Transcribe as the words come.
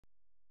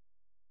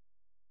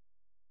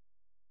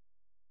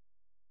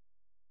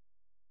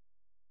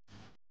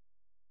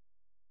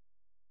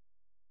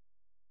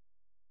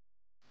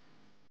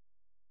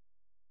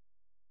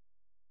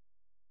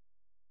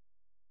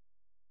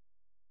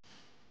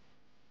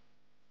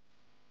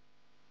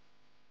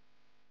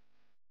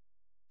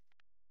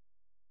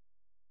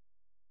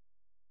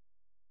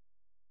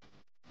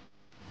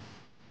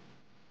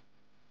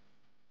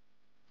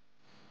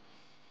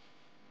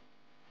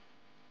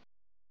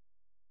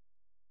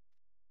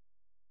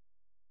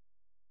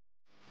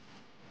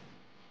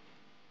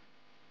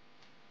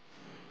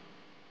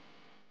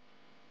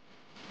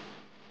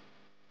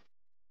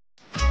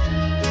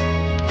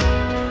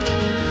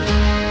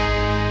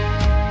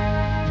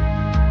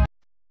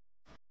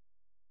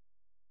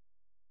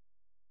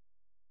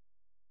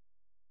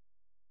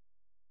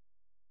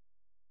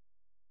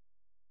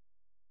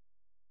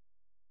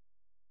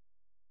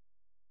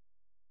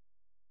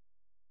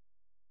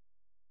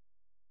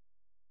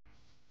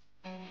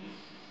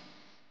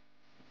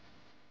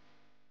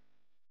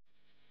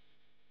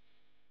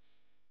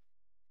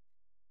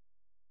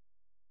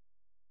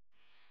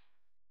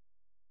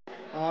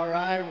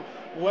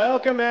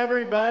Welcome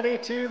everybody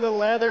to the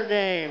Leather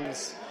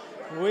Games.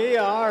 We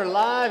are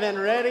live and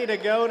ready to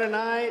go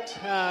tonight.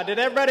 Did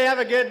everybody have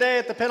a good day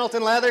at the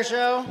Pendleton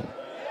Leathershow?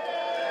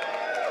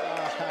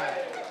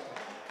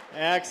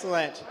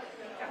 Excellent.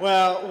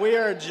 Well, we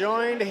are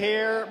joined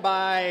here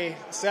by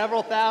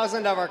several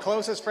thousand of our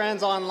closest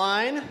friends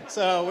online.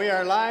 So we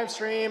are live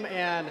stream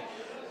and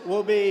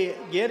we'll be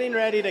getting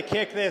ready to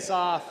kick this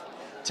off.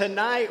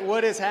 Tonight,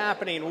 what is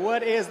happening?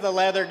 What is the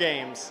Leather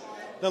Games?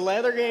 The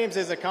Leather Games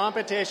is a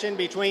competition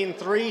between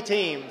 3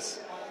 teams.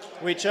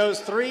 We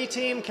chose 3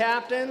 team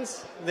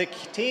captains. The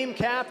team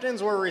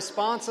captains were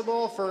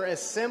responsible for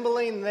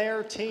assembling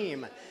their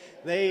team.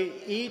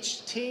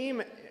 Each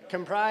team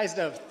comprised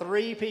of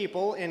 3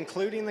 people,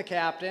 including the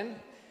captain.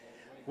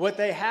 What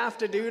they have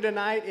to do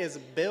tonight is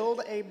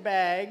build a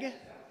bag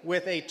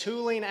with a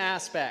tooling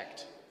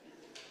aspect.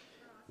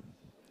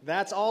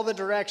 That's all the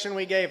direction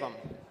we gave them.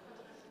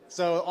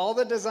 So all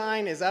the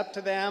design is up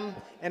to them,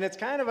 and it's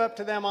kind of up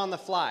to them on the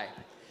fly.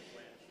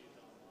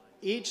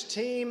 Each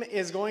team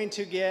is going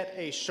to get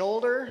a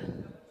shoulder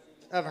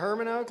of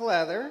Herman oak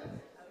leather.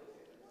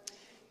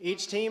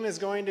 Each team is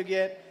going to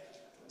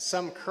get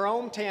some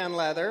chrome tan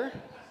leather,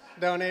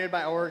 donated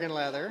by Oregon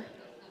Leather.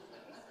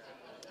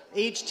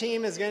 Each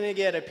team is going to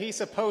get a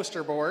piece of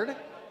poster board.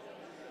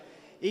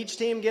 Each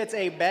team gets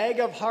a bag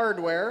of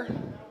hardware,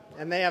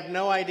 and they have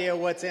no idea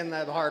what's in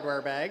the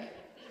hardware bag.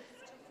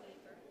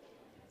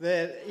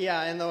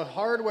 And the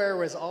hardware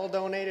was all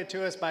donated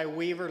to us by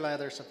Weaver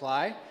Leather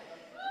Supply.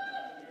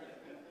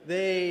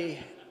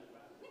 There's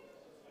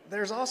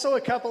also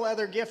a couple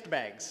other gift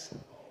bags,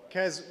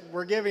 because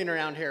we're giving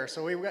around here.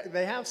 So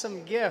they have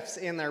some gifts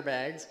in their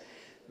bags.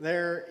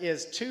 There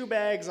is 2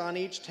 bags on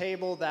each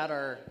table that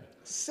are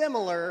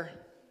similar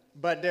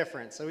but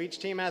different. So each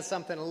team has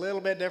something a little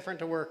bit different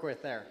to work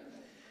with there.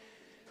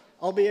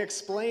 I'll be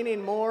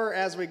explaining more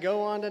as we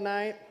go on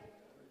tonight.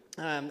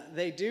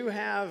 They do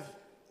have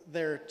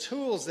their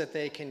tools that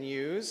they can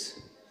use.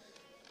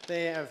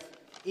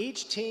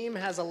 Each team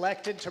has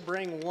elected to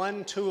bring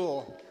 1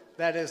 tool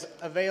that is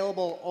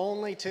available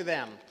only to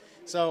them.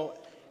 So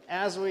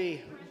as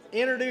we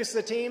introduce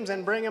the teams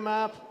and bring them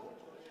up,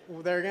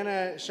 they're going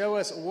to show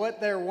us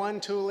what their 1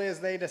 tool is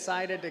they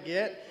decided to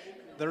get.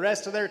 The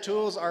rest of their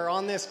tools are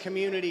on this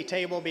community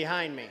table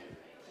behind me.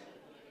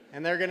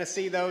 And they're going to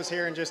see those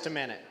here in just a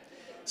minute.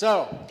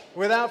 So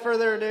without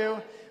further ado,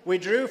 we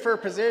drew for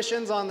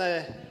positions on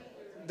the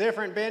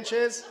different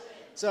benches.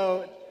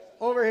 So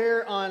over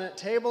here on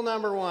table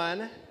number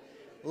 1,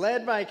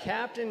 led by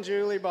Captain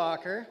Julie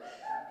Baugher,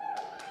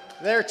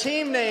 their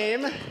team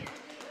name,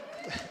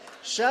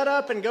 Shut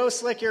Up and Go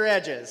Slick Your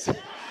Edges.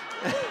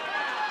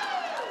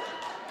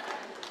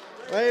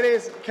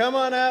 Ladies, come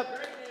on up.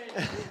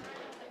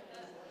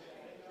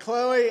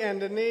 Chloe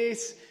and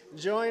Denise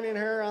joining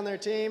her on their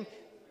team.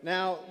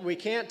 Now, we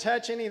can't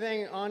touch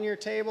anything on your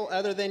table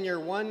other than your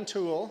 1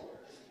 tool,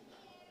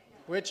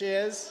 which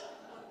is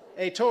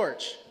a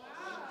torch.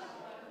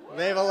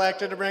 They've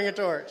elected to bring a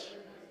torch.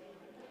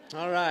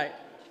 All right.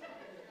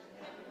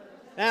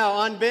 Now,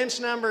 on bench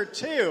number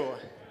 2,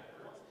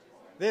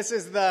 this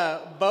is the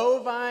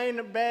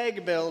Bovine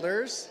Bag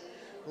Builders,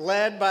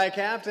 led by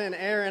Captain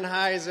Aaron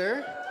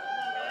Heizer.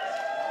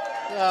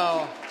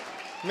 So,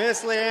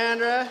 Miss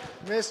Leandra,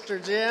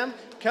 Mr. Jim,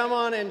 come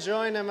on and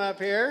join them up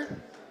here.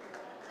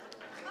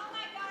 Oh my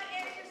God,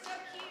 Aaron, you're so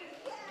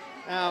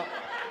cute. Now,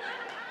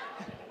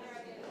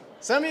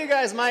 some of you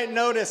guys might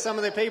notice some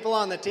of the people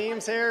on the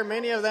teams here.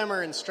 Many of them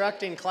are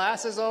instructing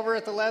classes over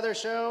at the Leather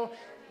Show.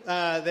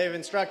 They've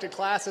instructed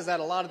classes at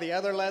a lot of the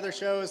other leather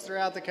shows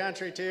throughout the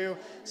country too.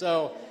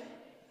 So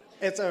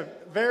it's a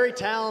very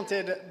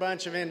talented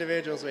bunch of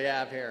individuals we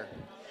have here.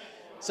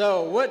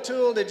 So what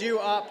tool did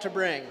you opt to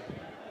bring?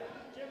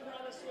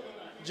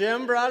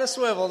 Jim brought a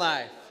swivel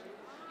knife.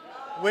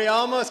 We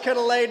almost could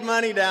have laid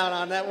money down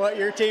on that, what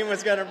your team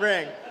was going to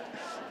bring.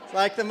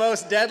 Like the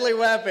most deadly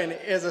weapon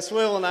is a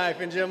swivel knife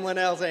in Jim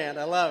Linnell's hand.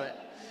 I love it.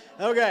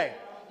 Okay.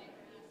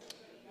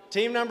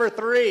 Team number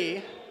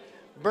 3,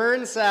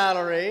 Burn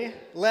Saddlery,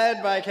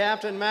 led by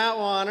Captain Matt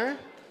Wanner.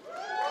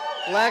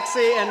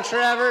 Lexi and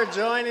Trevor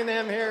joining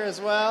him here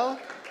as well.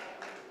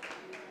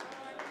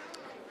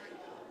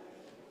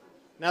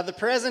 Now, the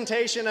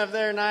presentation of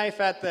their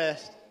knife at the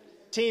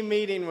team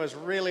meeting was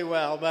really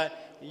well, but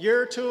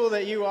your tool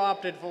that you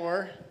opted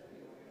for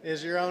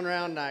is your own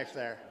round knife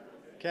there.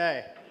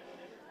 Okay.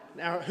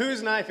 Now,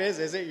 whose knife is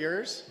it? Is it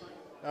yours?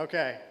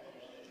 Okay.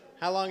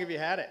 How long have you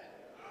had it?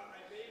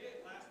 I made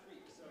it last week.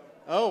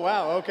 Oh,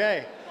 wow.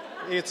 Okay.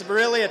 It's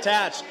really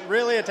attached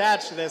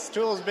to this.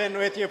 Tool's been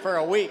with you for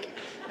a week.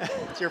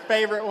 It's your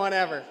favorite one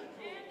ever.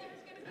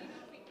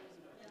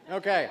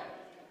 Okay.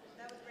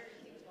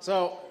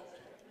 So,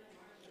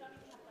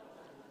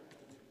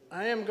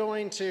 I am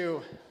going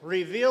to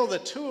reveal the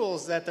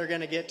tools that they're going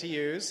to get to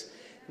use.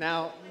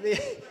 Now,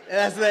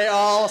 as they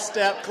all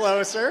step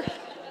closer.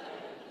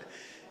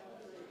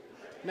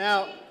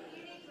 Now,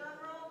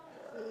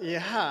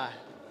 yeah,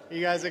 you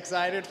guys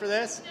excited for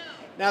this?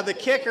 Now, the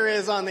kicker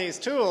is on these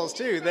tools,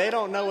 too. They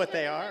don't know what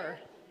they are.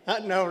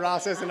 No,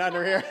 Ross isn't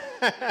under here.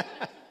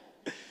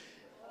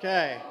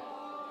 Okay.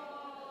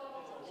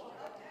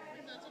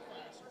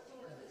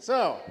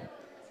 So,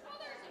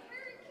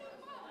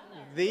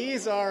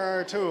 these are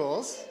our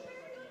tools.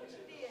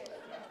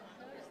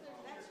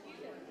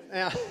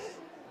 Now,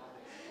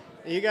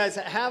 you guys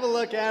have a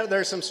look at it.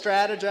 There's some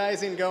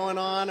strategizing going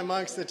on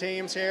amongst the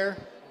teams here.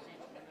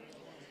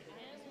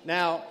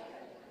 Now,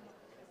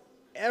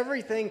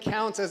 everything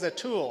counts as a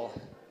tool.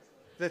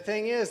 The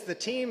thing is, the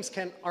teams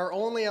are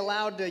only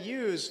allowed to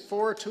use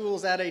 4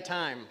 tools at a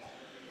time.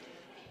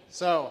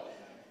 So,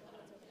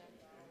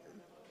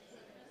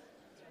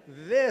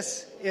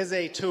 this is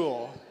a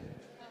tool,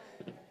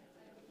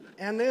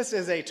 and this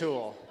is a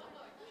tool.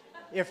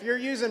 If you're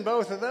using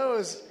both of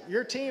those,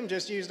 your team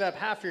just used up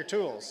half your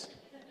tools.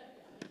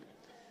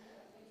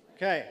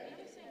 Okay,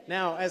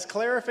 now as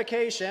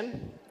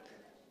clarification,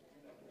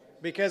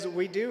 because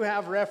we do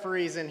have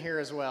referees in here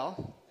as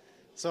well,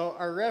 so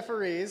our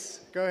referees,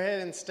 go ahead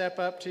and step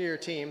up to your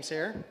teams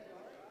here.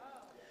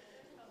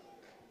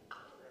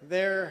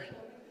 There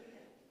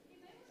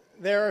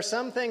are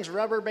some things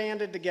rubber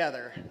banded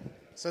together.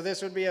 So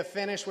this would be a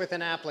finish with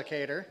an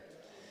applicator.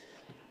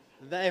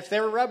 If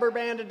they're rubber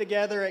banded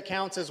together, it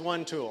counts as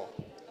 1 tool.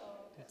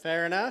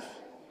 Fair enough?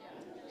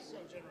 So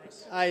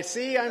generous. I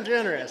see I'm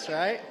generous,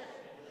 right?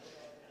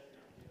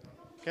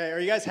 Okay, are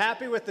you guys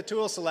happy with the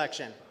tool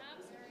selection?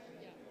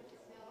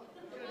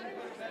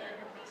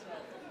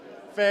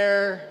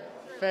 Fair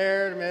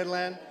to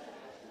Midland.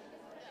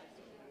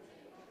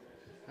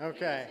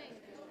 Okay.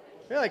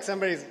 I feel like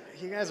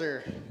you guys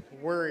are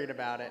worried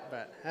about it,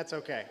 but that's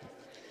okay.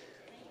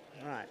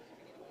 All right.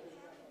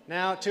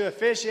 Now, to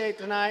officiate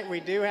tonight, we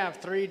do have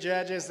 3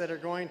 judges that are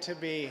going to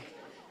be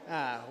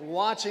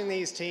watching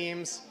these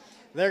teams.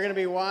 They're going to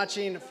be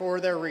watching for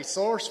their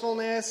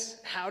resourcefulness.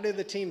 How did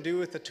the team do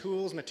with the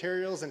tools,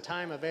 materials, and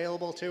time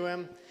available to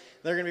them?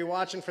 They're going to be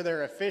watching for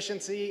their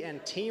efficiency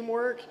and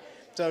teamwork.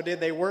 So did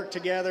they work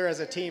together as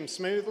a team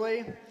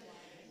smoothly?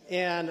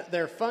 And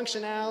their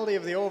functionality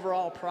of the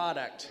overall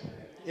product.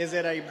 Is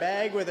it a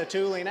bag with a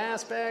tooling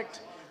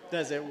aspect?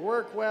 Does it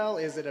work well?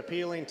 Is it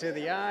appealing to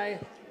the eye?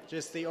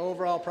 Just the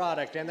overall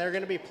product. And they're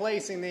going to be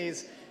placing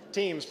these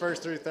teams 1st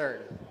through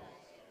 3rd.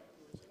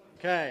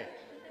 Okay.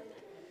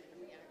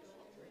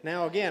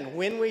 Now again,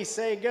 when we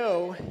say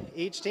go,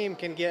 each team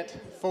can get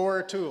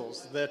 4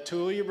 tools. The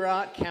tool you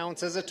brought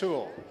counts as a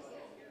tool.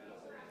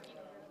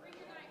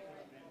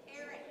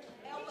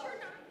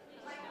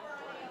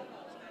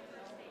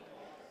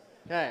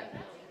 Okay.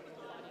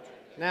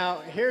 Now,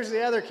 here's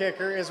the other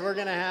kicker, is we're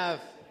going to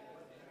have,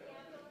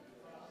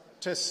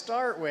 to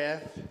start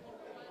with,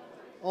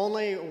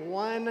 only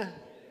 1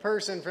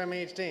 person from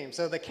each team.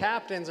 So the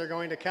captains are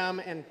going to come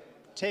and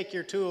take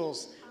your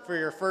tools for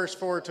your first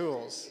 4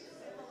 tools.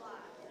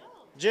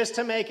 Just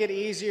to make it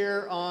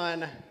easier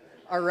on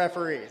our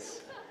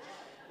referees.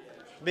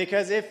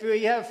 Because if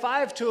we have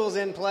 5 tools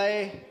in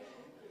play,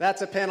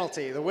 that's a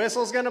penalty. The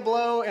whistle's going to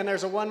blow, and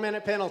there's a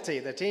 1-minute penalty.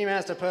 The team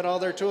has to put all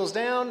their tools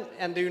down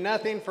and do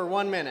nothing for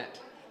 1 minute.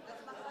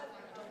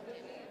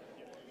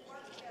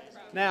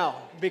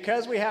 Now,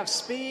 because we have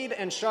speed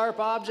and sharp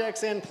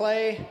objects in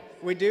play,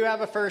 we do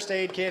have a first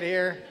aid kit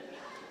here.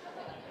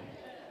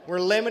 We're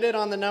limited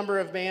on the number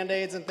of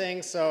Band-Aids and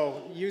things,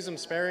 so use them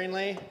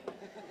sparingly.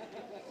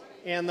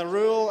 And the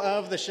rule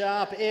of the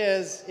shop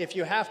is, if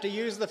you have to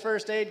use the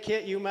first aid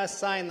kit, you must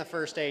sign the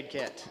first aid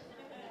kit.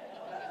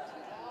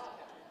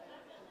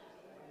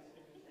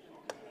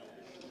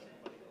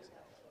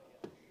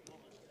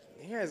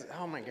 You guys,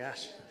 oh my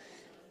gosh.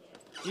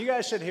 You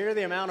guys should hear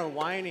the amount of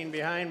whining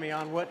behind me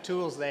on what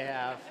tools they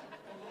have.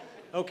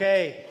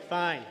 Okay,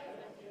 fine.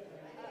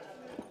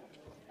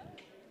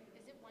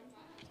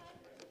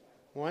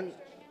 One?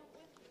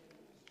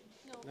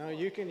 No,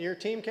 you can. Your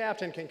team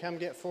captain can come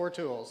get 4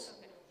 tools.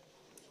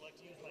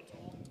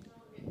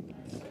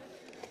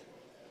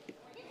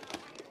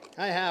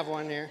 I have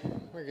one here.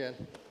 We're good.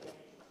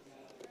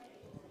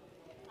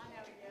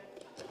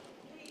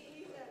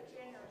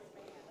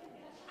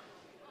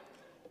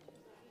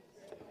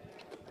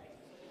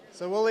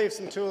 So we'll leave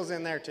some tools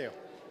in there too.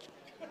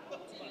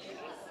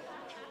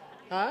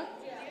 Huh?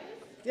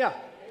 Yeah.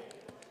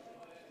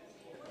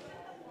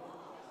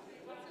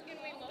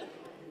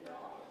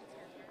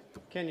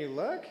 Can you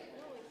look?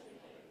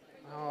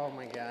 Oh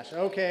my gosh.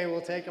 Okay, we'll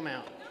take them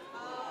out.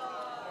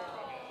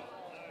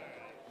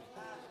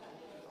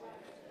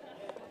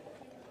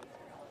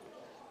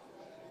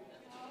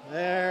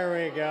 There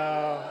we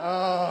go.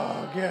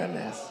 Oh,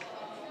 goodness.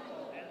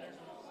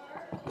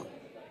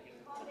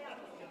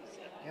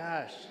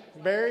 Gosh.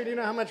 Barry, do you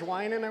know how much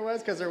whining there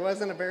was because there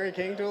wasn't a Barry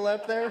King tool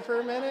up there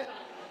for a minute?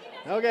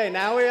 Okay,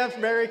 now we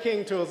have Barry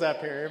King tools up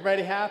here.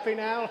 Everybody happy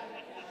now?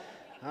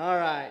 All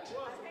right.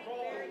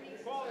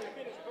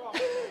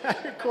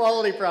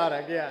 Quality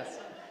product, yes.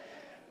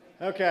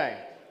 Okay.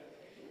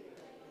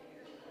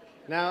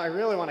 Now, I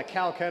really want to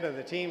Calcutta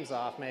the teams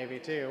off maybe,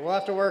 too. We'll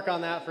have to work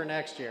on that for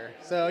next year.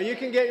 So you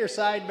can get your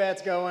side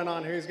bets going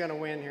on who's going to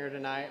win here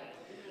tonight.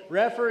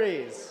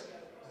 Referees,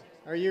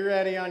 are you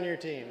ready on your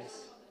teams?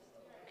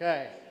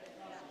 Okay.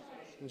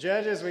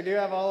 Judges, we do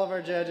have all of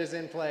our judges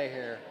in play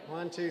here.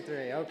 1, 2,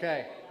 3.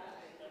 Okay.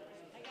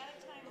 I got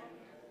a timer.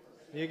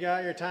 You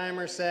got your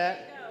timer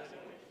set?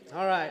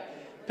 All right.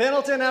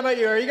 Pendleton, how about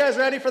you? Are you guys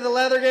ready for the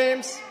leather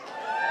games?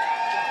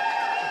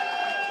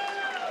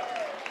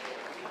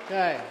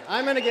 Okay.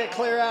 I'm going to get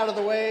clear out of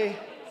the way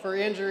for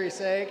injury's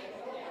sake.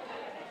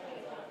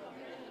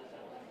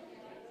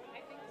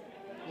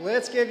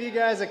 Let's give you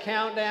guys a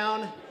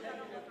countdown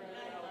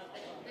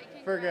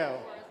for go.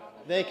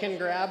 They can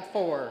grab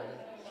 4.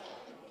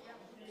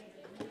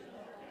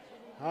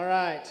 All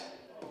right.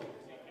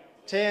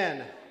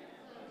 10,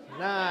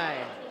 9,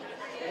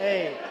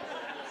 8,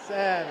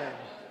 7,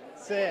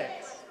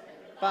 6,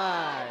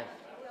 5,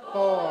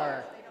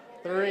 4,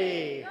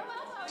 3,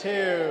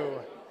 2,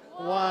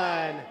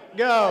 1,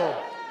 go.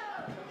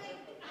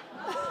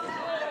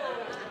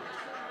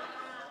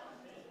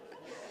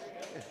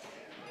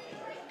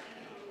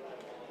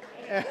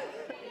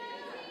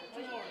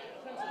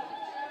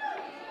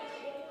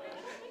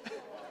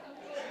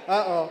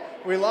 Uh-oh,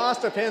 we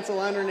lost a pencil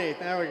underneath.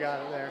 Now we got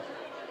it there.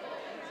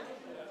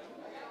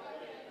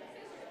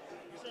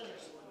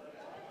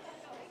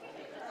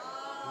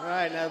 All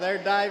right, now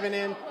they're diving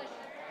in.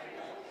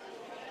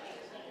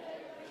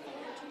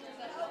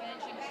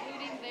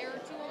 Including their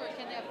tool, or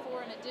can they have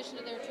 4 in addition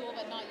to their tool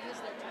but not use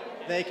their tool?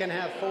 They can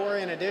have 4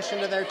 in addition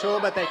to their tool,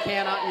 but they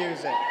cannot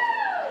use it.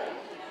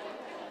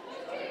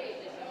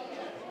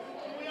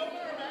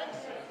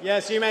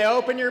 Yes, you may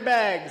open your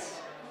bags.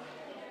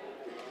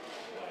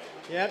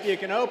 Yep, you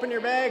can open your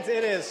bags.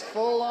 It is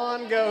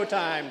full-on go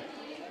time.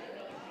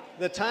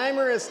 The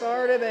timer is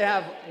started. They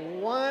have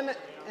 1.5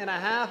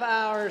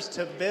 hours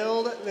to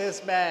build this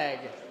bag.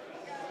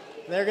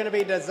 They're going to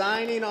be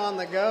designing on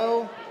the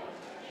go.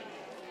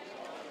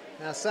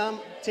 Now, some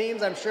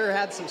teams, I'm sure,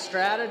 had some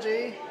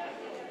strategy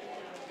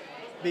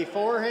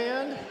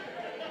beforehand.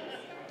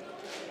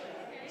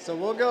 So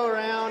we'll go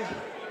around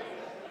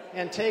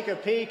and take a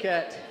peek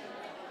at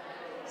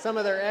some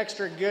of their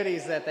extra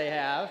goodies that they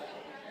have.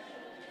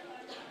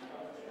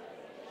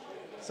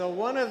 So in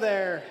one of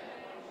their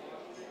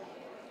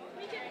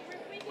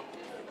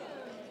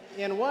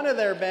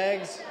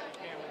bags,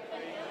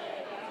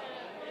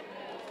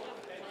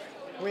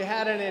 we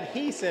had an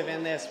adhesive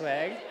in this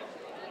bag.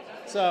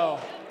 So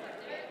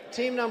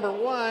team number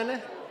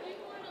 1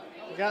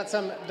 got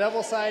some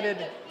double-sided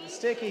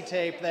sticky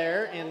tape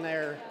there in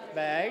their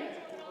bag.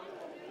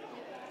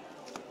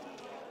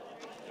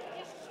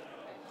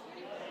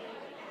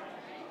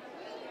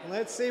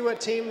 Let's see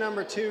what team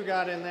number 2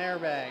 got in their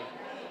bag.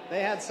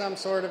 They had some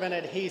sort of an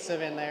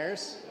adhesive in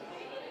theirs.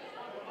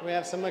 We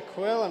have some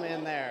Aquilum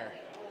in there.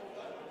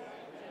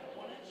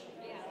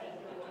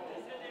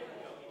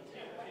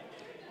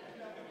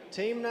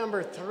 Team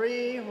number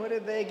 3, what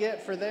did they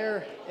get for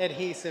their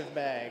adhesive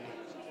bag?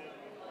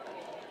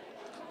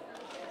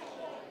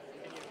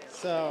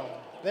 So,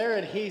 their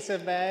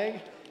adhesive bag,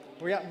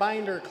 we got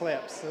binder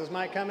clips. Those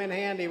might come in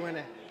handy when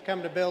it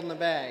comes to building the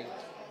bag.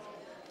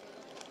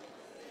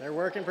 They're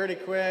working pretty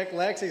quick.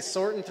 Lexi's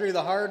sorting through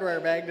the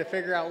hardware bag to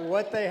figure out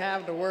what they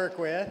have to work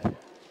with.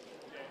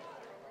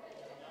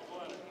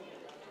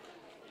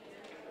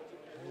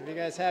 If you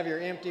guys have your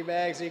empty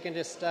bags, you can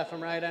just stuff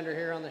them right under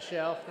here on the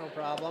shelf, no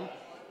problem.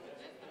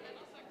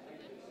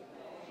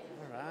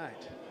 All right.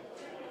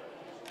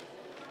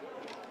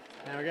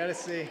 Now we got to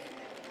see.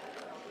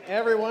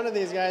 Every one of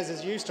these guys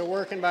is used to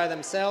working by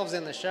themselves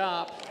in the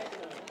shop.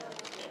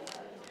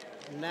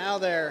 Now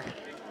they're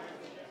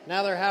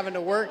having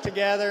to work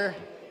together,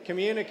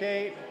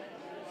 communicate,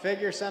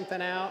 figure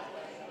something out.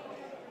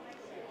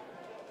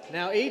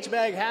 Now each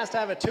bag has to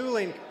have a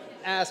tooling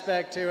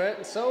aspect to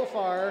it. So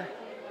far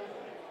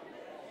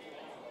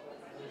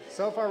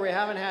we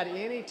haven't had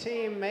any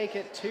team make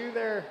it to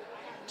their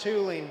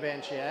tooling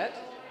bench yet.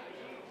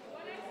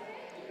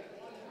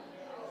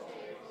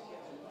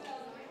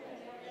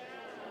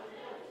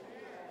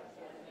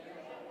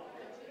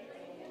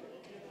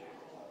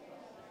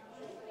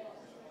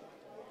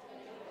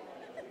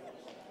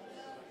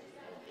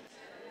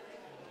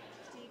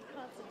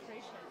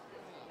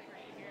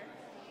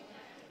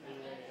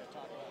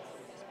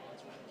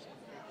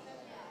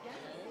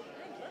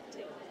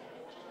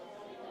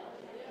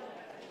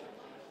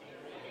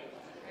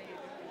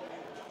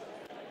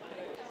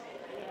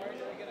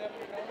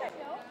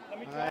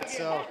 All right,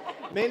 so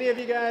many of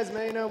you guys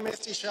may know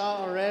Misty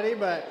Shaw already,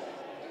 but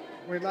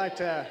we'd like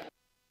to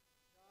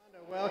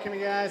welcome you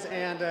guys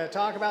and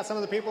talk about some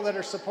of the people that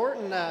are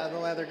supporting the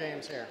leather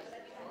games here.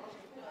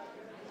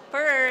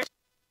 First,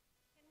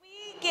 can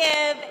we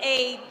give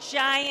a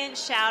giant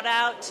shout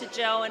out to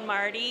Joe and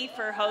Marty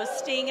for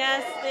hosting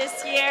us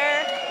this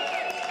year?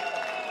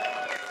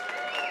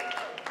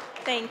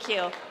 Thank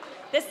you.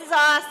 This is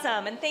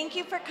awesome, and thank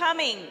you for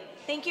coming.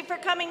 Thank you for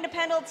coming to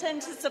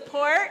Pendleton to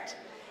support.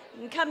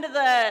 You can come to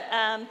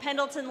the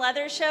Pendleton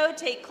Leathershow,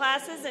 take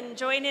classes, and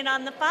join in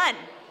on the fun.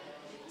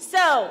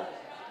 So,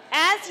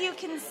 as you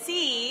can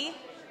see,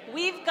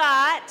 we've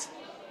got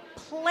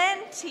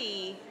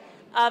plenty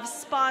of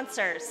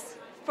sponsors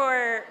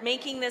for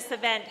making this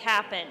event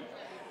happen.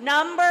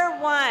 Number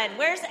 1,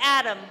 where's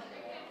Adam?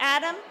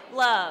 Adam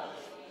Love,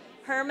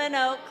 Herman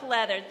Oak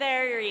Leather.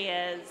 There he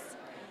is.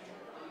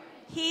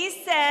 He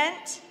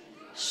sent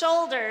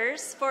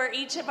shoulders for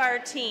each of our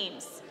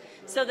teams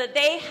so that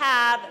they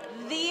have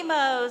the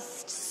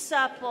most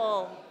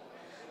supple,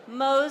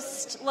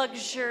 most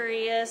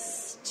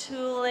luxurious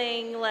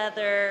tooling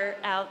leather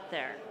out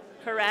there.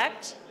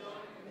 Correct?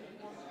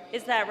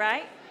 Is that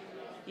right?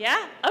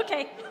 Yeah?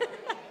 Okay.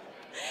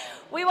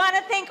 We want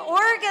to thank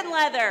Oregon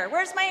Leather.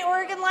 Where's my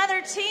Oregon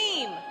Leather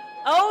team?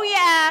 Oh,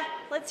 yeah.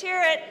 Let's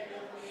hear it.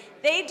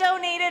 They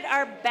donated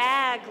our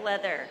bag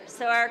leather,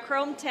 so our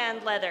chrome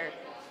tanned leather.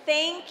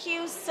 Thank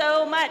you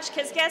so much,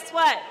 because guess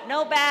what?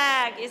 No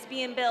bag is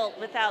being built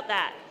without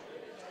that.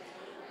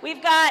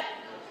 We've got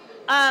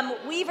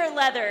Weaver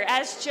Leather,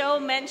 as Joe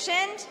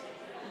mentioned.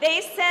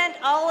 They sent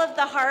all of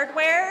the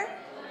hardware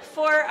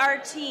for our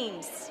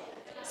teams.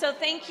 So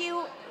thank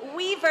you,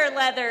 Weaver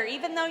Leather.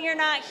 Even though you're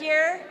not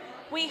here,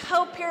 we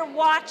hope you're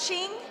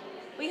watching.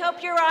 We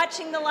hope you're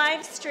watching the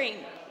live stream.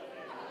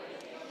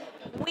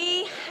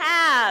 We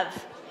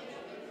have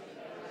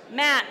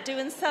Matt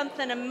doing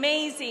something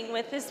amazing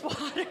with this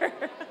water.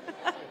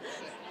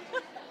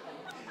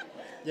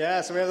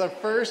 Yeah, so we have the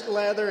first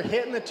leather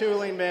hitting the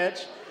tooling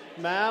bench.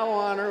 Matt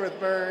Wanner with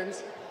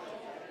Burns.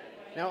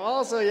 Now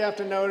also you have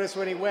to notice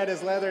when he wet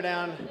his leather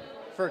down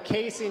for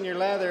casing your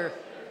leather,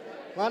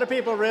 a lot of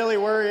people really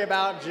worry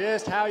about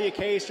just how you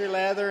case your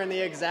leather and the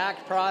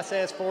exact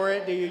process for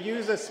it. Do you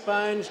use a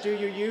sponge? Do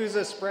you use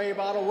a spray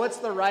bottle? What's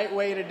the right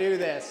way to do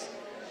this?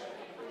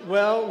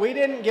 Well, we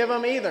didn't give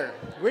them either.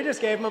 We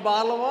just gave them a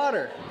bottle of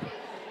water.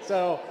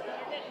 So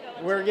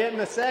we're getting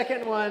the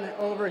second one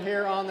over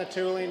here on the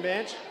tooling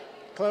bench.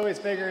 Chloe's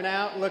figuring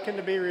out, looking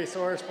to be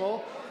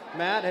resourceful.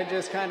 Matt had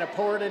just kind of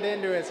poured it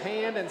into his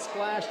hand and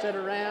splashed it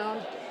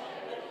around.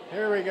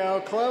 Here we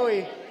go.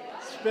 Chloe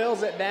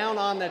spills it down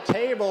on the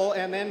table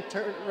and then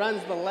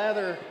runs the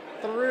leather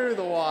through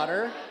the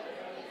water.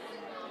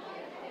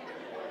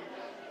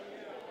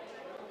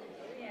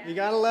 You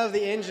gotta love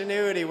the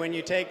ingenuity when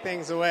you take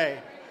things away.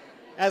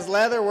 As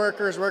leather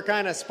workers, we're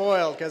kind of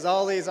spoiled because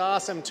all these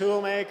awesome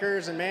tool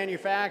makers and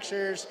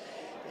manufacturers,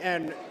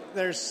 and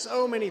there's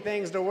so many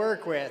things to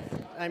work with.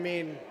 I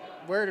mean,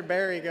 where did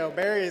Barry go?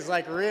 Barry's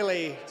like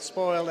really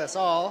spoiled us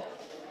all,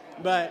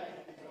 but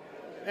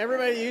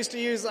everybody used to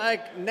use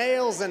like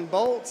nails and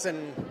bolts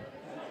and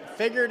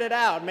figured it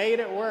out, made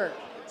it work.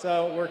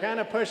 So we're kind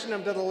of pushing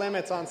them to the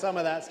limits on some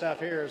of that stuff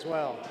here as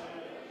well.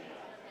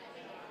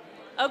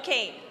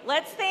 Okay,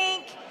 let's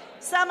thank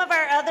some of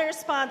our other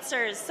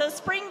sponsors. So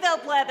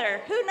Springfield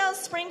Leather. Who knows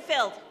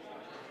Springfield?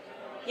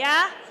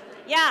 Yeah?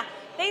 Yeah.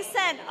 They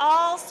sent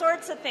all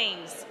sorts of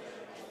things.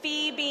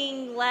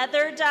 Phoebing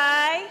leather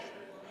dye.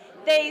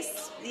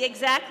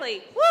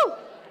 Exactly. Woo!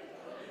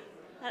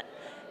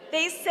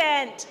 They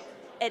sent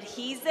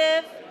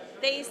adhesive.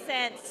 They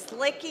sent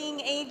slicking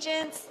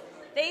agents.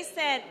 They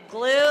sent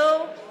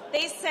glue.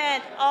 They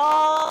sent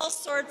all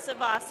sorts of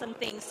awesome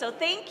things. So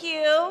thank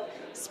you,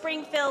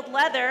 Springfield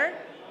Leather.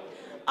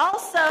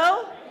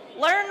 Also,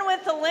 Learn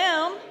with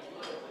Illume.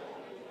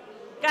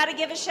 Got to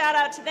give a shout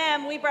out to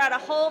them. We brought a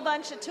whole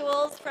bunch of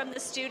tools from the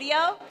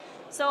studio.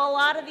 So a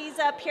lot of these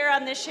up here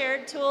on the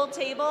shared tool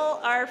table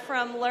are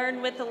from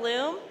Learn with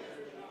Illume.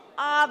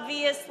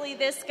 Obviously,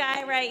 this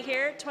guy right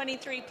here,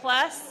 23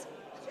 plus.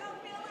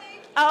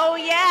 Oh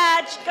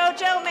yeah, go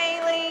Joe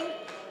Meling.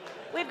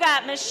 We've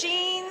got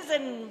machines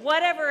and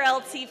whatever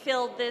else he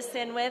filled this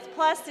in with,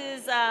 plus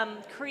his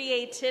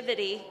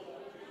creativity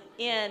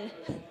in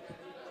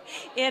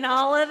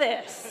all of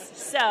this.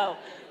 So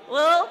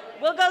we'll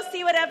go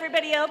see what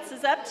everybody else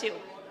is up to.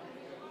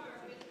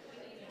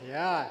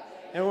 Yeah,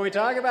 and when we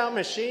talk about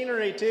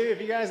machinery too,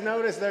 if you guys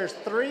notice, there's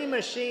 3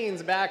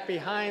 machines back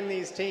behind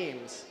these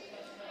teams.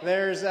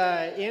 There's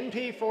a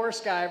NP4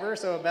 skiver,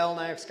 so a bell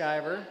knife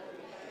skiver.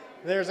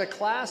 There's a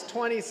Class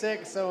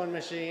 26 sewing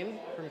machine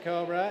from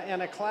Cobra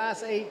and a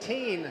Class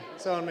 18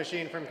 sewing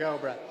machine from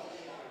Cobra.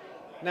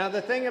 Now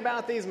the thing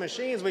about these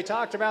machines, we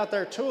talked about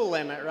their tool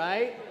limit,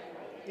 right?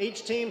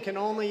 Each team can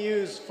only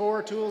use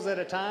 4 tools at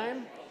a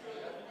time.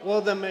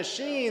 Well, the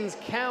machines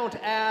count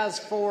as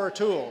 4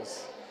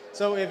 tools.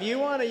 So if you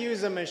want to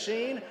use a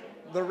machine,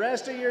 the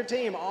rest of your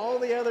team, all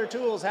the other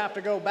tools have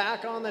to go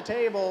back on the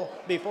table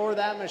before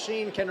that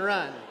machine can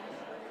run.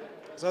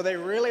 So they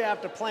really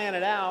have to plan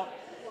it out,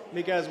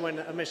 because when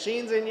a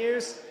machine's in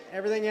use,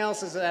 everything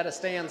else is at a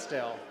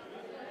standstill.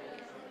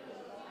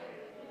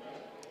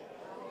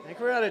 I think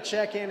we're going to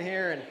check in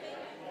here and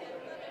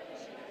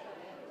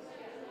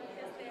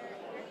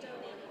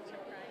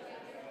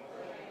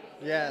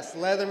yes,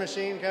 Leather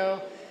Machine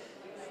Co.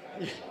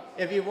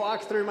 If you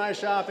walk through my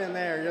shop in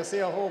there, you'll see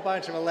a whole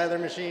bunch of Leather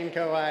Machine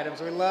Co.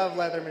 items. We love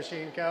Leather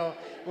Machine Co.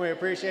 We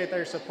appreciate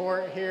their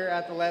support here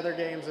at the Leather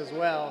Games as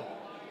well.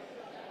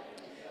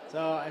 So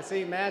I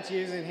see Matt's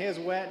using his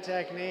wet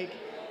technique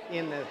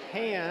in the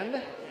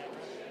hand.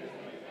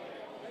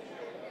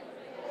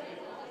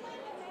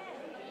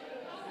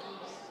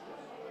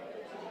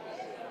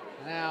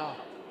 Now,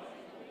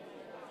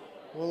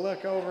 we'll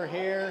look over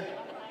here.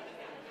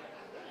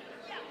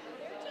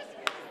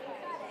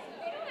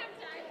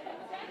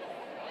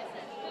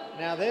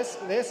 Now this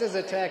is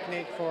a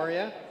technique for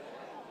you.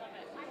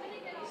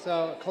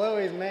 So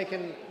Chloe's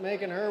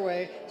making her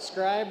way,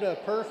 scribed a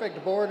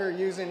perfect border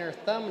using her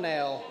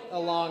thumbnail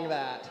along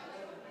that.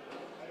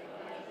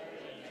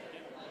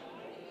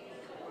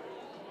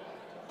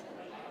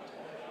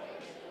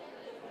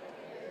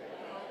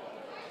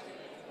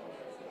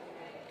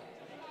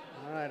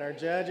 All right, our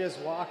judges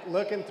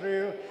looking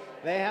through.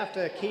 They have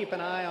to keep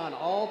an eye on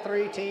all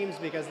three teams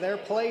because they're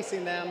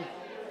placing them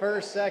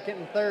first, second,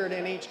 and third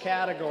in each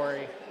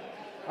category.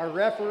 Our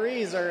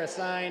referees are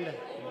assigned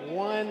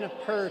one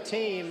per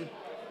team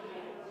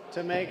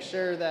to make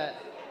sure that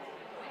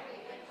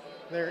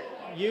they're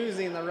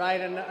using the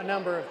right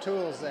number of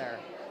tools there.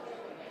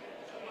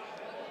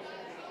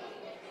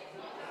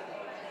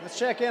 Let's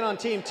check in on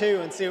Team 2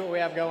 and see what we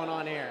have going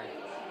on here.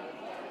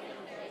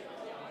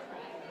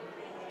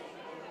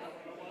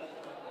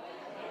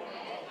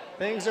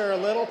 Things are a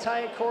little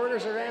tight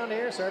quarters around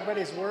here, so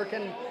everybody's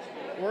working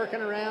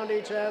around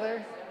each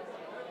other.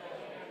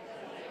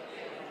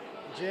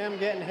 Jim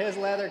getting his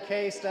leather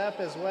cased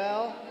up as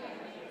well.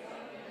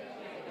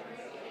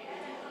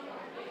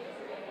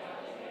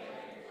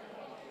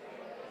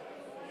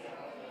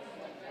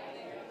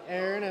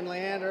 Aaron and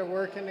Leandra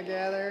working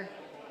together.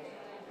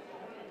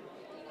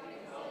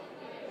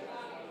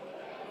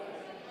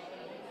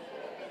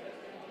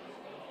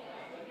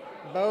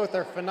 Both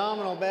are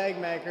phenomenal bag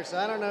makers, so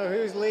I don't know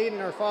who's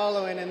leading or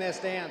following in this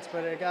dance,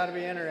 but it got to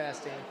be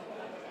interesting.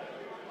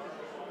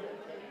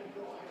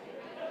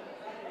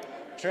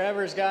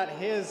 Trevor's got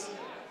his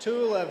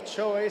tool of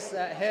choice,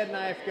 that head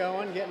knife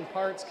going, getting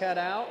parts cut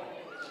out.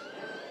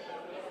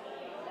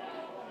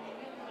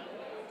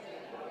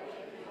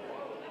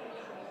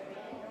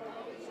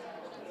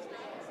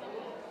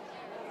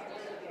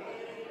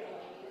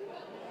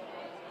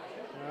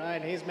 All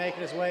right, he's making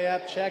his way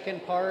up,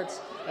 checking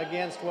parts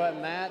against what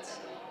Matt's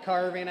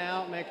carving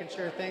out, making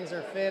sure things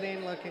are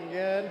fitting, looking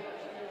good.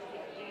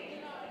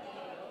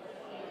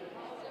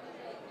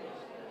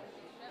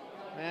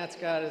 Matt's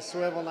got his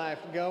swivel knife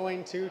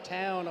going to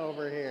town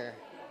over here.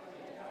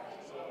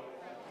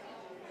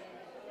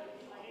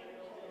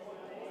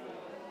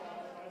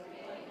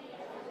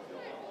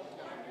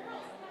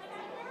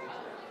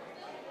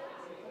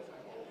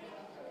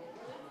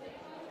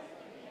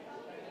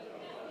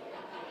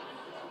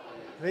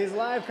 These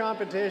live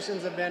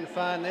competitions have been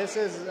fun. This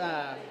is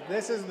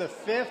the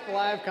 5th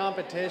live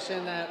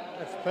competition that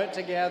I've put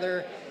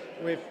together.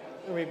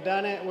 We've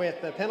done it with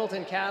the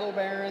Pendleton Cattle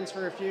Barons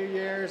for a few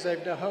years. They've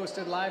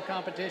hosted live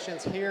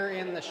competitions here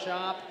in the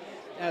shop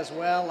as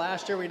well.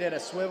 Last year we did a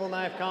swivel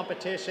knife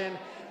competition,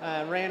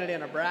 ran it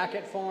in a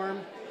bracket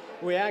form.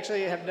 We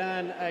actually have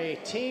done a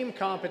team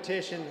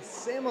competition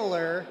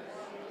similar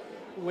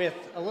with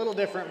a little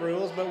different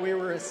rules, but we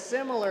were a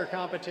similar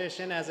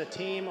competition as a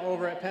team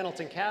over at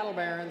Pendleton Cattle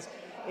Barons,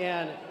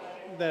 and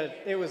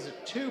it was a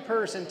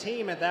 2-person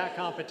team at that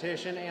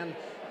competition, and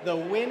the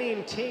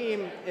winning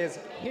team is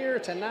here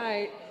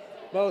tonight.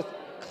 Both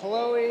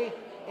Chloe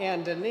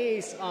and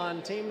Denise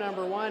on team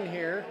number 1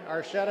 here,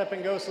 our Shut Up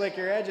and Go Slick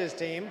Your Edges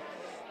team.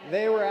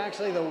 They were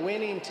actually the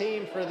winning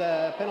team for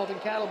the Pendleton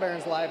Cattle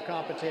Barons live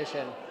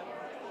competition.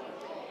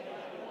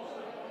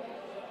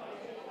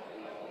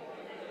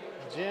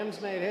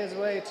 Jim's made his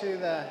way to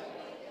the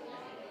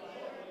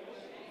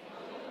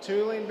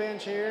tooling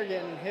bench here,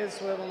 getting his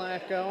swivel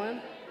knife going.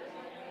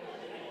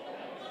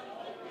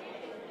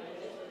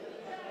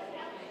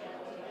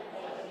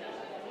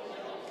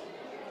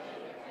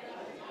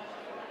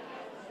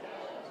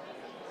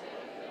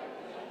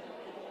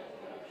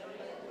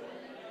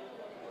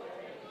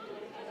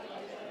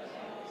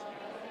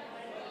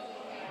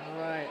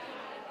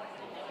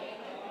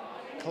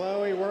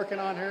 Chloe working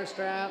on her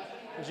strap.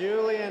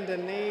 Julie and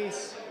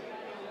Denise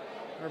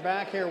are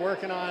back here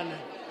working on,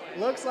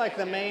 looks like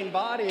the main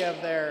body of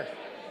their,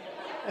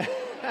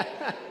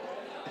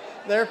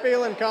 they're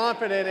feeling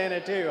confident in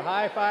it too.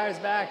 High fives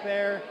back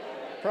there.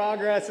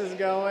 Progress is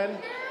going.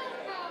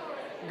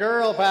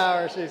 Girl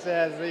power, she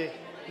says.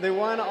 The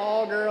one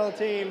all-girl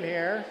team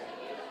here.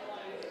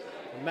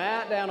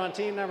 Matt down on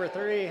team number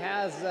 3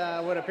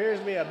 has what appears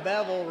to be a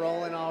bevel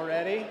rolling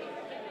already.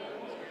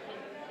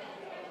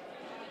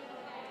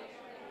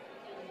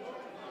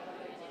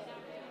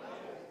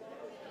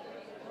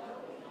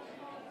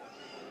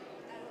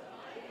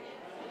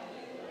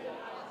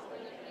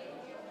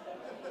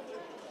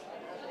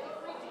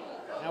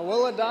 Now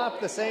we'll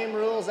adopt the same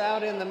rules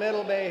out in the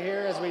middle bay here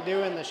as we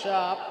do in the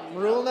shop.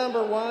 Rule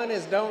number 1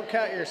 is don't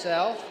cut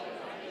yourself.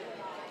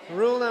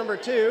 Rule number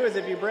 2 is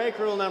if you break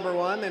rule number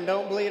 1, then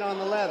don't bleed on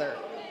the leather.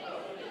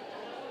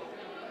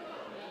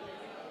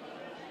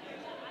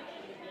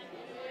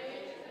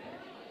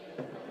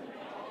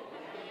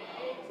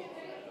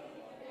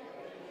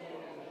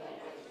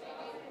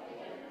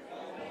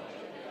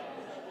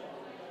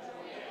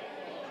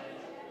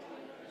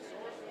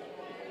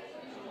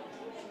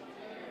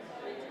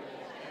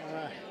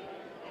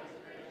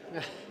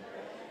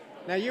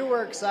 Now you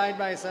work side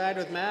by side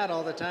with Matt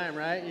all the time,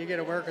 right? You get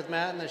to work with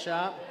Matt in the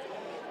shop.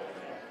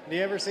 Do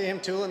you ever see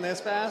him tooling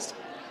this fast?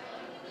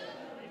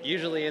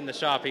 usually in the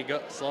shop he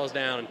slows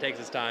down and takes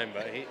his time,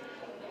 but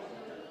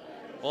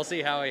we'll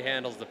see how he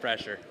handles the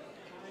pressure.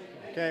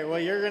 Okay, well,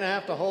 you're going to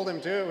have to hold him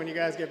to it when you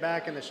guys get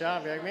back in the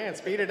shop. You're like, man,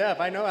 speed it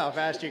up. I know how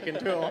fast you can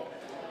tool.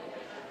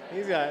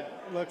 He's got,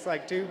 looks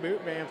like 2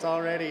 boot vamps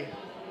already.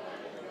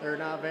 Or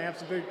not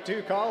vamps,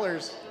 2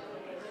 collars.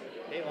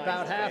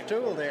 About half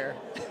tool there.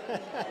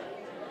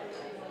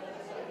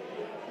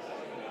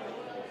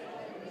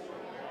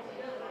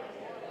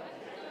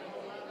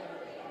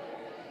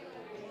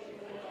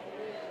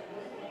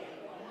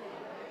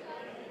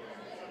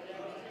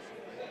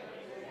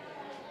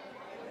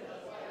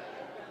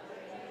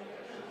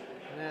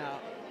 Now,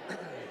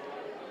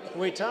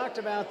 we talked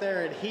about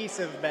their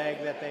adhesive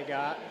bag that they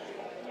got.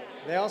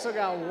 They also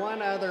got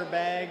one other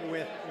bag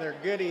with their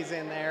goodies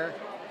in there,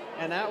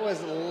 and that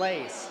was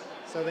lace.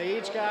 So they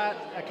each got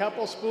a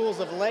couple spools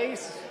of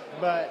lace,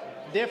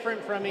 but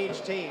different from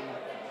each team.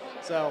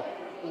 So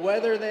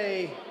whether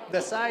they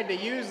decide to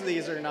use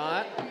these or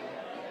not,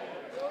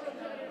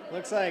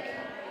 looks like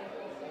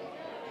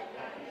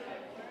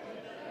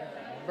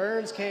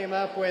Burns came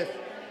up with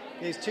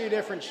these 2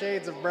 different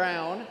shades of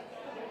brown.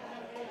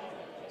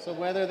 So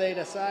whether they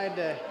decide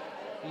to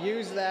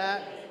use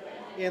that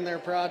in their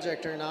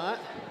project or not.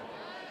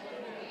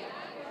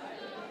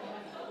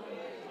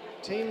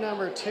 Team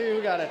number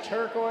 2 got a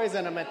turquoise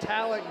and a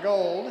metallic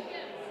gold.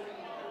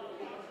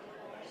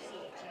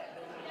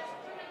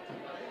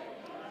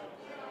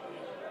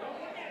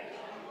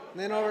 And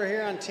then over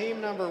here on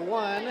team number 1,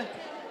 I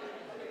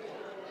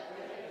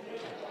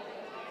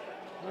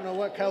don't know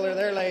what color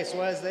their lace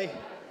was. They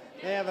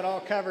have it all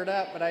covered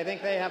up, but I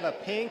think they have a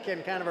pink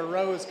and kind of a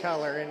rose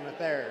color in with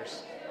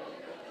theirs.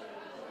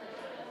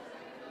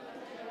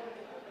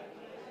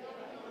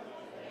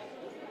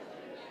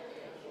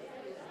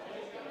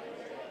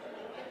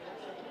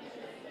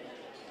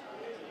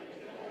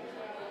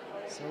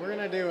 So we're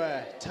going to do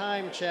a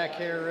time check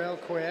here real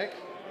quick.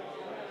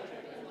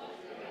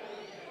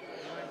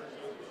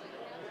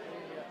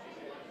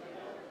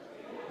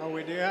 Oh,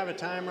 we do have a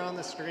timer on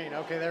the screen.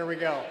 Okay, there we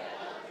go.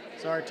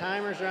 So our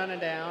timer's running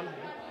down.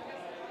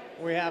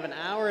 We have 1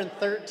 hour and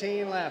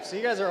 13 left. So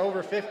you guys are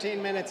over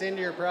 15 minutes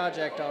into your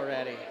project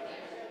already.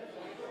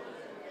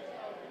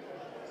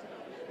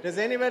 Does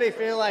anybody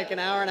feel like 1.5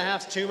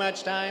 hours is too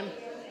much time?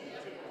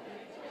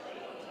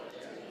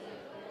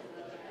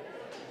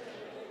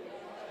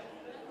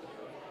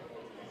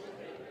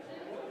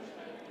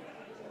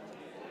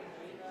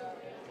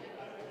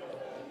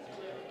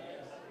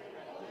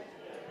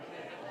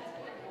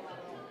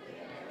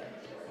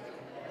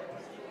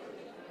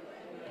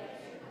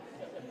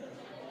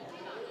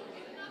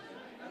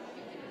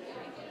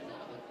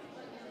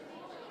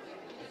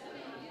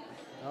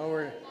 Oh,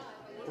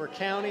 we're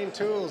counting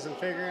tools and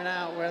figuring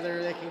out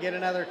whether they can get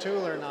another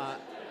tool or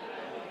not.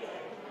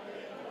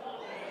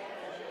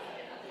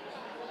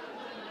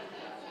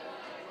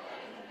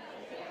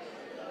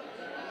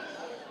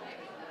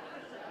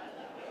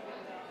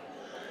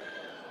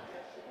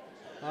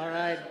 All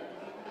right.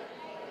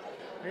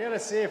 We got to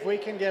see if we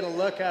can get a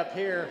look up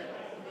here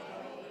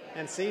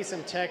and see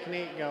some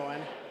technique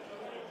going.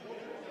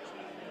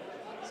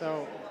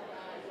 So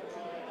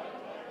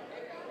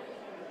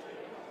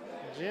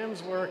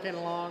Jim's working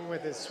along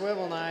with his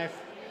swivel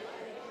knife,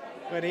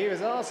 but he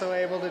was also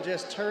able to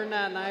just turn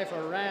that knife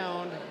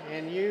around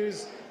and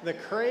use the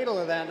cradle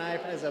of that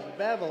knife as a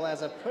bevel,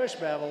 as a push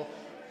bevel,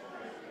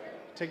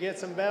 to get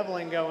some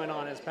beveling going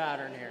on his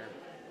pattern here.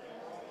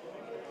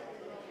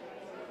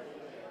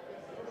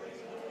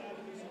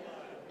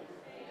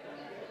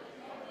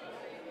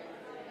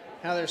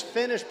 Now there's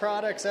finished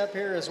products up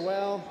here as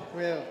well.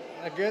 We have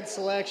a good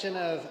selection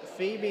of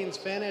Phoebe's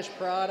finished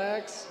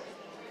products.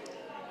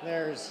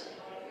 There's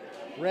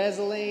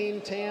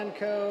Reseline, tan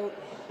coat,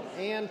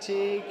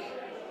 antique,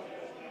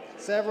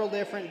 several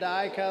different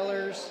dye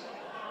colors,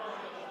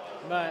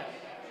 but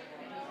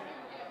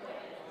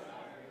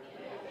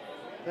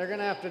they're going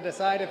to have to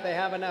decide if they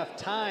have enough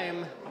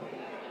time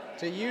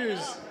to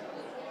use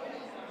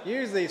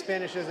these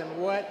finishes and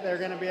what they're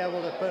going to be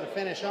able to put a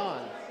finish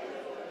on.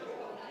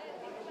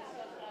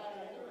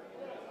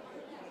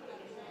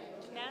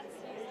 Matt's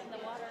using the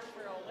water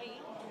for a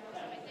weight.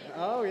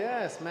 Oh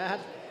yes,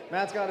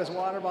 Matt's got his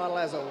water bottle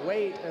as a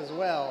weight as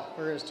well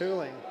for his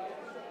tooling.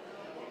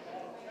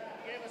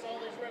 He gave us all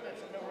these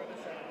rivets and no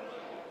rivets in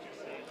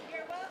them.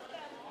 You're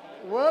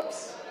welcome.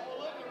 Whoops. Oh,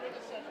 look, the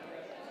rivets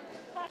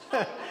in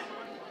them.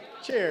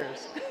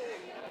 Cheers.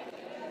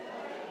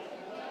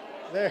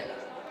 There.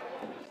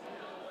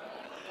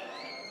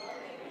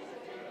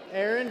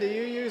 Aaron, do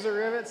you use a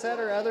rivet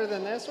setter other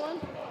than this one?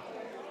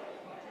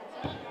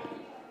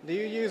 Do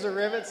you use a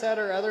rivet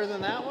setter other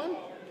than that one?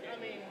 I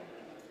mean,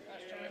 I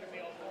was trying to be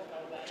all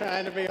formal.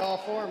 Trying to be all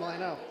formal, I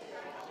know.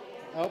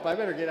 Oh, I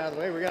better get out of the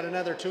way. We got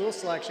another tool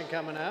selection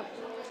coming up.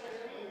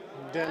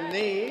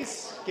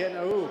 Denise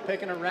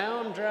picking a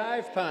round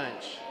drive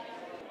punch.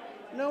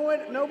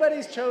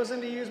 Nobody's chosen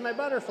to use my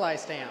butterfly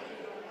stamp.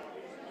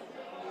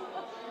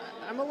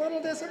 I'm a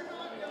little disappointed.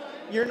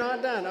 You're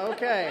not done.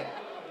 Okay.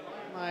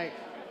 Mike.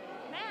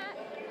 Matt,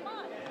 come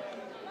on. Come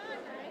on,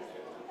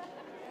 guys.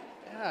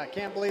 I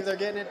can't believe they're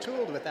getting it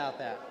tooled without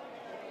that.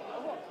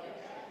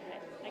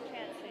 I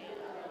can't see.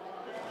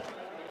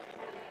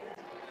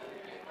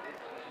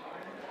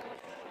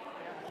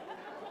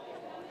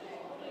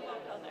 We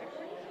won't go there.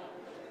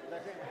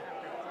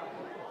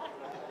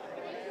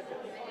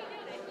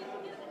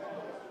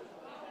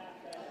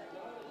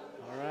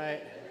 All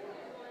right.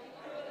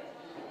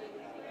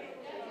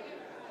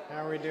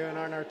 How are we doing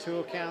on our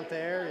tool count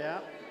there? Yeah.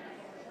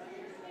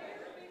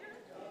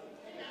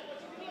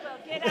 We will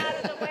get out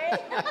of the way.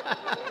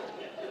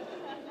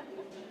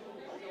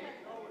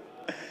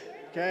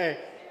 Okay.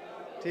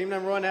 Team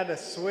number one had to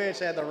switch,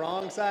 had the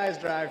wrong size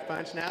drive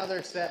punch. Now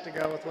they're set to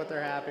go with what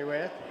they're happy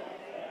with.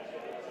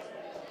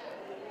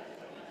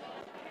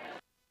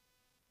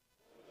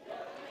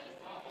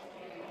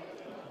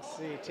 Let's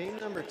see, team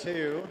number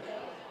two.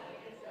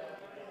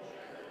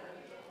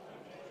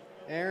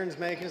 Aaron's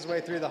making his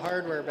way through the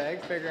hardware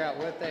bag, figure out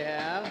what they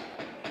have.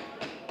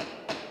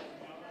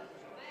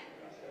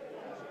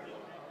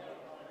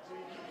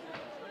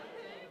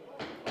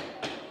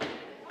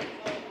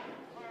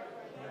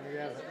 There you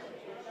go.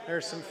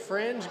 There's some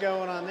fringe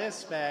going on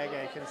this bag,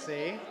 I can see.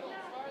 As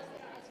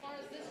far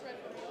as this red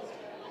one goes,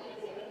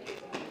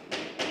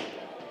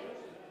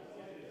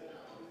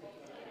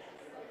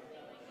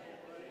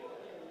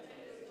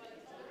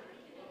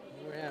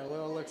 Yeah,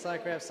 well, it looks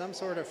like we have some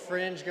sort of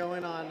fringe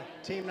going on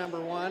team number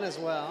one as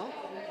well.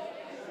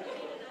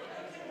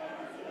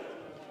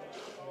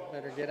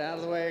 Better get out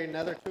of the way.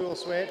 Another tool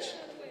switch.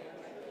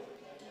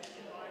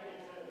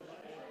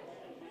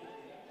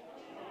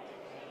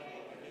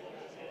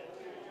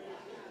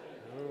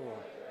 Ooh.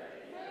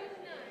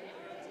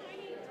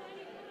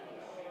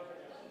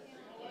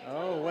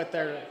 Oh, what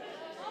they're...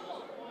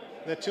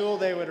 The tool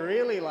they would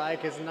really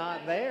like is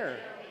not there.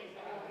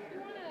 you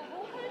want a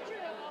hole punch or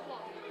a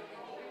oblong?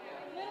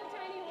 Little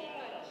tiny hole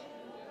punch.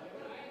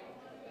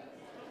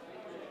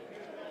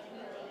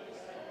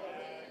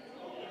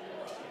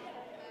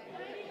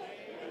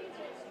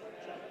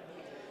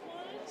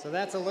 So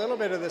that's a little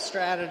bit of the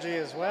strategy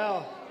as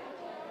well.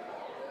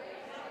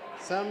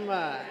 Some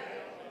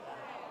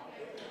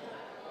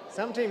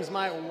teams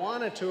might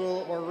want a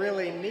tool or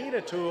really need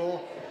a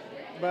tool,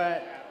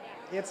 but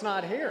it's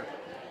not here.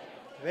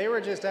 They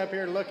were just up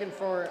here looking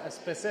for a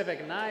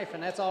specific knife,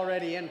 and that's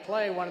already in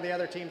play. One of the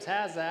other teams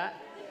has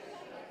that.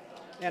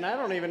 And I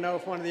don't even know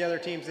if one of the other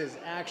teams is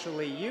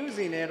actually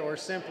using it or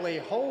simply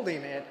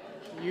holding it,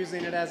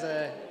 using it as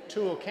a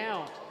tool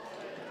count.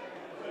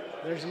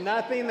 There's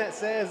nothing that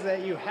says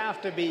that you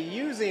have to be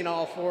using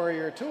all four of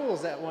your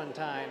tools at one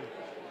time.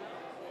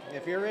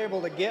 If you're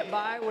able to get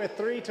by with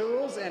 3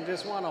 tools and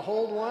just want to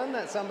hold one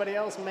that somebody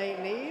else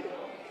may need,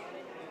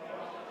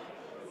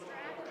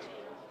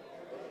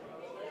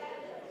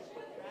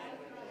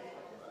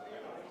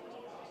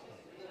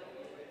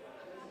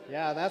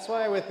 yeah, that's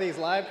why with these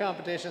live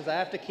competitions, I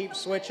have to keep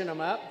switching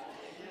them up,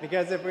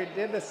 because if we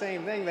did the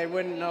same thing, they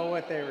wouldn't know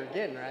what they were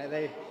getting, right?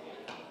 They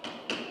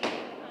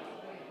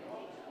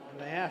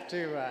have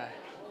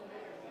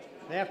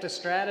to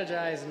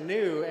strategize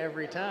new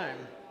every time.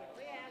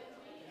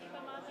 Keep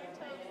them on their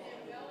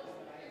toes.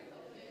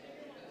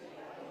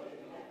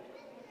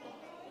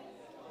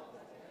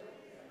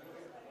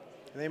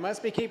 They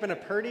must be keeping a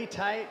pretty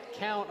tight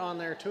count on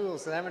their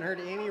tools, so I haven't heard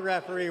any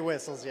referee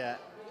whistles yet.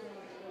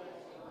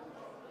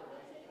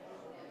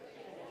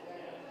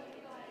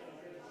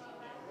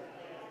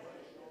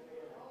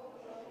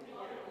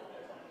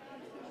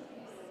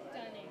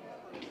 Stunning.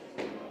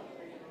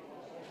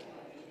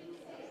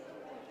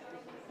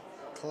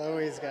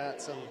 Chloe's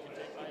got some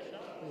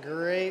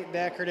great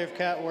decorative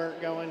cut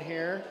work going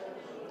here.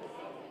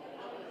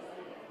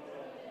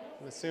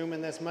 I'm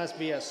assuming this must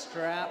be a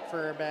strap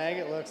for a bag.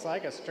 It looks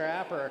like a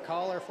strap or a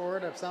collar for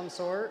it of some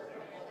sort.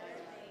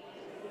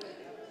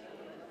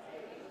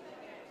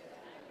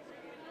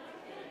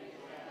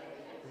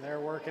 And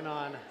they're working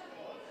on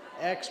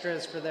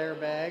extras for their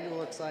bag. It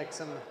looks like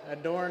some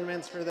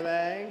adornments for the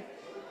bag.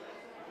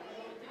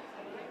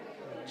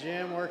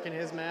 Jim working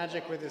his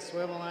magic with his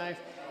swivel knife.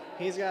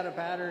 He's got a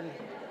pattern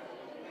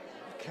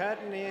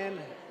cutting in,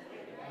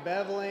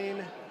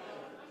 beveling,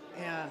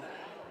 and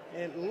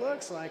it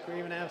looks like we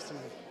even have some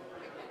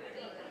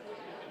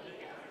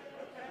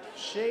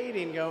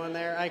shading going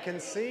there. I can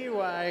see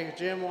why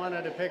Jim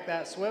wanted to pick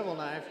that swivel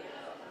knife.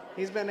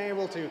 He's been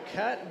able to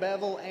cut,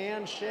 bevel,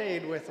 and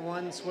shade with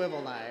one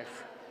swivel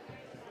knife.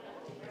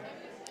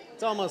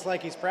 It's almost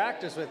like he's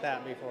practiced with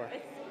that before.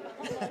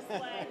 It's almost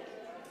like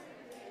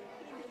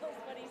he knows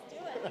what he's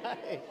doing.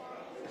 Right.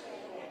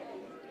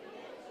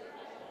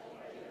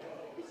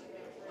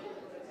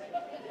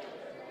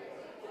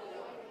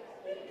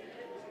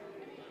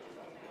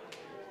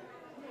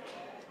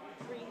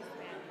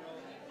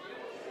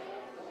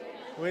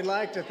 We'd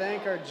like to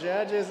thank our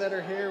judges that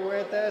are here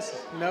with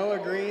us. Noah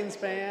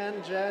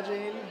Greenspan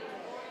judging,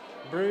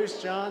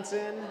 Bruce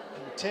Johnson,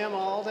 and Tim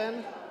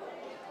Alden.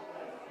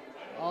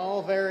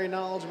 All very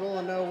knowledgeable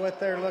and know what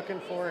they're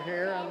looking for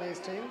here on these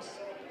teams.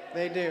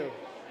 They do.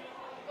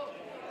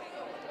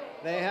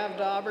 They have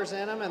daubers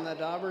in them, and the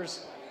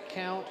daubers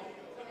count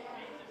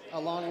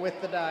along with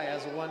the die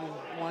as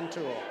one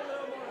tool.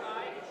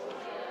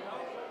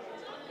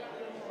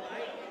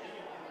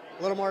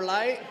 A little more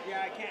light?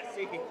 Yeah, I can't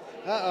see.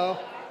 Uh-oh.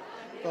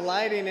 The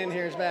lighting in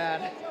here is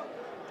bad.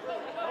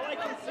 All I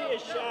can see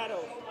is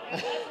shadows.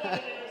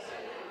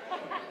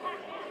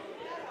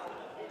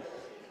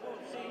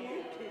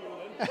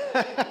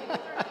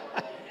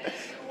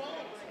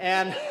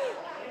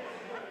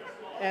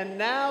 And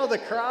now the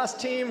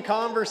cross-team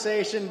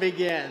conversation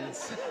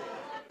begins.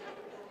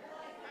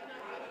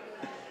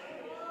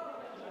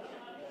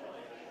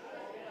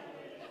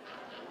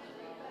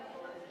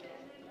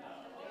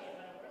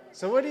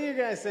 So what do you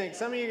guys think?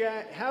 Some of you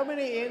guys, how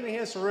many in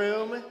this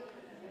room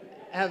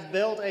have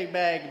built a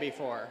bag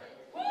before?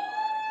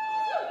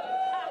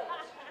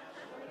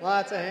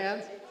 Lots of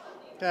hands?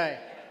 Okay.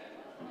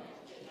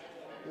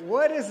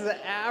 What is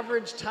the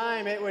average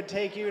time it would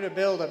take you to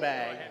build a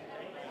bag?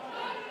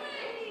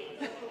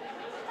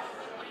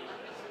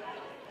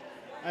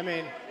 I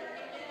mean,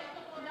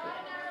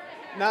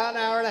 not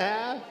an hour and a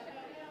half?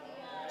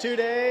 2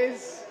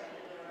 days?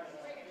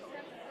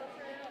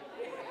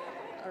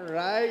 All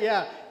right,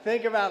 yeah.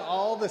 Think about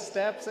all the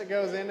steps that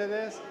goes into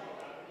this.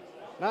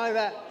 Not only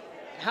that,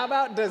 how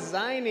about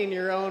designing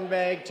your own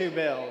bag to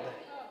build?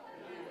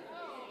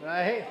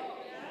 Right?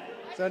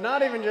 So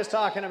not even just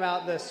talking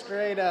about the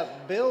straight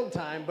up build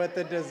time, but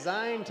the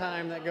design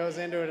time that goes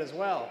into it as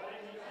well.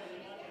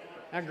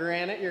 Now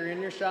granted, you're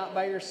in your shop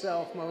by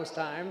yourself most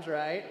times,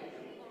 right?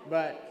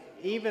 But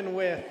even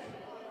with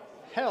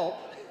help,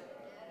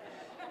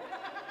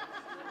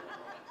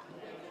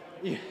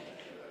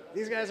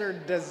 these guys are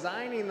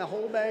designing the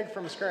whole bag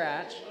from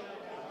scratch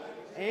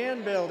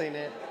and building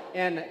it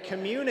and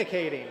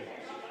communicating.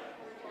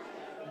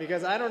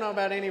 Because I don't know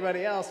about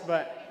anybody else,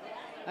 but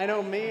I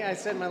know me, I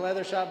sit in my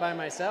leather shop by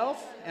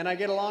myself, and I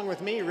get along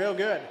with me real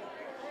good.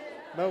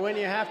 But when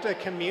you have to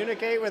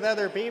communicate with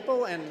other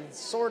people and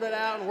sort it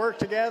out and work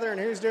together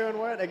and who's doing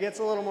what, it gets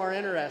a little more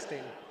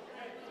interesting.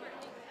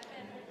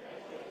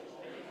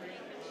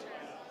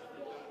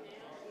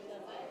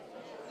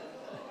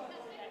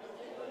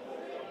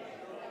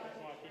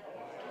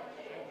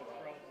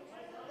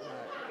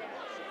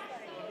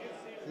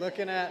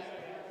 Looking at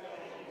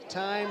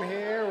time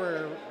here,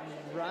 we're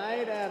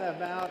right at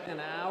about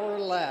an hour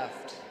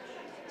left.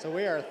 So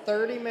we are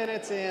 30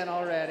 minutes in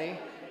already.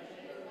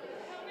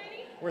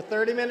 We're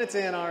 30 minutes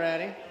in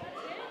already.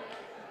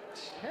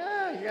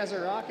 Yeah, you guys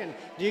are rocking.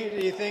 Do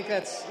you think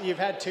you've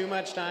had too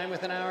much time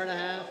with an hour and a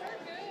half?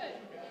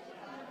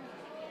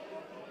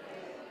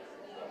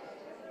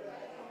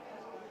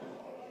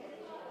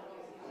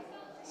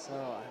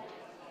 So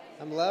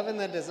I'm loving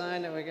the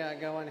design that we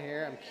got going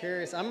here. I'm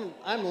curious. I'm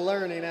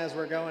learning as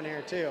we're going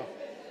here too.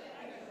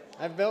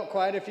 I've built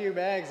quite a few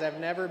bags. I've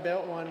never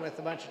built one with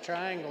a bunch of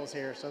triangles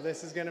here, so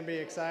this is going to be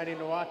exciting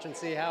to watch and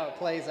see how it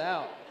plays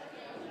out.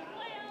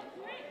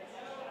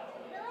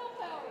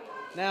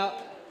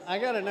 Now, I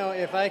got to know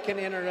if I can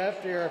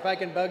interrupt you or if I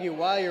can bug you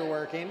while you're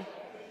working.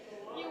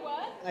 You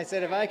what? I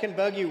said if I can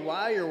bug you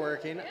while you're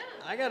working, Yeah.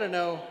 I got to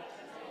know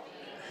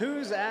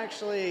who's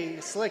actually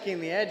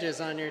slicking the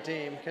edges on your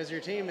team, because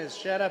your team is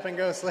shut up and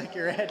go slick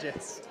your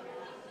edges.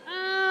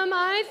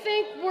 I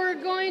think we're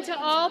going to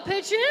all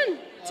pitch in.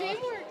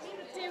 Teamwork.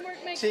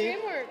 Teamwork makes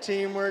dreamwork.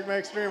 Teamwork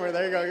makes dreamwork.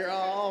 There you go. You're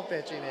all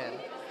pitching in.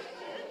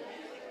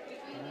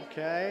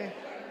 Okay.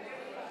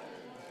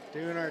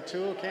 Doing our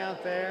tool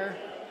count there.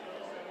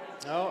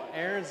 Oh,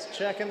 Aaron's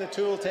checking the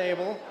tool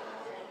table.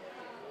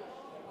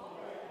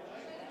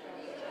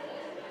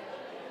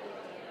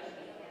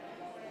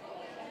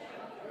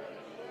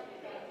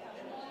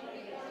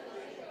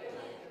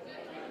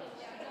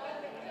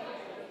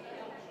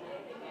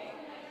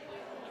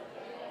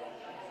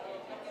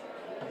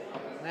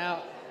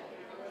 Now,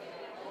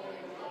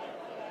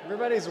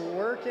 everybody's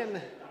working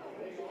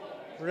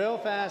real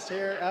fast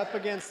here, up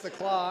against the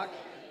clock.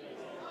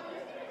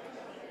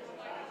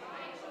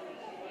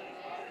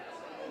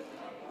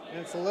 And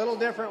it's a little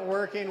different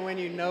working when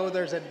you know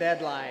there's a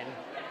deadline,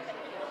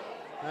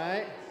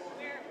 right?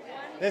 We're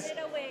one minute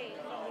away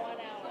from 1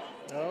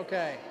 hour.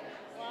 Okay.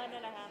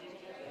 1.5.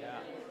 Yeah.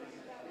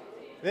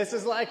 This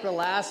is like the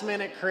last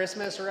minute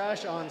Christmas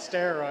rush on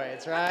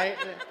steroids, right?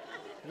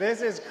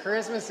 This is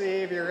Christmas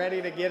Eve. You're ready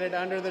to get it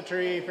under the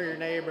tree for your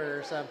neighbor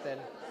or something.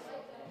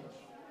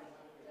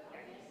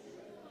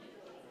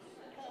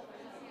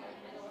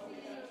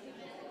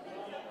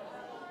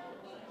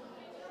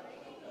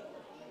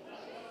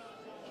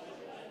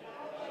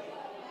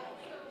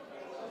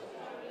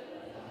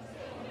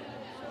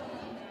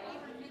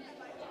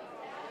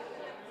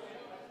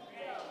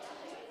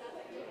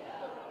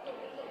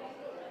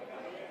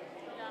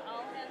 Got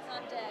all hands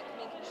on deck,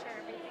 making sure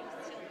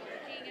everything's still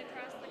working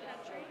across the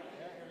country.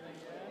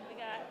 We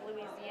got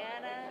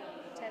Louisiana,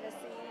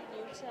 Tennessee,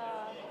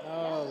 Utah.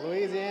 Oh,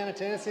 Louisiana,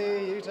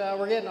 Tennessee, Utah.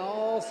 We're getting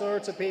all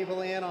sorts of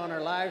people in on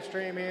our live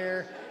stream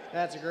here.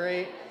 That's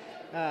great.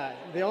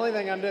 The only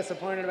thing I'm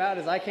disappointed about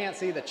is I can't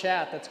see the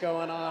chat that's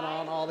going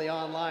on all the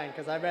online,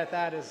 because I bet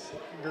that is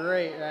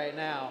great right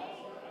now.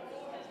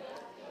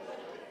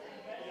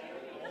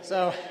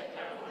 So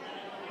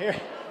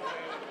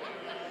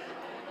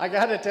I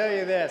got to tell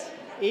you this.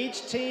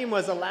 Each team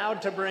was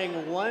allowed to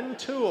bring one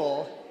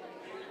tool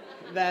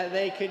that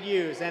they could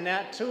use, and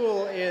that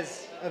tool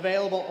is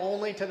available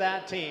only to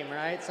that team,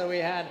 right? So we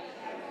had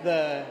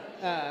the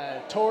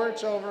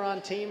torch over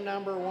on team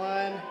number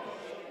 1.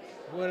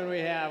 What did we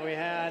have? We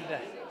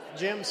had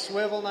Jim's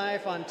swivel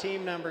knife on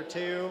team number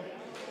 2.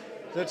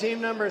 So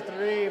team number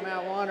 3,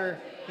 Matt Wanner,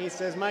 he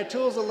says, my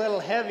tool's a little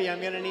heavy. I'm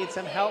going to need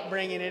some help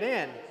bringing it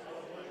in.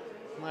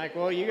 I'm like,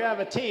 well, you have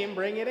a team,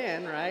 bring it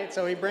in, right?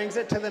 So he brings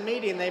it to the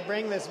meeting. They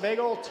bring this big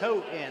old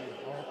tote in,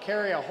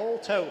 carry a whole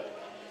tote.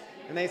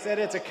 And they said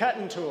it's a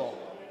cutting tool.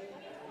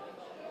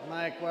 I'm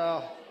like,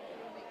 well,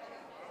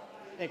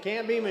 it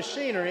can't be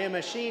machinery. A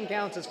machine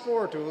counts as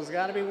 4 tools. It's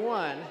got to be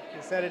 1.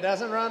 He said it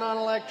doesn't run on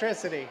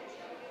electricity.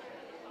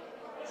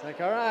 It's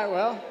like, all right,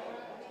 well,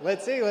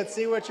 let's see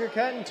what your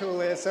cutting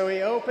tool is. So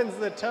he opens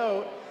the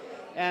tote,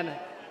 and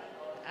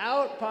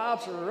out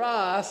pops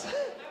Ross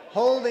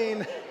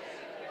holding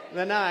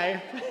the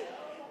knife.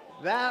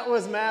 That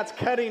was Matt's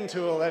cutting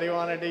tool that he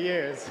wanted to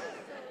use.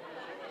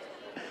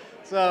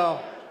 So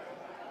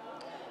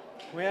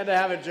we had to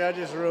have a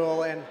judge's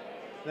rule, and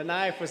the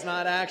knife was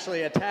not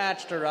actually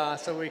attached to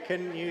Ross, so we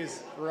couldn't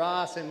use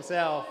Ross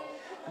himself,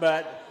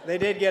 but they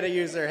did get to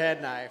use their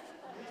head knife.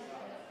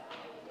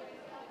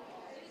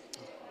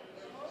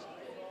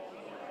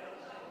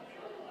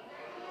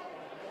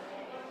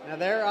 Now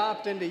they're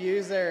opting to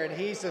use their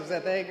adhesives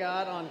that they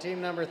got on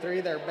team number 3,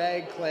 their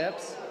bag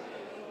clips.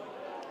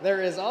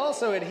 There is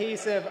also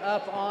adhesive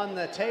up on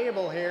the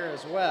table here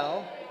as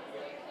well.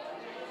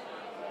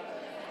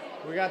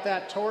 We got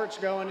that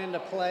torch going into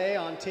play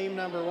on team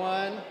number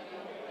 1.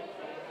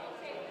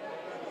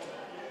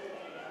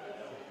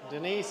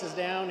 Denise is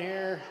down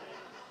here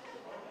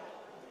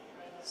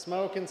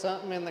smoking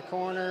something in the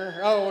corner.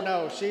 Oh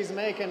no, she's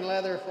making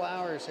leather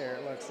flowers here,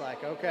 it looks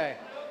like. Okay.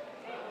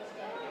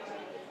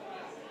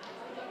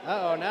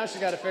 Uh-oh, now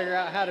she's got to figure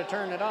out how to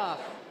turn it off.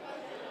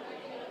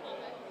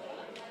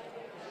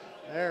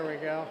 There we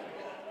go.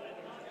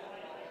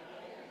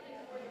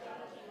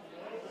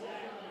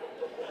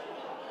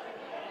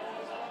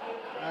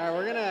 All right,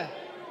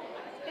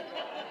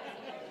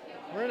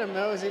 we're gonna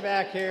mosey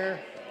back here,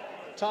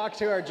 talk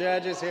to our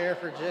judges here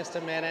for just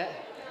a minute.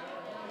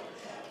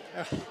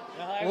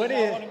 I want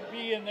to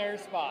be in their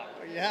spot.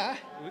 Yeah?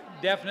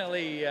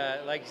 Definitely,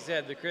 like you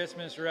said, the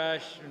Christmas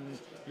rush, and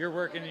you're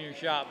working in your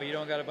shop, but you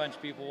don't got a bunch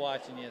of people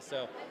watching you.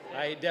 So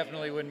I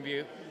definitely wouldn't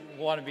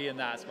want to be in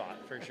that spot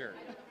for sure.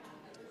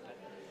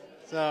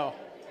 So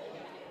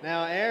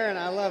now, Aaron,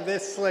 I love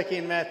this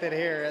slicking method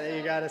here that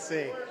you got to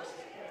see.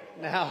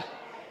 Now,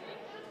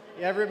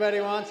 everybody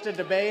wants to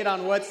debate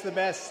on what's the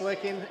best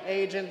slicking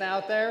agent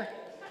out there.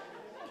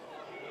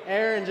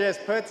 Aaron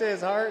just puts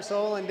his heart,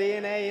 soul, and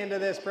DNA into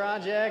this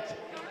project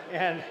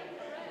and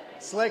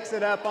slicks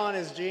it up on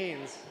his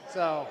jeans.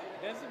 So,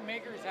 doesn't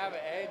Makers have an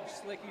edge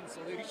slicking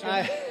solution?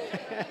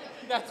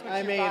 That's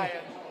what you're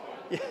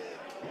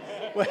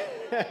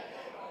buying.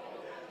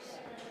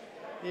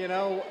 You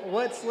know,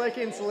 what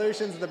slicking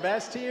solution's the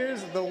best to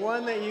use? The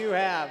one that you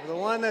have, the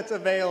one that's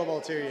available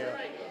to you.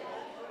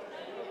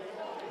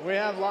 We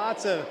have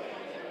lots of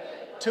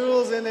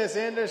tools in this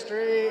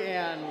industry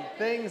and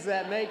things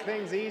that make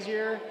things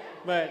easier,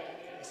 but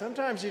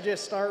sometimes you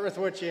just start with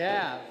what you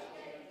have.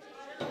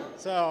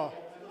 So,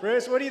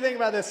 Bruce, what do you think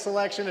about this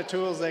selection of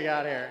tools they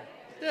got here?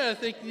 Yeah, I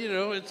think,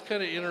 it's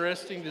kind of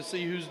interesting to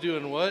see who's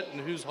doing what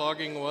and who's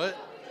hogging what.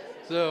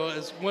 So,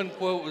 as one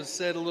quote was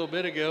said a little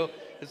bit ago,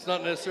 it's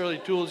not necessarily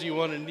tools you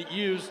want to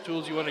use,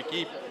 tools you want to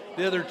keep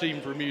the other team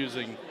from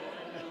using.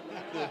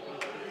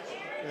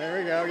 There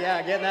we go.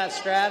 Yeah, getting that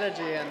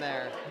strategy in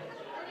there.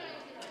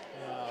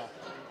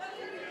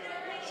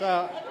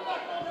 So,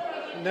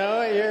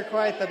 Noah, you're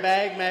quite the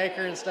bag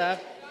maker and stuff.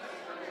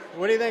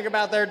 What do you think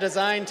about their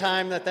design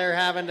time that they're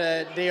having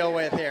to deal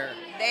with here?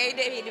 They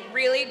did a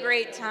really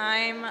great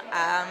time.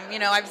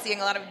 I'm seeing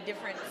a lot of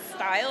different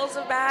styles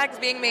of bags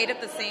being made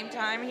at the same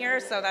time here,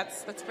 so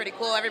that's pretty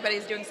cool.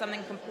 Everybody's doing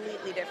something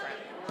completely different.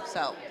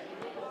 So,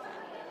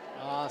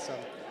 awesome.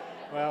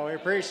 Well, we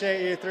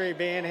appreciate you 3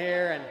 being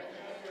here and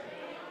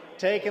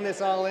taking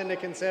this all into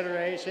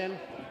consideration.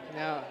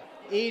 Now,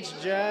 each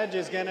judge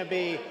is going to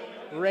be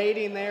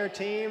rating their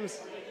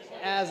teams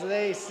as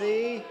they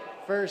see,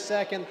 first,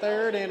 second,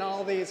 third in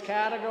all these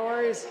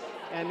categories,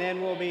 and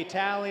then we'll be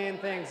tallying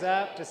things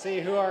up to see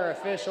who our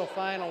official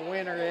final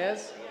winner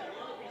is.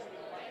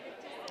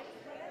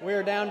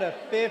 We're down to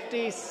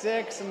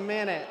 56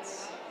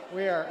 minutes.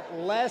 We are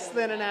less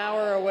than an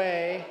hour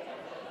away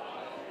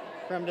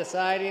from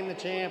deciding the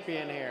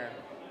champion here.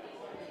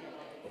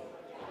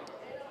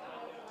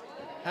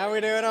 How are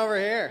we doing over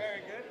here? Very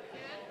good.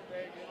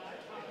 Very good.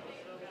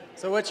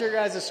 So what's your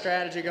guys'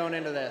 strategy going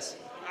into this?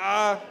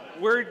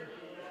 We're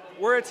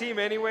a team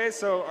anyway,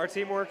 so our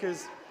teamwork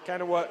is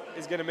kind of what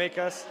is going to make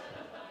us,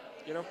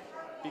 be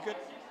good.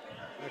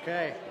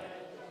 Okay.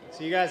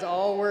 So you guys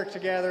all work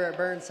together at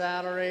Burn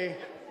Saddlery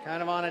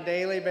kind of on a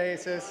daily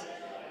basis,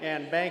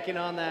 and banking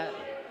on that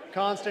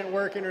constant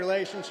working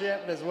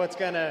relationship is what's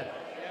going to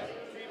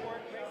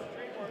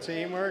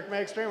Teamwork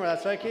makes dream work.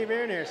 That's what I keep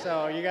hearing here.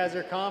 So you guys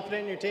are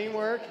confident in your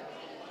teamwork.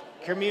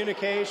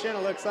 Communication.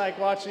 It looks like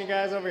watching you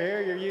guys over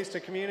here, you're used to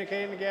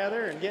communicating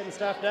together and getting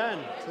stuff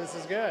done. So this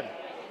is good.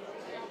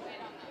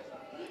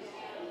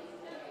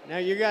 Now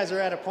you guys are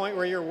at a point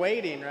where you're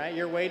waiting, right?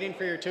 You're waiting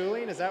for your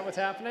tooling. Is that what's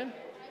happening?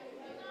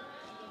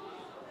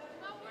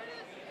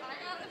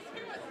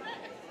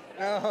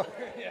 Oh.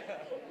 Yeah.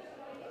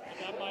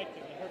 That mic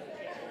is hurt.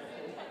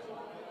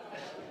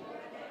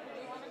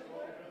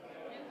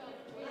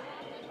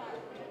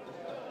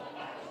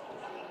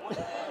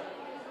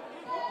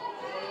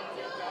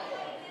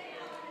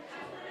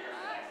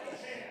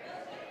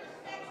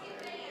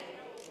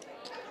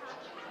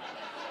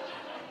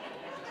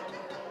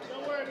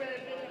 Don't worry, man.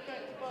 Didn't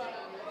affect the butt.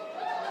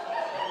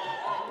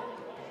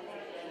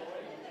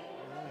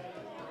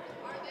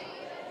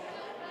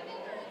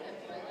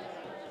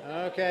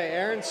 Okay,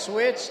 Aaron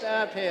switched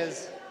up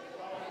his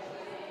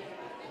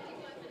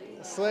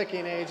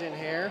slicking agent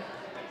here.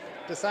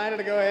 Decided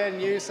to go ahead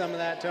and use some of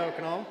that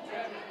tokenol.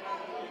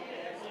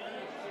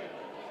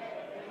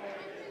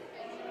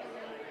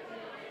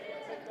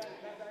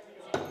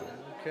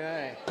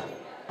 Okay.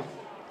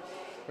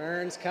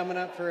 Burns coming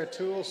up for a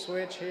tool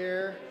switch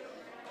here.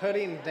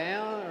 Putting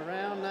down a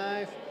round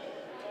knife.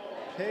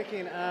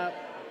 Picking up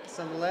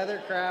some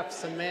Leathercraft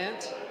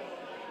cement.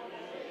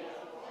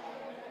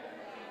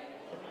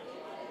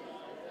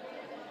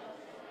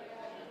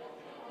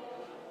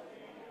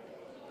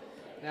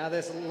 Now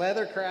this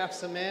Leathercraft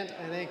cement,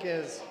 I think,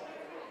 is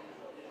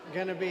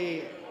going to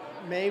be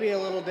maybe a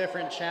little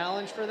different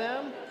challenge for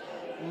them.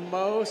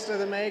 Most of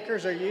the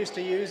makers are used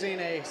to using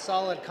a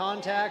solid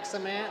contact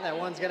cement. That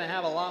one's going to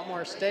have a lot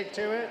more stick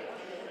to it.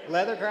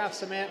 Leathercraft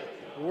cement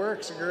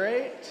works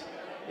great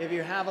if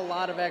you have a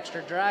lot of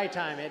extra dry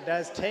time. It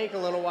does take a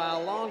little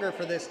while longer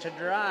for this to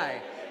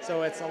dry,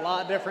 so it's a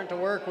lot different to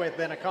work with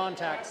than a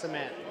contact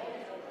cement.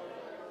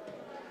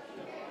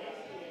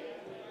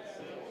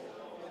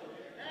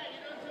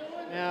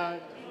 Now,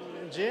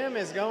 Jim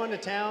is going to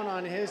town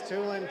on his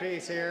tooling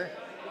piece here.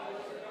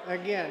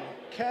 Again,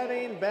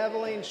 cutting,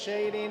 beveling,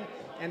 shading,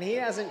 and he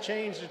hasn't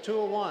changed a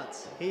tool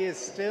once. He is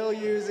still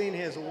using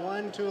his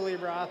one tool he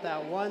brought,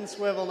 that one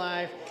swivel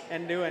knife,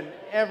 and doing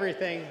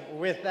everything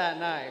with that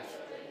knife.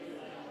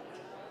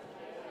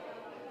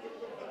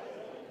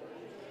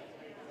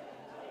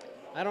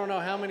 I don't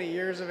know how many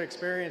years of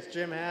experience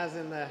Jim has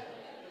in the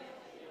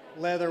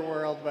leather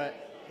world, but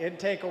it'd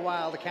take a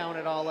while to count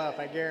it all up,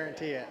 I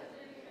guarantee it.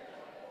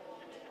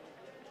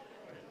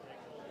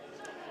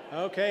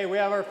 Okay, we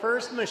have our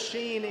first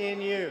machine in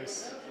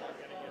use.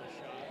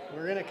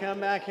 We're going to come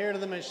back here to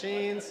the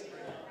machines.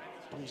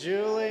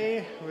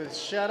 Julie with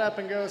Shut Up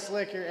and Go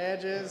Slick Your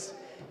Edges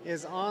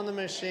is on the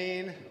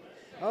machine.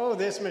 Oh,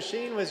 this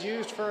machine was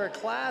used for a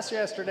class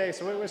yesterday,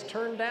 so it was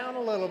turned down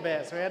a little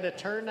bit. So we had to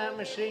turn that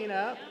machine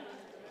up.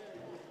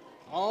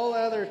 All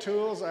other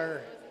tools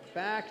are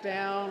back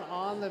down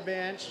on the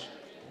bench.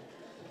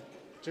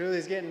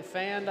 Julie's getting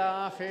fanned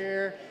off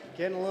here,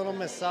 getting a little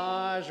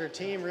massage. Her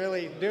team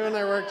really doing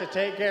their work to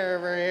take care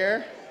of her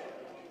here.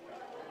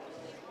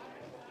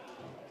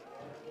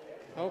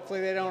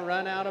 Hopefully they don't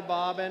run out of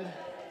bobbin.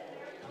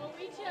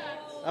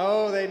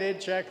 Oh, they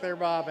did check their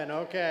bobbin.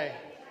 Okay.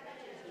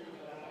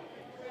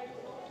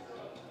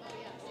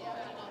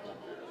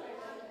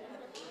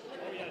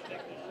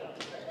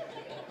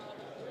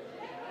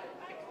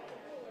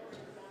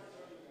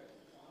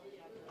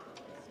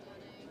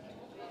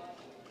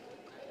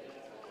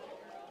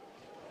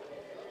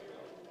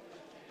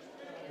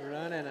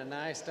 Running a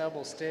nice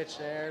double stitch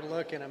there,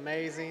 looking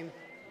amazing.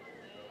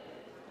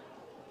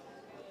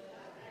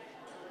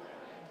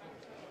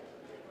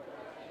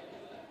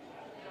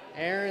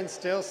 Aaron's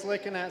still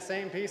slicking that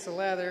same piece of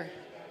leather.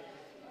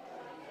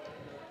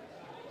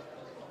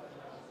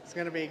 It's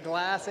going to be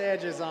glass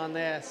edges on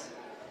this.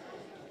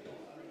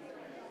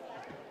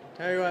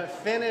 Tell you what,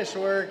 finish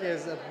work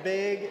is a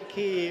big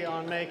key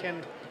on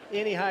making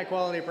any high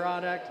quality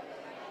product.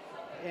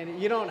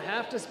 And you don't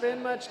have to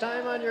spend much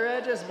time on your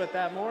edges, but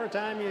that more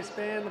time you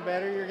spend, the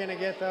better you're going to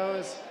get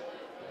those.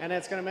 And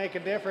it's going to make a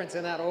difference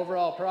in that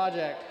overall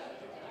project.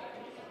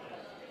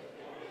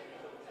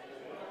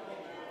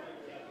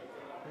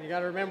 And you got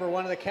to remember,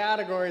 one of the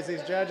categories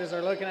these judges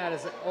are looking at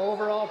is the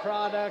overall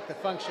product, the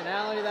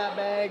functionality of that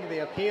bag, the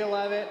appeal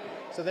of it.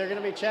 So they're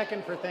going to be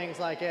checking for things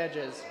like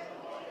edges.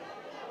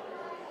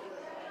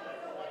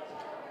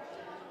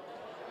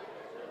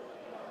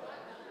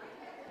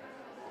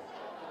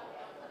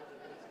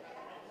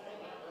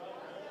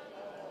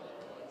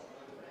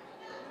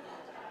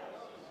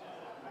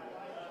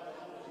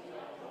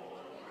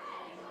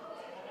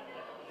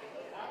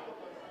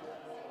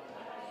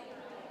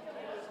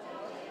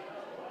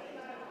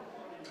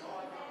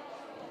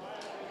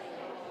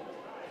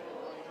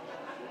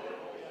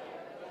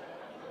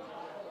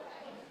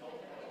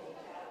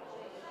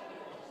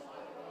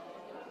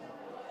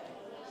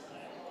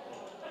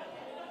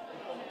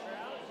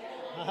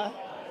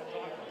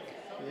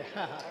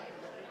 Yeah.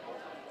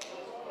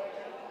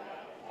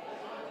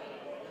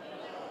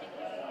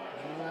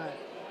 All right.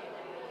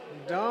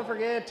 don't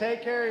forget,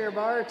 take care of your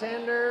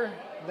bartender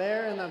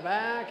there in the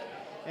back.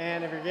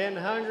 And if you're getting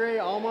hungry,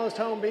 Almost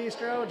Home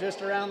Bistro,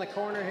 just around the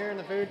corner here in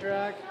the food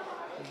truck.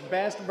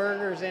 Best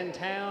burgers in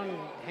town,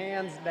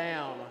 hands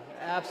down.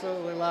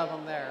 Absolutely love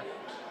them there.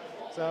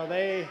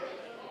 So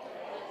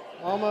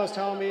Almost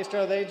Home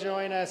Bistro, they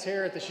join us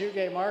here at the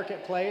Shootgate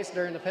Marketplace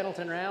during the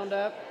Pendleton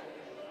Roundup.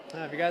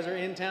 If you guys are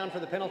in town for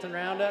the Pendleton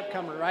Roundup,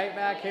 come right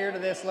back here to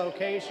this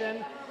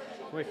location.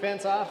 We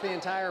fence off the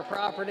entire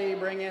property,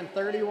 bring in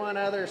 31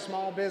 other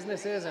small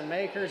businesses and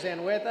makers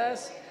in with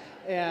us.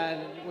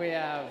 And we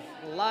have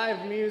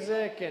live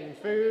music and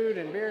food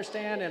and beer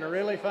stand and a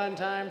really fun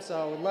time.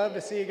 So we'd love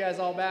to see you guys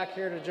all back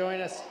here to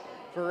join us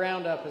for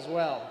Roundup as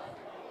well.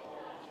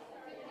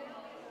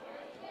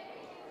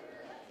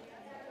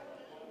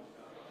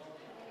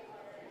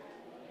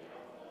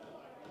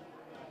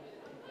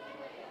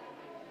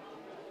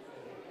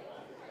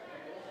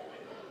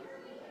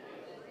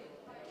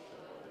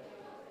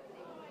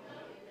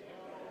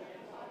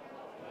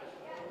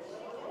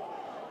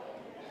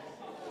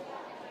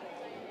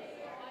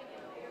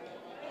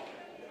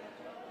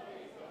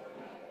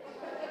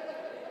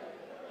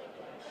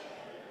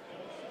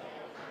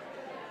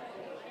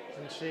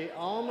 She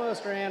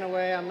almost ran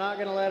away. I'm not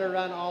going to let her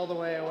run all the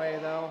way away,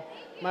 though.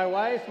 My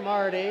wife,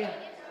 Marty,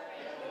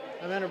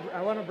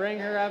 I want to bring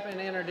her up and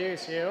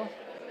introduce you.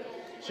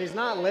 She's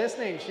not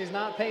listening. She's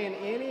not paying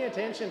any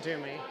attention to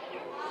me.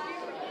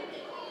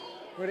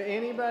 Would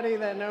anybody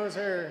that knows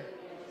her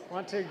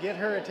want to get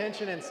her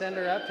attention and send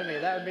her up to me?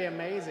 That would be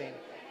amazing.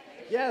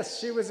 Yes,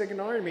 she was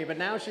ignoring me, but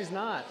now she's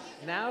not.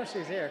 Now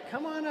she's here.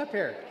 Come on up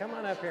here. Come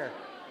on up here.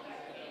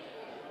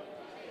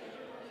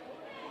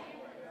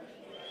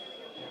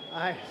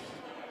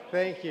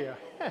 Thank you.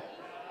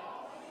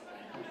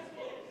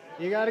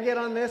 You got to get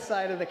on this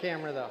side of the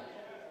camera, though.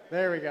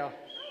 There we go.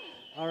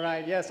 All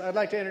right, yes, I'd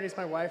like to introduce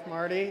my wife,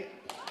 Marty.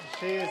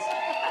 She's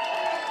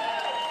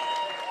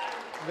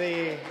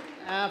the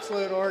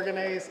absolute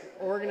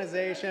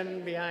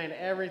organization behind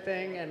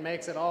everything and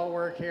makes it all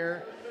work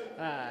here.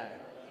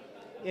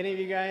 Any of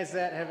you guys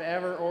that have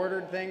ever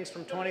ordered things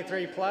from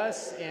 23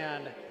 Plus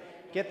and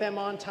get them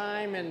on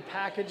time and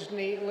packaged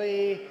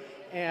neatly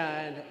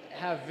and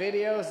have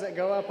videos that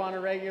go up on a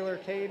regular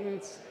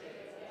cadence,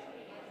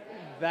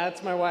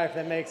 that's my wife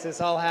that makes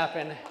this all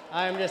happen.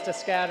 I'm just a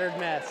scattered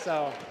mess,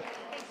 so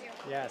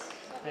yes,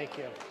 thank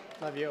you.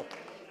 Love you.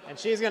 And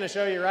she's going to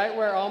show you right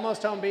where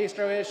Almost Home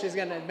Bistro is. She's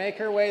going to make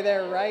her way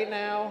there right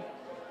now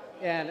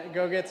and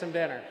go get some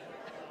dinner.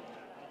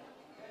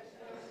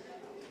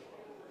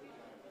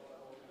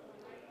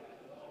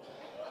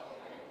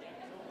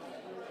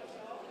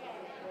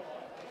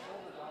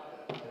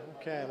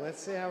 Okay,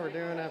 let's see how we're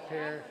doing up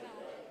here.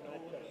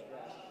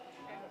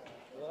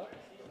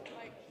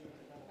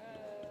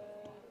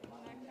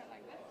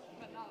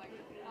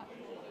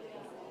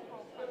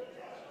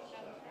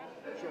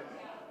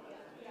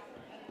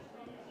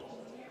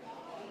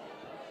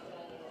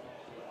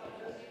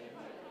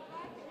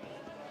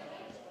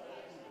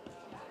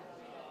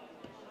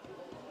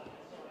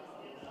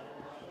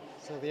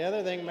 So the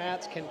other thing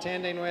Matt's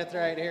contending with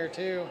right here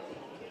too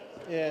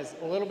is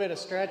a little bit of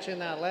stretch in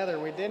that leather.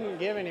 We didn't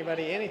give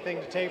anybody anything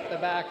to tape the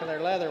back of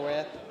their leather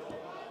with.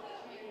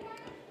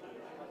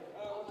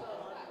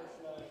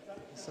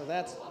 So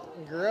that's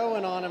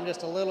growing on him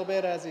just a little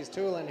bit as he's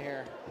tooling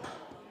here.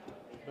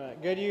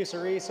 But good use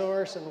of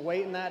resource and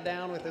weighting that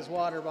down with his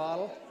water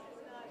bottle.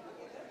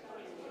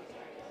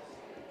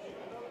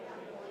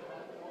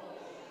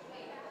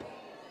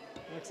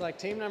 Looks like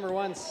team number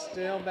one's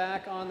still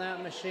back on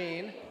that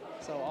machine.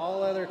 So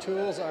all other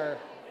tools are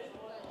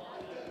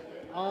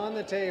on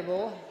the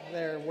table.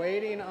 They're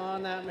waiting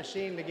on that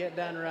machine to get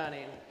done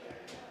running.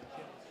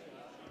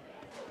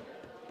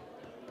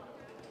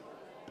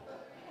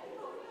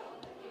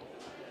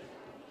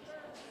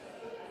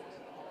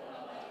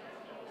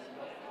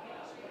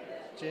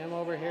 Jim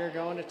over here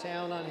going to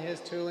town on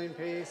his tooling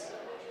piece.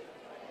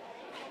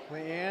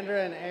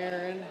 Leandra and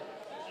Aaron,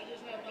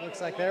 looks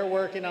like they're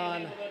working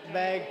on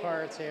bag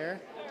parts here.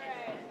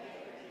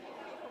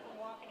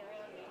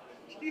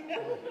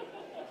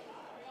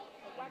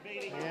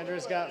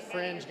 Andrew's got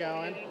fringe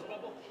going.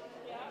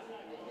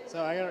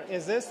 So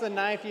is this the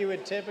knife you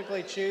would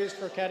typically choose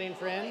for cutting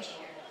fringe?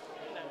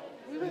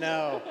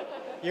 No.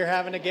 You're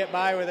having to get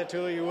by with a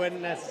tool you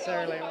wouldn't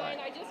necessarily want.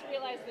 I just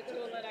realized the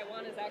tool that I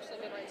want has actually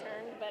been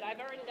returned, but I've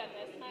already done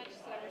this much,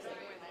 so we're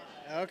sticking with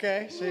it.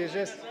 Okay,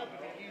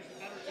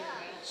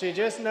 she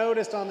just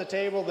noticed on the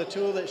table the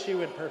tool that she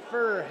would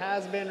prefer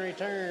has been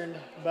returned,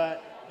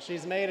 but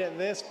she's made it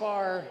this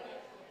far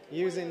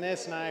using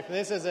this knife.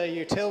 This is a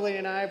utility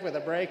knife with a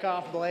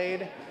break-off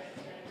blade.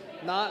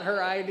 Not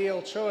her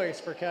ideal choice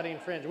for cutting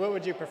fringe. What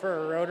would you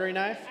prefer, a rotary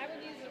knife? I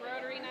would use a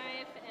rotary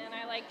knife, and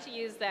I like to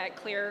use that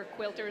clear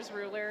quilter's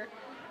ruler.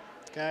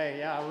 Okay,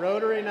 yeah, a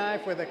rotary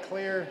knife with a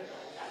clear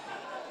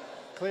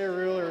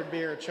ruler would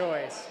be her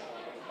choice.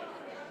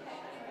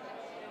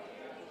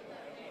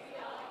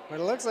 But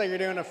it looks like you're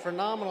doing a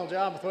phenomenal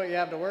job with what you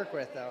have to work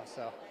with, though,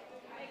 so.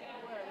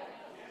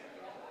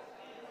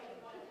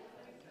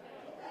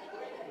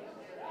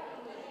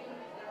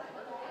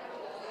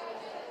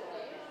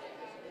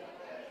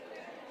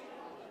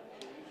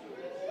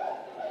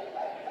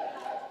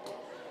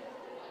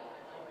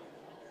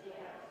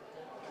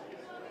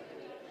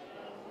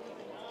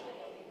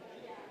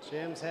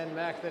 Jim's heading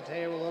back to the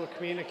table, a little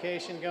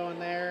communication going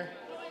there.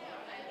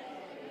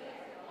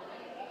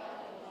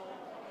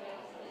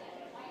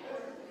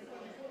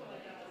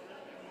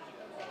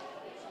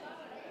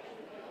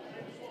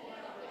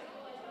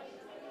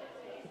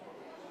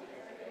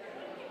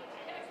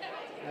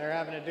 They're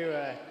having to do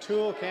a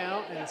tool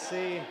count and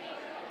see.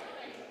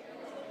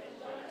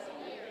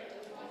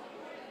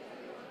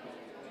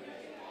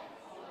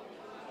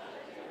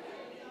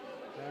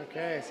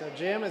 Okay, so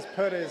Jim has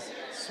put his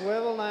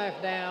swivel knife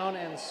down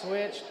and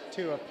switched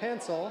to a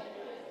pencil.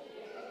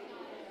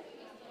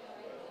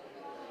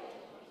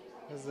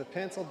 Because the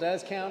pencil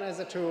does count as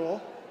a tool.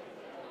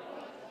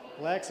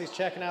 Lexi's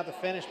checking out the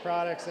finished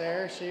products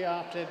there. She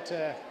opted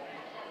to,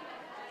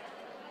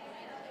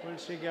 what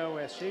did she go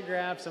with? She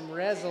grabbed some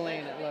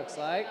Resolene, it looks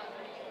like.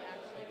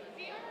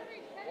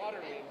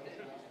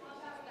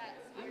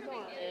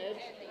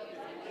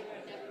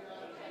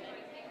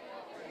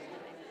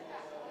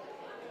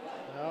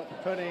 Oh,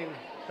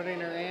 putting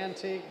her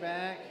antique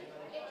back.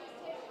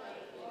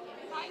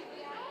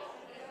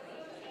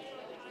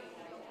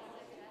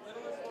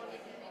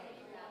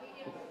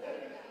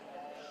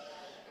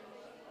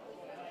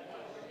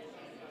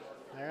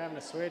 They're having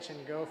to switch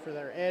and go for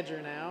their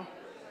edger now.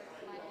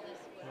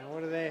 Now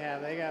what do they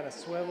have? They got a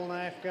swivel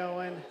knife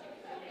going.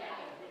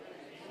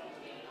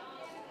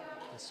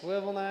 A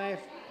swivel knife,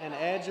 an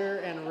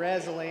edger, and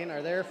Resolene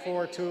are their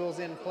 4 tools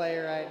in play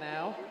right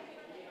now.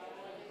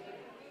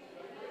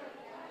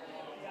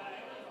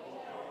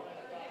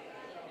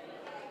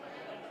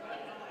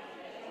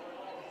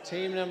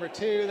 Team number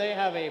 2, they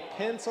have a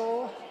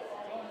pencil,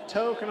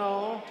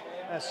 tokenol,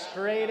 a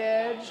straight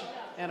edge,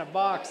 and a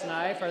box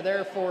knife are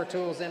their 4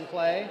 tools in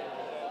play.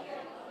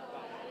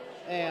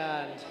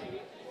 And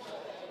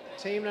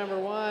team number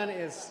 1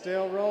 is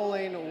still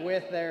rolling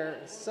with their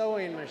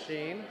sewing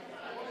machine.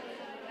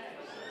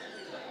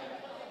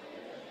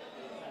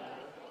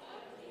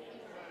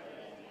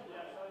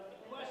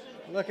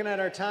 Looking at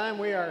our time,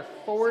 we are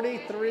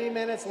 43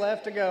 minutes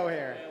left to go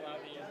here.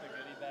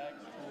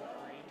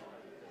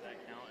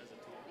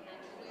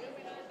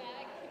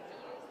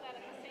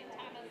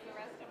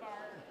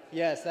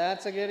 Yes,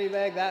 that's a goodie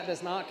bag. That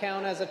does not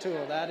count as a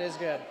tool. That is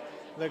good.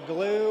 The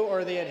glue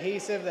or the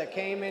adhesive that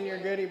came in your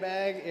goodie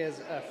bag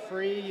is a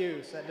free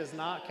use. That does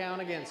not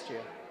count against you.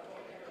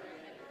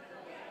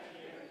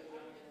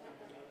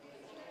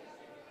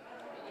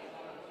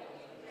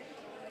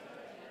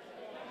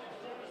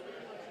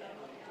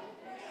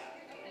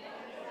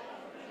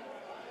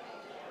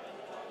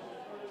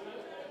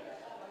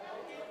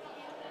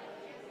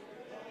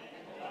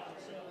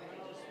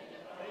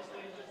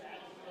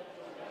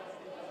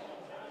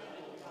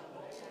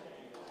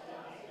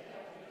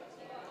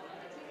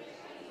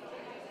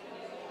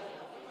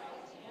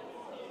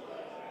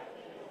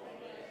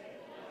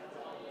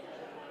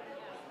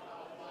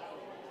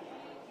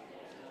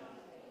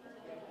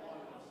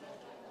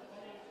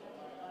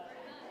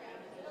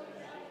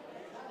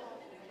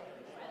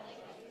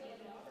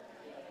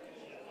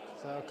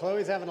 So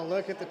Chloe's having a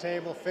look at the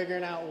table,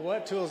 figuring out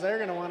what tools they're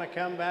going to want to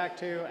come back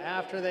to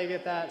after they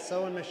get that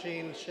sewing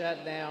machine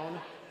shut down.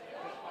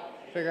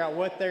 Figure out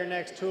what their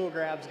next tool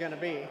grab's going to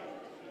be.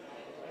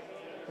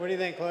 What do you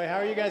think, Chloe? How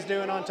are you guys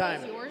doing on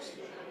time? What's yours?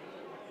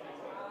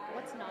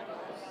 What's not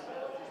yours?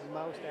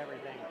 Most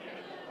everything.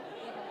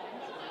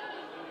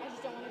 I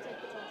just don't want to take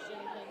the torch to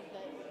anything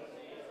that isn't yours.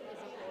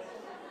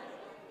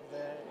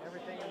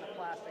 Everything in the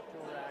plastic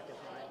tool rack is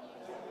mine.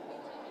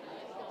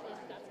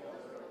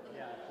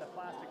 Yeah, the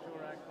plastic tool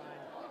rack's mine.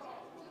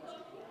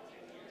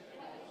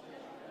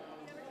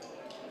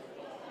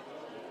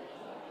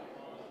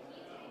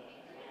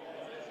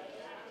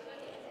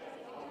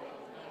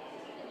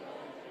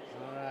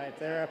 All right,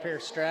 they're up here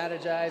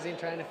strategizing,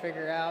 trying to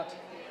figure out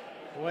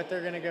what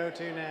they're going to go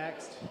to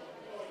next.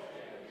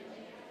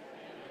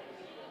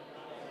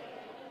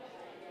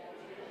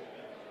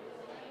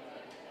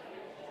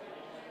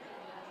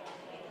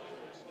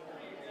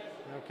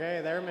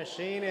 Okay, their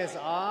machine is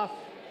off.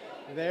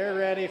 They're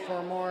ready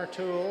for more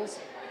tools.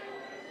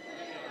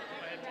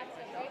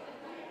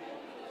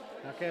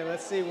 Okay,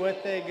 let's see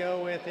what they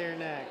go with here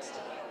next.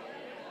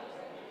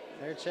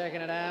 They're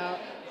checking it out.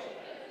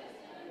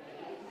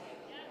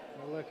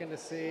 We're looking to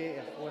see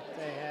what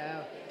they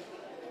have.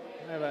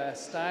 We have a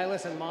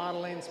stylus and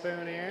modeling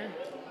spoon here.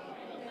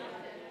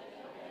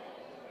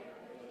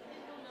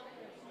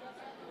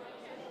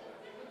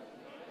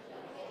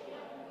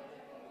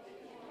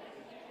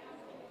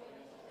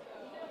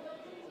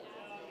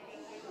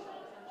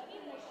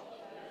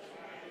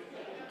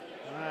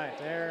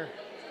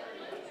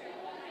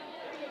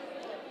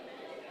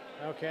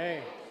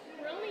 Okay.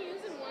 We're only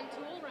using one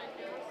tool right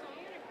now, so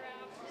I'm going to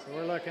grab... So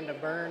we're looking to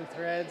burn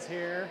threads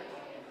here.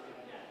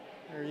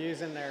 They're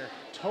using their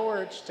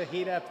torch to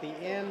heat up the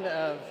end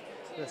of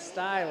the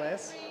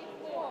stylus.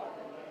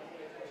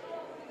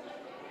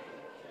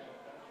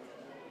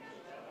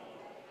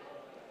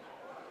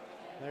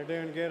 They're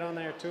doing good on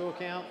their tool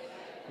count.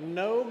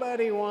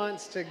 Nobody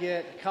wants to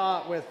get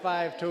caught with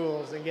 5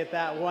 tools and get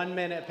that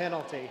 1-minute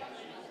penalty.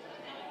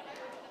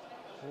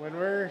 When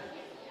we're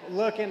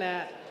looking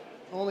at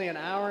only an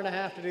hour and a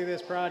half to do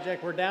this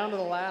project. We're down to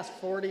the last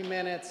 40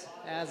 minutes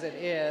as it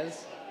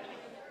is.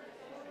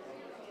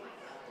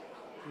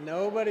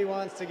 Nobody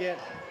wants to get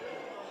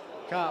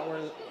caught.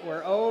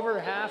 We're over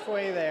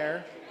halfway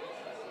there.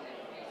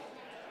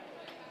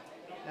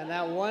 And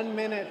that 1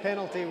 minute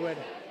penalty would,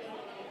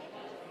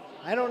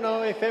 I don't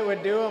know if it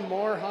would do them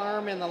more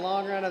harm in the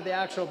long run of the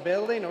actual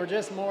building or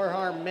just more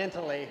harm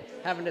mentally,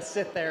 having to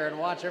sit there and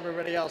watch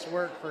everybody else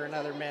work for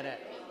another minute.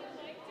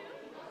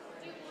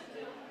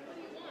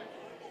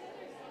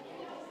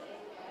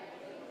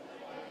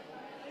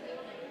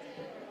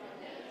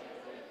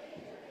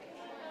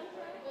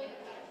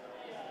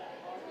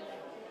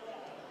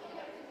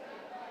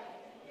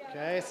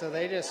 Okay, so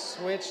they just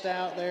switched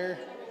out there.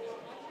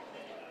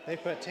 They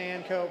put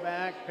tan coat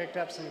back, picked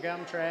up some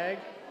gum trag.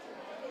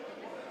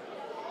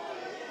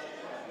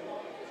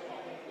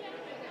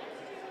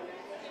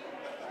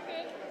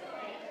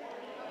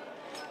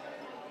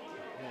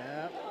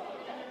 Yep.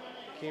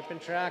 Keeping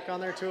track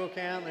on their tool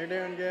count. They're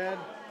doing good.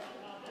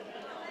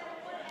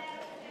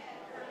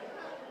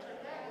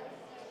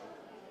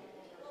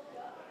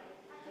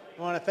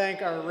 I want to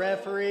thank our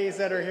referees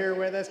that are here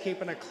with us,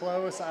 keeping a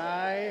close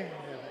eye.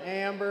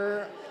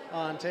 Amber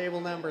on table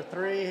number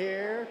 3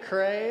 here,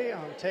 Cray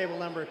on table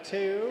number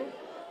 2,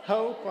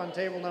 Hope on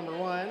table number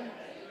 1.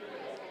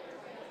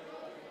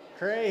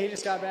 Cray, he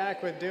just got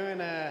back with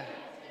doing a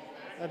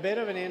bit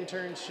of an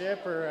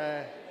internship or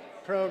a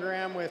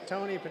program with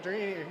Tony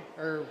Pedrini,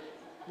 or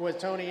with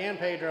Tony and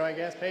Pedro, I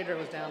guess. Pedro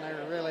was down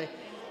there, really,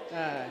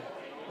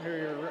 who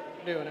you're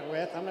doing it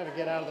with. I'm going to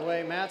get out of the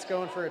way. Matt's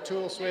going for a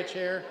tool switch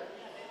here.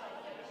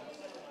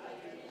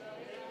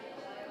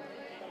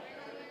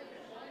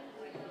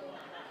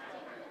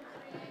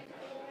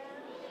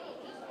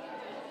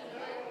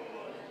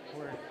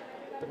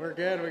 We're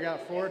good. We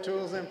got 4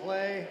 tools in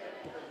play.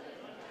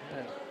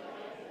 Good.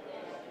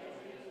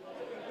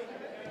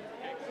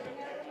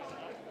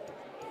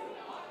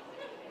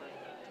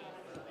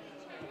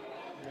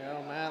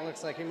 Well, Matt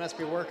looks like he must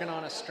be working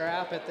on a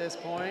strap at this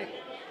point.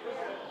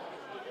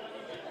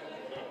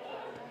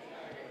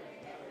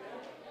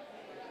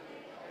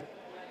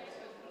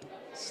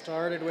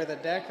 Started with a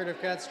decorative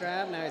cut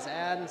strap. Now he's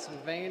adding some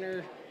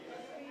veiner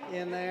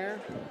in there.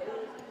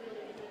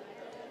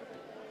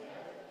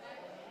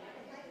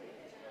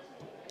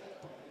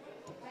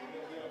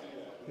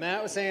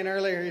 Matt was saying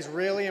earlier he's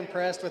really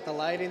impressed with the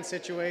lighting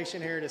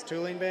situation here at his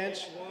tooling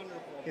bench.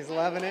 He's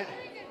loving it.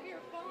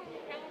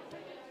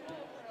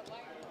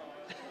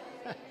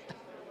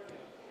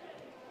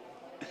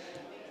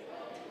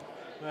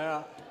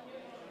 Well,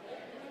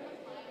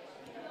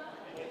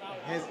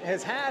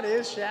 his hat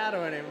is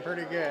shadowing him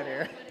pretty good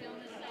here.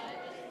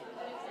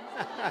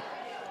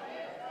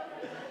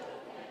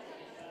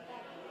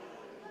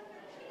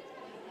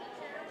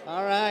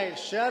 All right,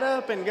 shut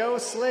up and go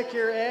slick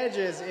your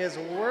edges is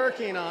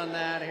working on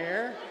that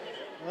here.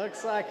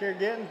 Looks like you're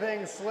getting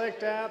things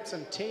slicked up,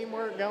 some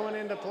teamwork going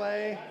into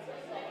play.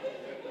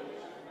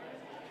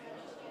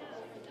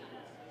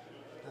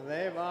 And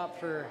they've opted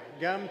for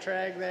gum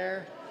trag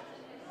there.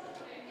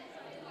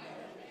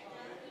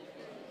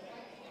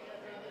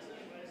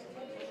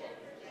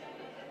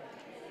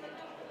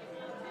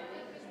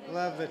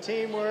 Love the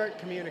teamwork,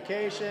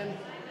 communication.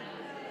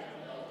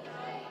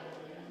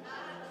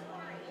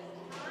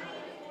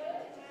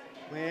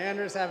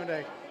 Leandra's having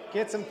to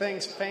get some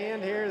things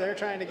fanned here. They're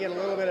trying to get a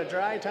little bit of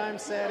dry time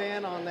set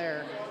in on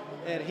their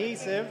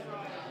adhesive.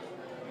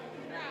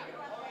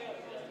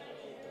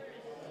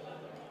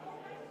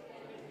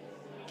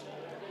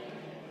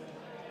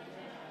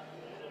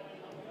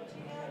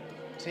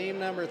 Team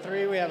number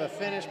 3, we have a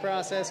finish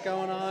process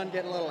going on,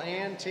 getting a little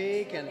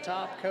antique and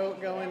top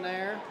coat going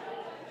there.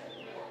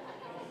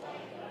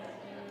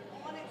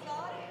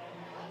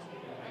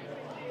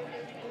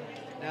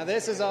 Now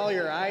this is all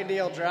your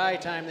ideal dry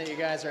time that you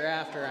guys are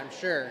after, I'm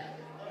sure.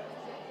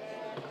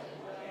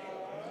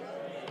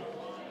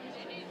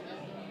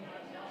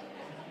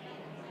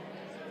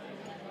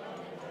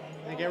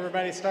 I think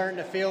everybody's starting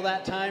to feel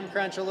that time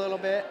crunch a little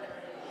bit.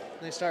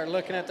 They start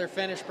looking at their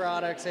finished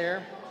products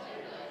here.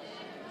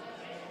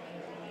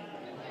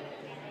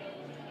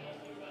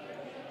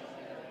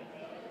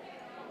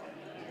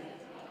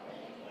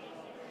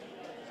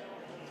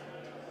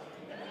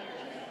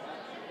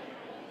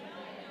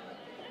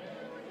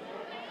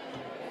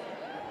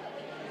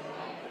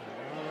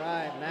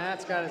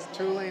 Got his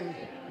tooling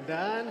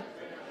done.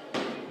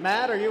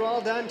 Matt, are you all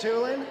done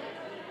tooling?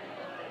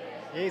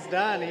 He's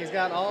done. He's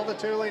got all the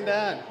tooling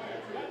done.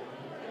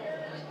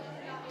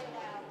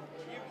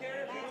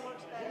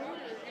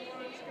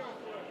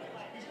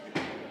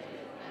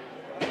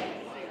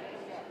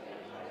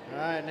 All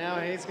right, now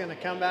he's going to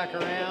come back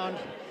around,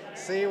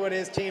 see what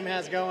his team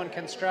has going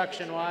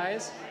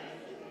construction-wise.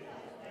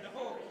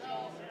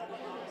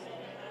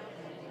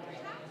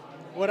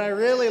 What I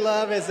really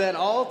love is that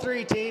all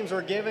 3 teams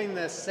were giving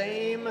the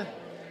same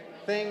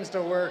things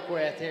to work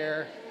with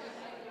here.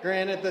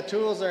 Granted, the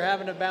tools are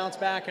having to bounce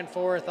back and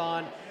forth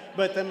on,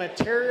 but the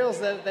materials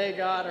that they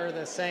got are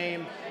the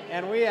same.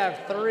 And we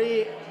have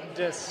 3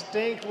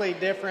 distinctly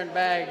different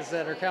bags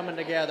that are coming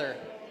together.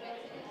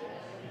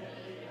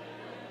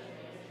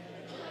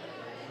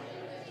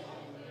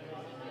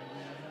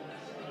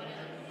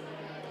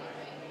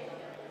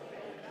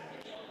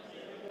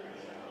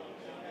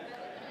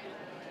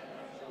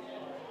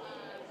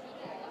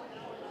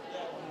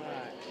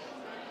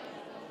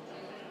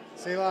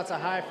 See lots of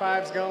high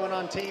fives going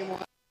on team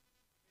one.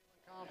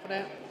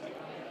 Confident.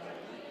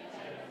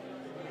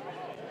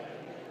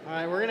 All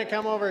right, we're going to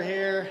come over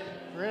here.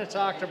 We're going to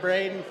talk to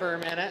Braden for a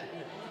minute.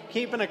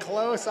 Keeping a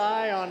close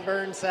eye on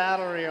Burn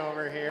Saddlery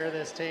over here,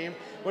 this team.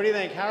 What do you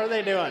think? How are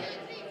they doing?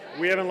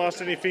 We haven't lost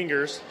any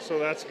fingers, so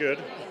that's good.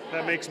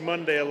 That makes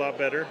Monday a lot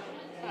better.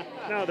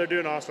 No, they're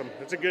doing awesome.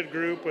 It's a good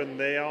group, and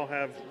they all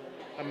have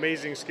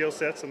amazing skill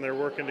sets, and they're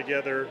working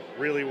together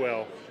really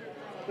well.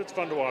 It's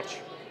fun to watch.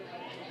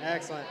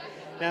 Excellent.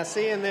 Now,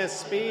 seeing this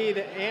speed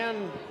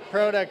and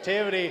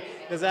productivity,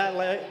 does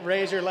that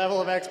raise your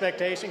level of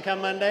expectation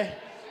come Monday?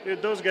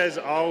 Dude, those guys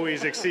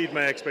always exceed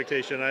my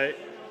expectation.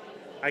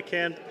 I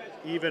can't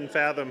even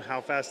fathom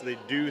how fast they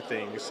do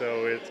things,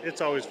 so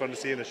it's always fun to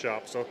see in the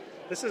shop. So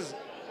this is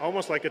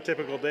almost like a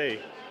typical day.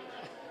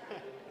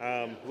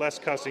 Less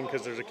cussing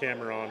because there's a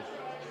camera on.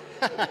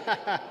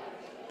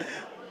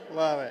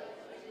 Love it.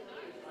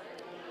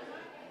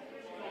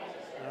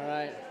 All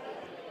right.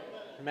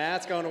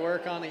 Matt's going to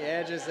work on the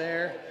edges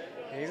there.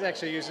 He's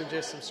actually using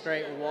just some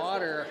straight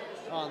water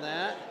on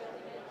that.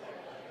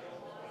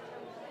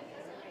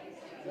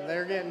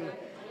 They're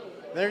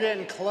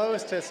getting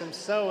close to some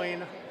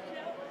sewing.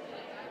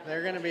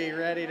 They're going to be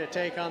ready to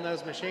take on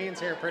those machines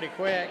here pretty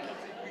quick.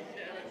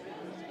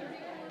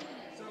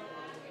 So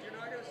you're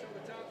not going to sew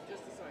the top,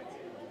 just the sides.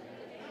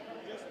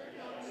 Just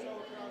sew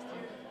across the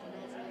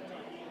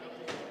top.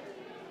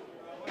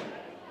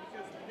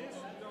 Because this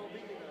is no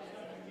big enough.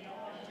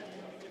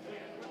 If we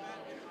put that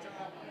in the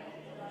top,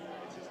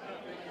 it's just not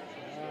big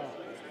enough.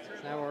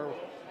 Oh, now we're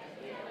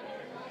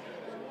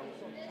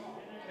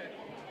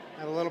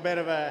have a little bit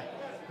of a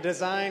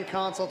design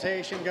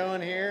consultation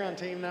going here on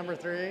team number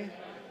 3.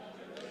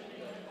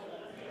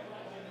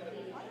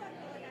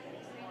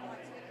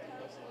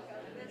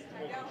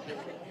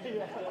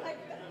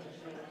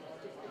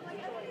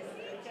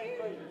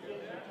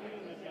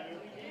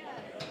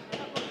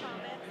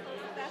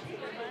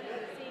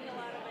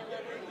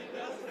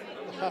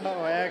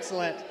 Oh,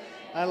 excellent.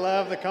 I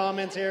love the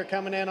comments here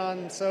coming in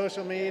on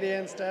social media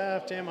and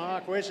stuff. Tim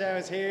Hawk, wish I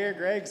was here.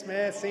 Greg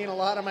Smith, seen a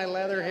lot of my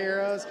leather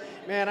heroes.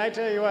 Man, I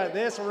tell you what,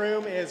 this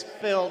room is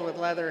filled with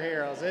leather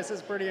heroes. This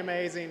is pretty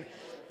amazing.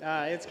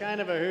 It's kind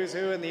of a who's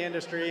who in the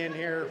industry in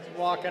here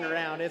walking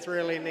around. It's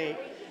really neat.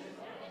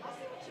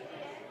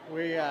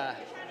 We,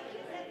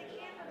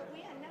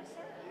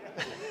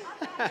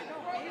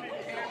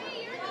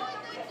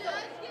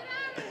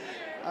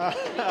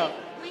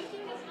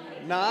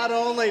 not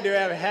only do we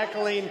have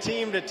heckling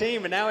team to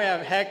team, but now we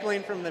have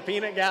heckling from the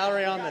peanut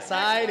gallery on the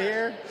side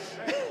here.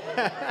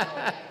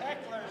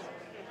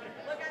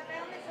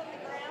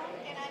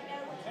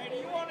 Hey, do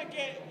you want to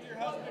get your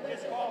husband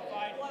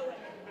disqualified?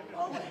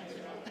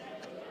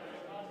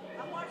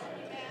 I'm watching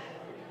you,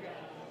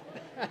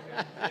 Matt.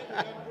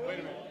 Wait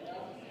a minute.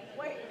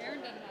 Wait. Aaron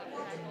doesn't have to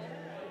tackle.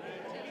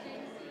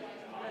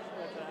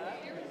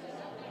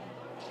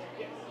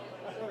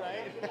 All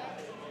right.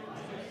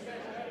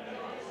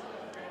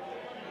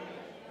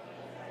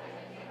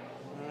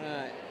 All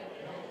right.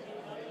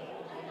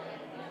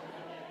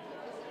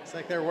 Looks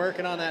like they're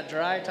working on that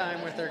dry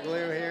time with their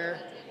glue here.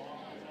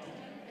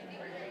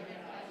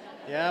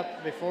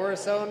 Yep, before a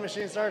sewing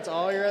machine starts,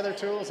 all your other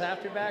tools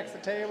have to be back to the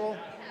table.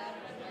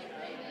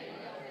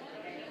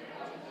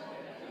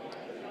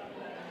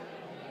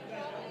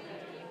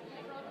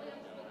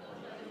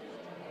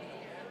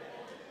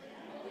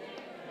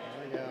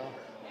 There we go.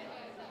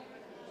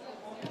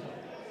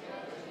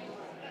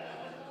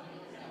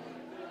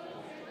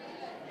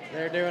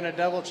 They're doing a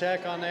double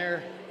check on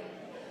their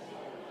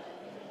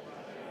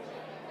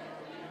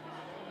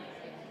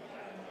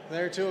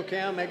tool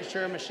count, making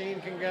sure a machine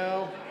can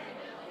go.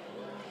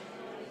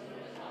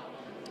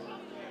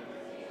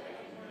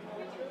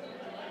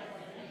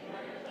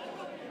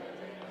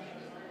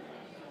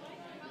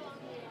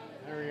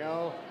 There we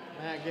go.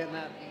 Matt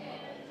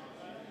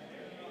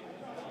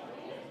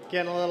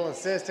getting a little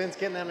assistance,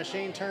 getting that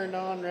machine turned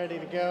on, ready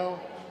to go.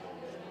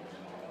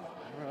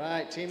 All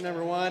right, team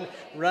number 1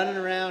 running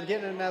around,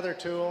 getting another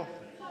tool.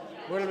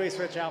 What did we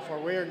switch out for?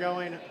 We are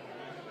going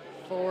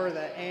for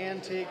the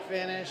antique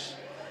finish.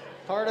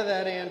 Part of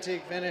that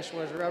antique finish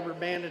was rubber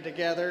banded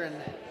together, and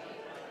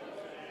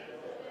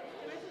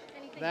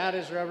that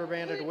is rubber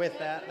banded with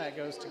that. That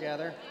goes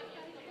together.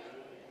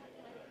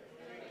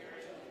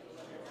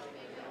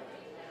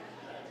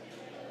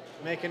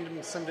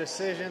 Making some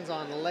decisions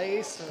on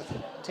lace with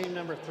team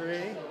number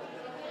 3.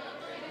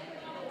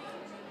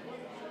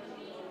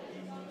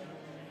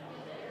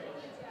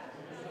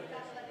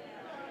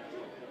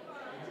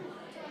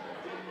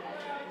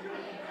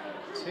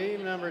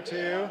 Team number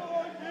 2.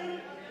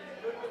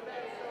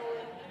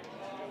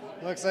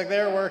 Looks like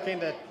they're working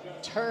to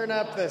turn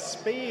up the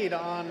speed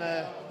on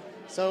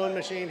sewing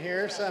machine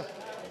here. So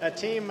a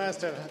team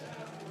must have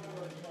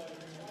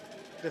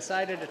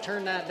decided to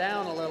turn that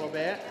down a little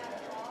bit.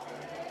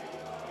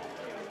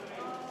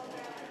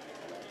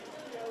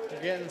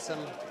 We're getting some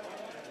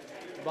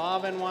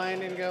bobbin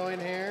winding going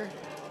here.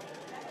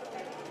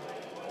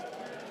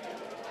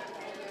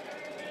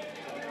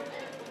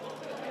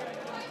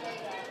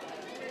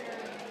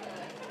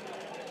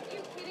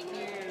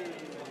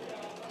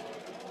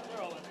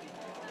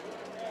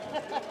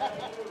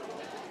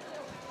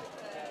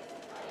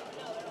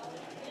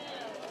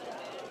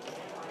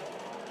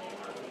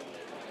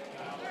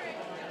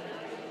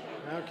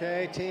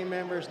 Okay, team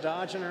members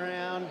dodging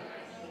around.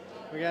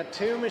 We got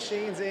 2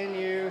 machines in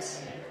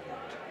use.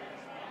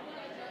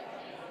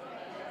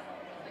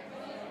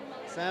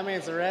 So that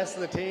means the rest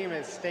of the team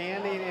is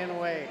standing in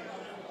wait.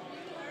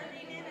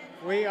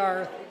 We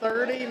are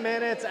 30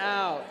 minutes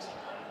out.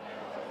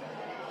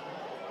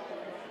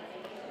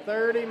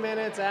 30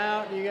 minutes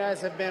out. You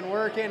guys have been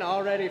working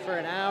already for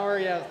an hour.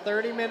 You have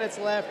 30 minutes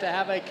left to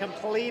have a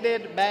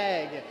completed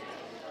bag.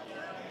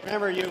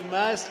 Remember, you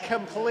must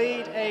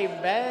complete a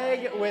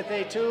bag with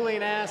a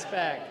tooling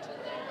aspect.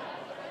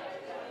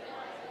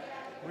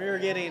 We're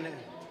going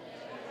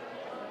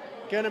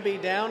to be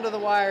down to the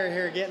wire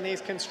here getting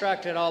these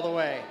constructed all the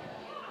way.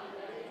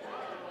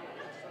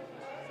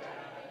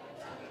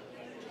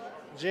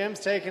 Jim's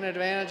taking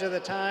advantage of the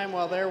time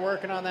while they're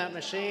working on that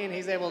machine.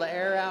 He's able to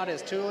air out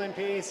his tooling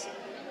piece,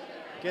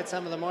 get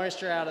some of the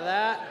moisture out of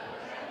that.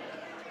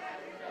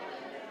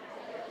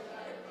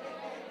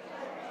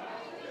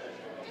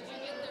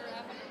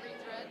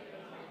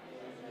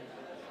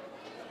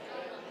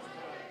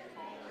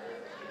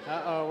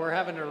 Uh-oh, we're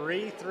having to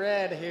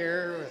re-thread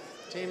here with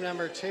team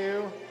number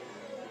 2.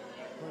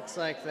 Looks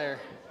like they're...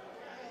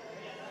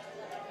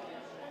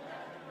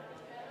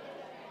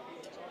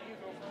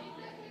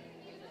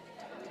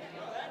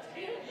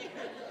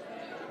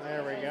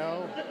 There we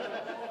go.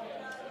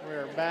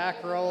 We're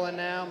back rolling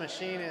now.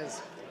 Machine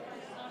is...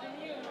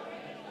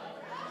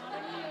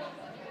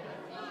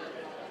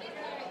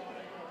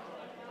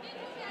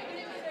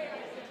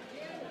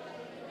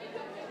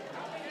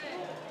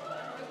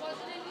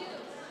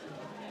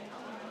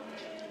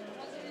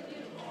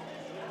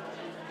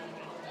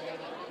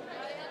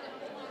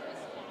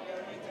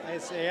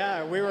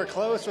 Yeah, we were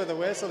close with a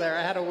whistle there.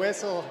 I had a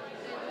whistle.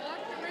 They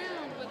walked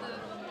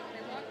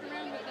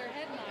around with their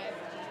head knife,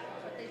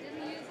 but they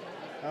didn't use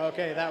it.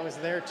 Okay, that was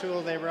their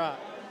tool they brought.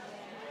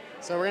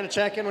 So we're going to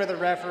check in with the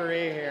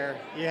referee here.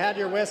 You had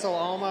your whistle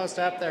almost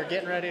up there,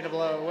 getting ready to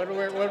blow. What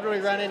did we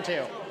run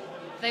into?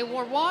 They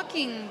were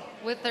walking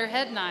with their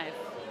head knife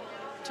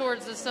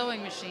towards the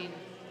sewing machine.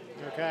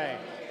 Okay,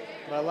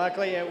 but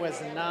luckily it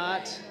was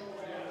not...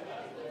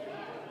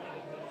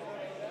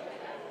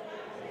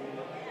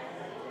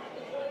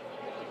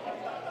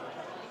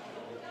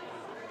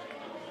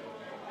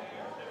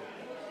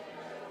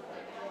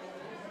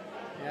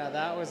 Yeah,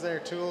 that was their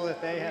tool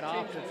that they had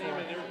opted for.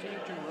 Their team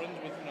to runs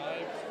with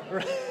knives.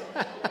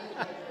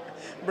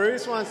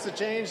 Bruce wants to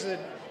change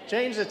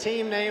the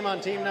team name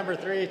on team number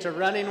 3 to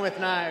Running with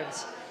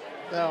Knives.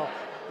 So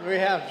we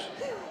have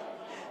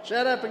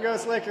Shut Up and Go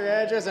Slicker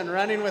Edges and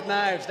Running with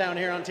Knives down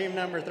here on team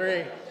number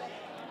 3.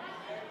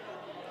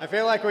 I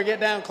feel like we get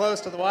down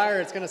close to the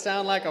wire, it's going to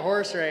sound like a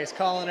horse race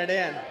calling it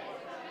in.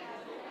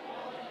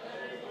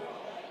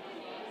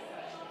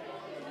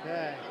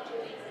 Okay.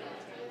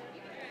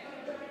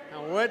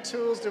 Now, what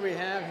tools do we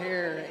have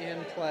here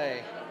in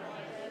play?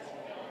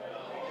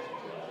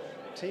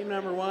 Team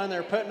number 1,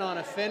 they're putting on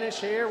a finish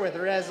here with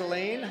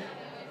Resolene.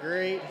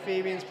 Great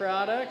Phoebe's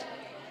product.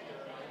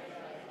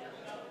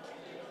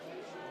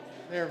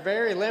 They're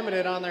very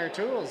limited on their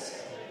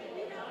tools.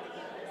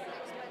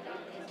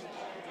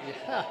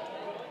 Yeah.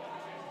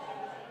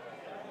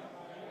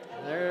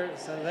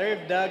 So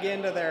they've dug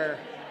into their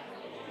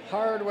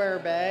hardware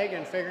bag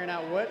and figuring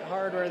out what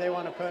hardware they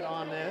want to put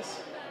on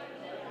this.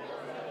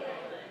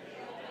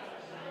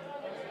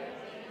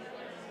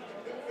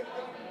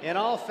 In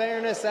all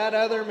fairness, that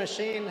other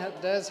machine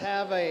does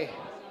have a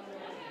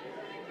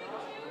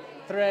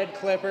thread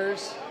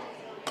clippers.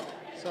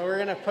 So we're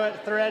going to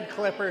put thread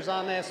clippers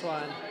on this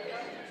one.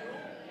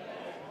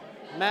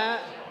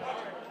 Matt,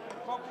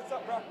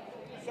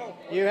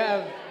 you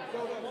have,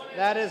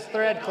 that is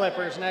thread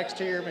clippers next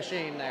to your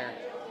machine there.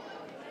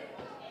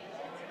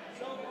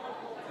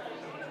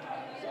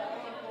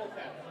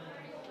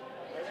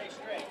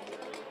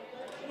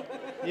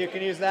 You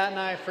can use that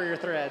knife for your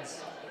threads.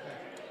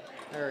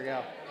 There we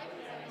go.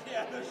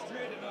 Yeah, they're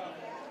straight enough.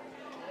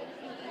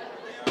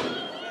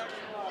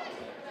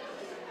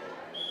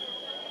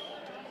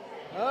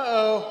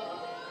 Uh-oh.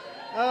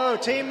 Oh,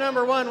 team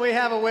number 1, we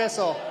have a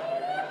whistle.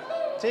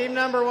 Team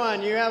number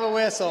 1, you have a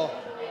whistle.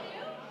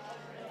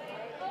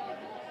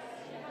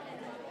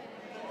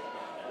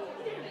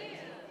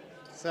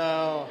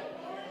 So,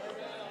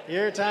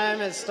 your time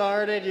has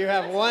started. You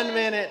have 1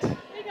 minute.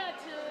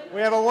 We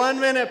have a 1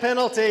 minute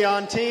penalty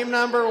on team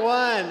number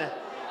 1.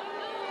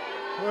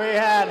 We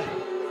had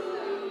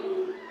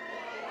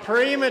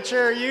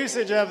premature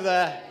usage of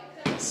the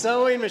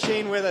sewing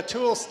machine with a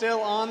tool still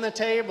on the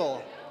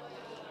table.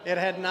 It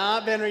had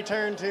not been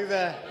returned to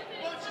the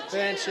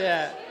bench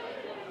yet.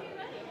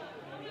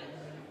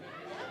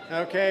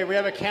 Okay, we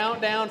have a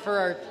countdown for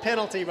our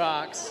penalty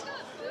box.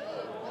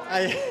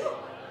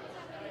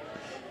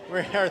 We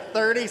are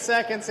 30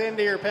 seconds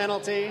into your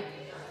penalty.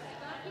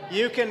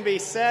 You can be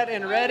set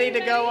and ready to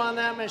go on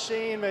that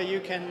machine, but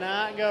you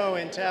cannot go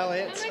until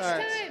it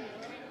starts.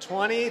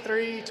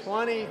 23,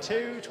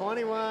 22,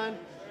 21.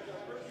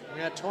 We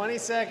got 20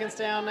 seconds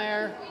down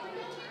there.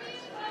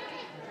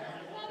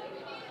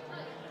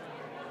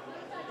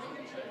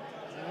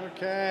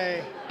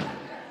 Okay.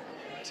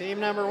 Team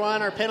number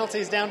 1, our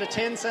penalty's down to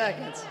 10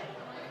 seconds.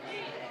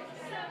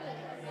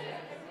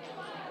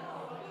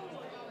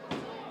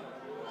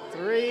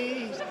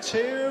 3,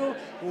 2,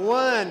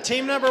 1.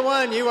 Team number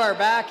 1, you are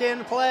back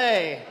in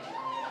play.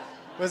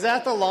 Was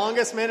that the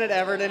longest minute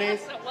ever,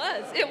 Denise? Yes, it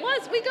was. It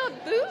was. We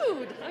got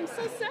booed. I'm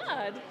so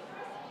sad.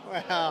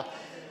 Well,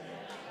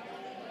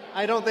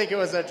 I don't think it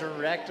was a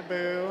direct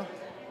boo.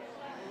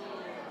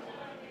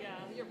 Yeah,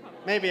 you're probably.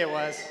 Maybe it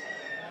was.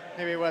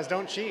 Maybe it was.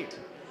 Don't cheat.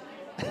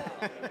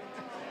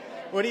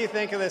 What do you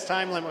think of this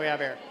time limit we have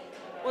here?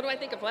 What do I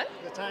think of what?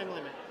 The time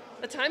limit.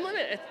 The time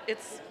limit,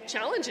 it's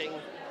challenging.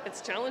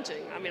 It's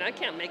challenging. I mean, I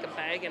can't make a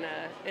bag in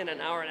an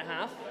hour and a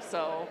half,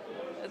 so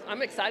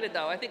I'm excited,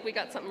 though. I think we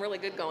got something really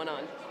good going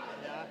on.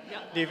 Yeah.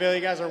 Do you feel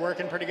you guys are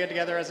working pretty good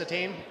together as a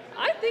team?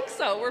 I think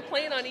so. We're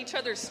playing on each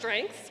other's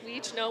strengths. We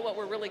each know what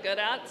we're really good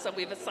at, so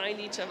we've assigned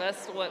each of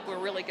us what we're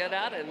really good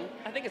at, and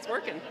I think it's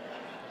working.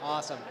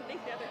 Awesome. I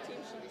think the other team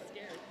should be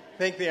scared.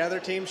 Think the other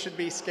team should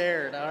be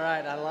scared. All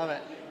right, I love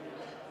it.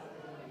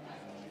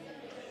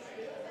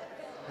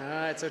 All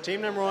right, so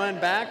team number 1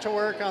 back to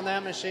work on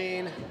that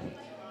machine.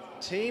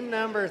 Team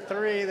number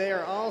 3, they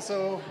are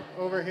also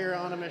over here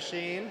on a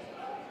machine.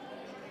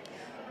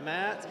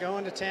 Matt's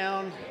going to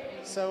town,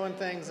 sewing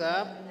things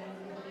up.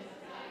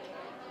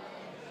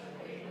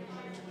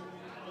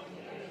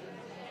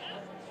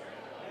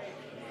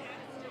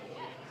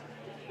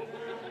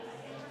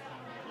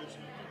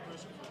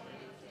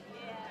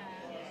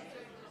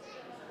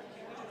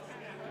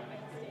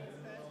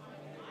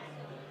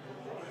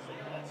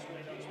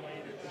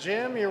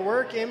 Jim, your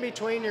work in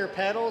between your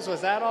pedals,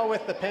 was that all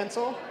with the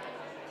pencil?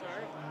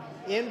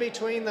 Sorry? In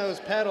between those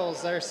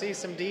pedals, there see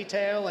some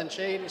detail and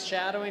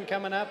shadowing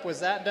coming up. Was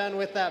that done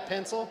with that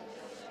pencil?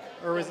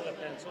 Or was with the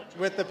pencil?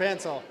 With the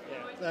pencil. Yeah.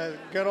 The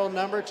good old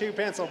number 2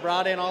 pencil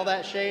brought in all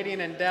that shading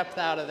and depth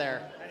out of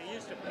there. And I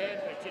used a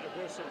pen, but I did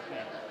a whistle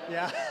pen.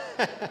 Yeah.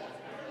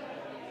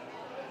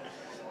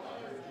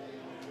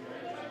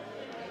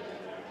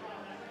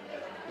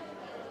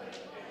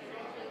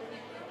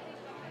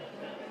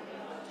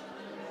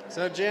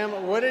 So,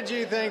 Jim, what did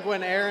you think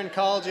when Aaron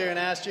called you and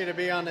asked you to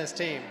be on this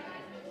team?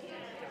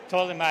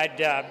 Told him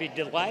I'd be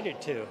delighted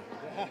to.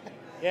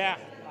 Yeah,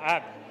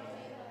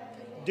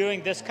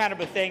 doing this kind of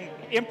a thing,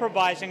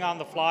 improvising on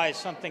the fly is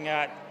something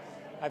that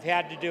I've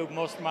had to do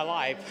most of my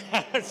life.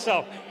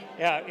 So,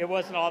 yeah, it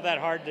wasn't all that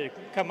hard to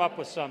come up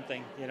with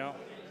something, you know.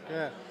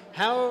 Yeah.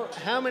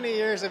 How many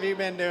years have you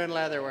been doing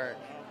leather work?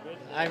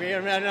 I mean, I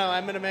don't know.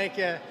 I'm going to make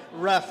you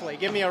roughly.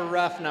 Give me a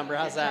rough number.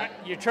 How's that?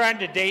 You're trying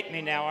to date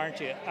me now,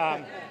 aren't you?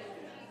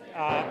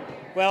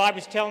 Well, I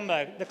was telling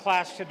the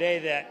class today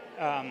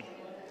that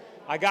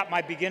I got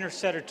my beginner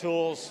set of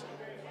tools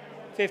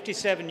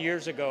 57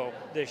 years ago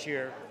this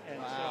year. And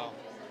wow.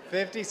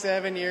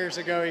 57 years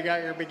ago, you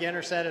got your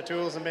beginner set of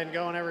tools and been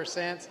going ever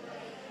since.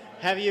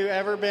 Have you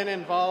ever been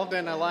involved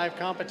in a live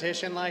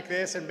competition like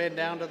this and been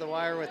down to the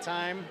wire with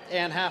time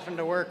and having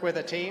to work with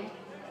a team?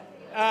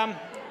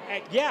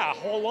 Yeah, a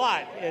whole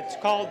lot. It's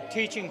called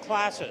teaching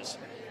classes.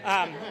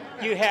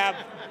 You have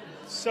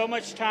so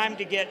much time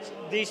to get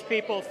these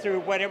people through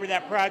whatever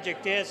that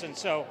project is, and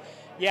so,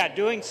 yeah,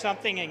 doing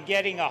something and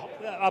getting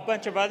a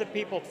bunch of other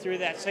people through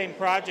that same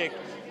project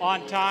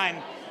on time,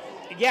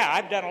 yeah,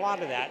 I've done a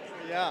lot of that.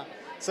 Yeah.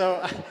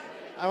 So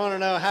I want to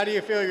know, how do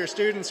you feel your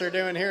students are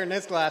doing here in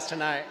this class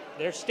tonight?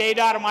 They're stayed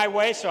out of my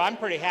way, so I'm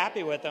pretty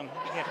happy with them.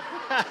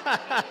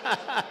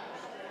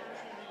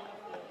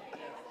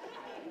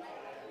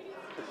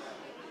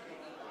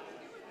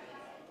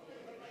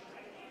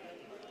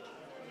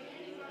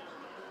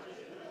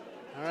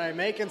 All right,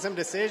 making some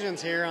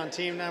decisions here on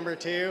team number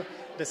 2,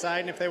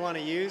 deciding if they want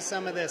to use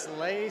some of this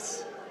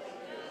lace.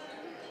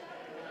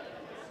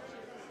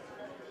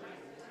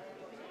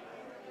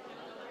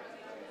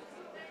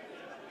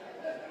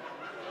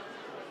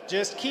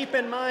 Just keep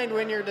in mind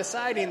when you're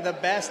deciding, the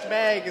best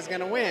bag is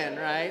going to win,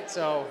 right?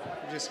 So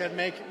you just got to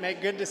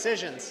make good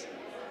decisions.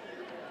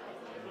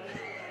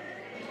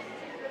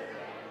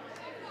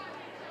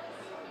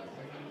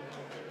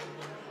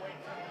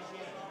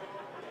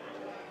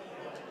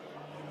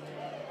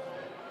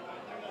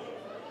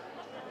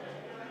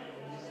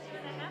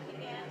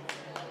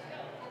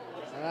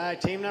 All right,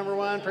 team number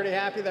 1, pretty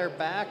happy. They're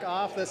back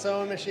off the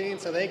sewing machine,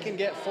 so they can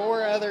get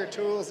 4 other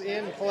tools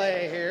in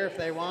play here if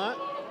they want.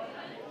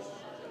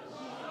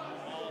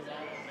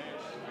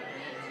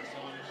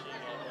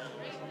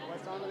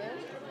 What's on the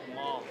bench?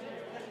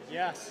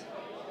 Yes.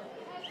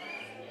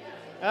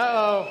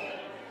 Uh-oh.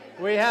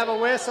 We have a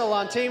whistle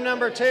on team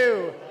number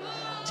 2.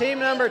 Team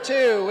number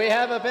 2, we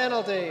have a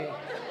penalty.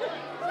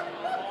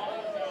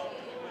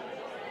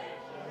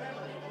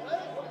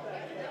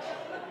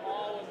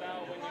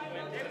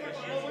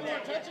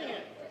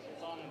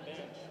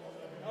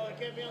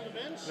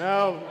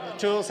 No, the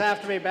tools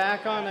have to be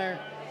back on there.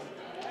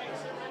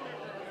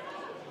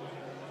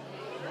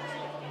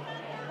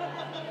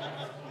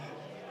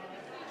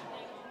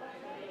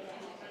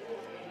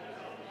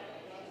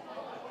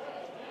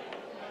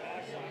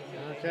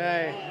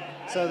 Okay,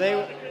 so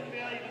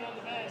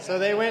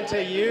they went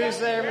to use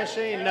their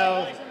machine.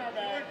 No,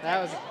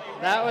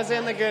 that was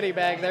in the goodie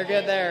bag. They're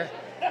good there.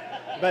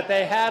 But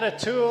they had a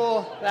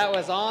tool that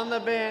was on the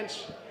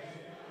bench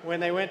when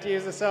they went to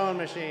use the sewing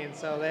machine.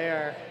 So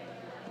this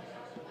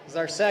is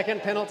our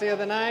second penalty of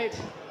the night.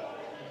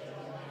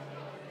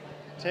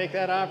 Take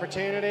that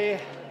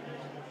opportunity.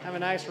 Have a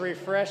nice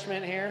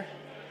refreshment here.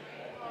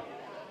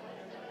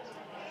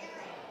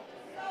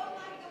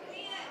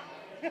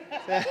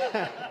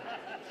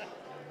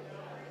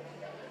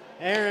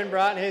 Aaron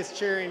brought his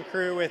cheering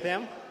crew with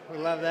him. We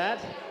love that.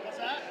 What's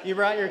that? You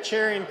brought your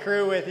cheering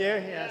crew with you,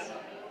 yes.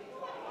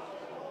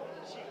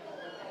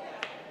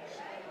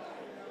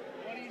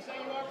 What do you say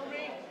you are for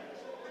me?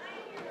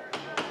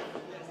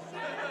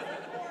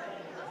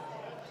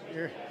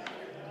 You're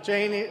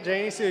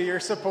Janie Sue,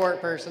 your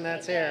support person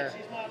that's here.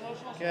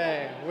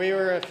 Okay, we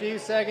were a few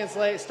seconds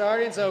late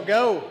starting, so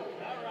go.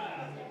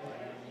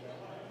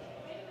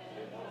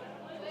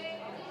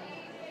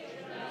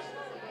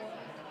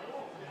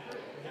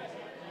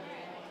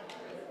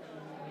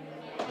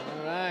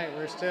 All right,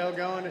 we're still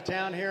going to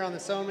town here on the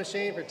sewing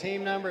machine for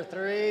team number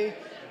 3.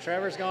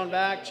 Trevor's going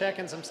back,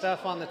 checking some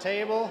stuff on the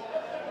table.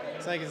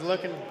 Looks like he's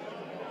looking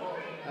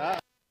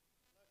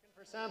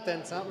for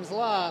something. Something's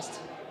lost.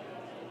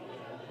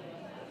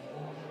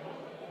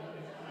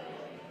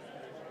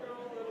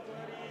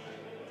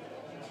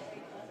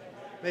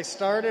 They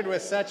started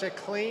with such a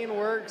clean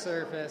work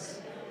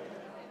surface.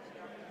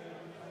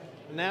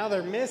 Now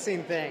they're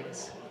missing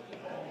things.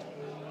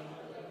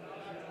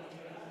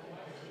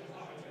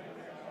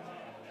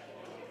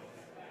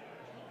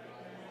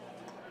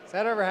 Has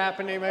that ever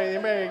happened to anybody?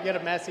 Anybody get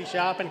a messy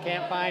shop and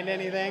can't find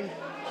anything?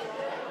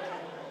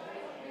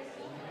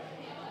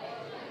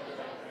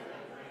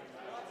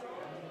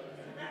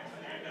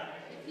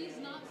 If he's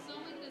not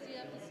sewing, does he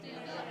have to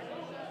stand up?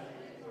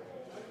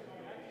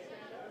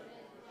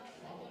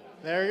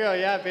 There you go,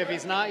 yeah, if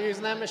he's not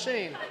using that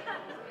machine.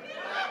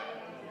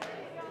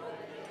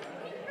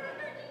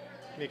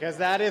 Because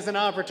that is an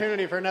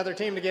opportunity for another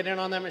team to get in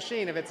on that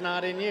machine if it's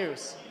not in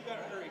use. You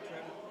gotta hurry,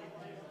 Trevor.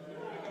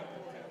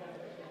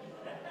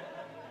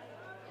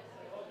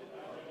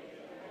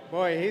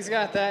 Boy, he's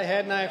got that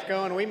head knife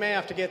going. We may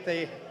have to get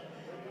the...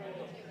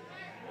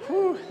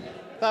 Whew.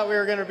 Thought we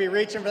were going to be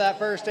reaching for that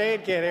first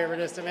aid kit here for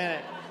just a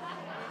minute.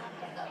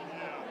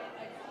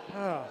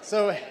 Oh,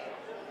 so,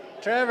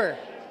 Trevor,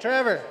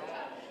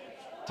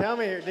 tell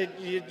me here, did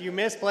you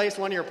misplace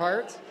one of your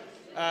parts?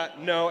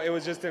 No, it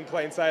was just in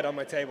plain sight on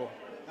my table.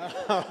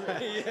 Oh,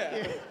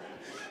 Yeah.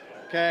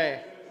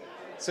 okay.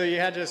 So you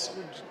had to just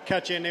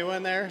cut you a new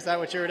one there? Is that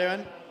what you were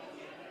doing?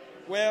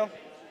 Well,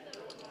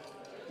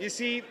 you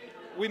see,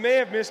 we may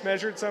have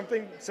mismeasured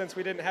something since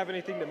we didn't have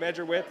anything to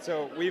measure with,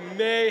 so we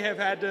may have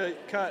had to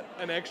cut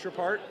an extra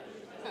part,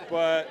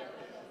 but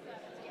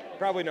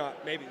probably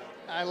not, maybe not.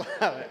 I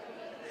love it.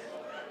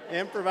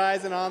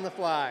 Improvising on the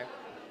fly.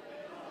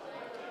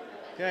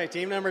 Okay,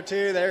 team number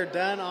 2, they're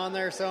done on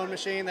their sewing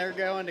machine. They're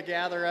going to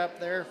gather up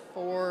their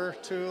 4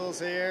 tools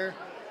here.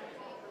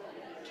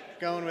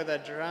 Going with a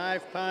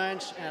drive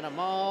punch and a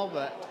maul,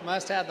 but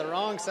must have the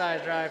wrong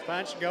size drive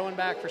punch. Going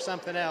back for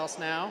something else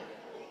now.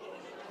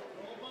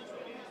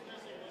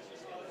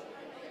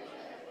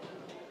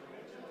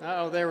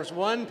 Uh-oh, there was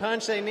one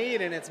punch they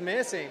need and it's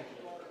missing.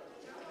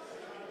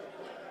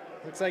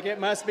 Looks like it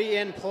must be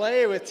in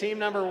play with team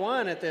number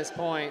 1 at this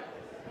point.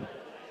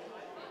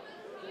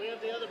 Do we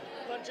have the other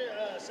bunch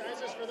of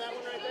sizes for that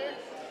one right there?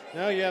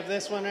 No, you have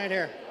this one right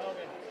here.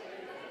 Okay.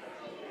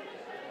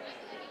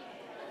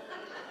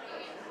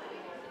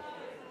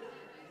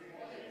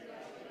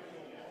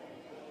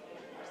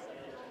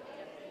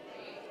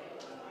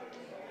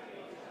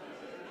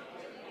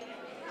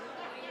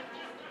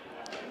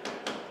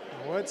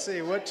 Let's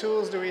see, what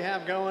tools do we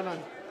have going on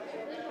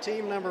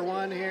team number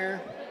 1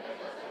 here?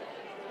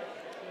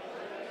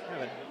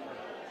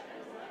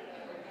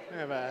 We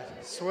have a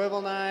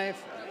swivel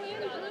knife,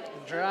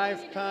 a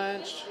drive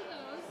punch,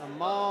 a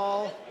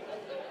maul.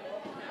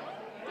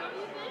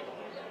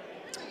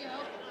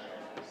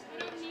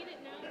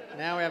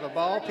 Now we have a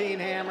ball peen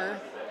hammer.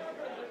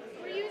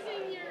 We're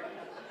using your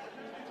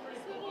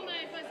swivel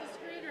knife as a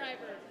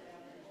screwdriver.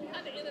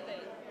 Had to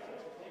innovate.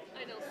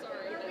 I know,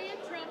 sorry. Are we in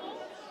trouble?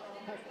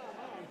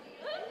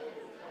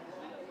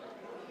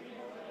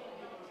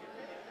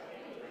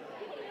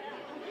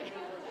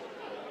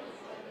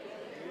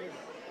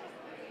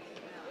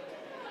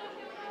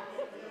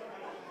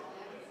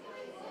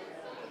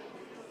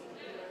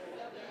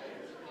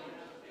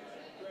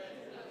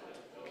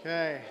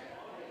 Okay,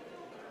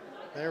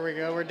 There we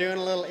go. We're doing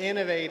a little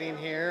innovating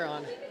here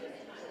on.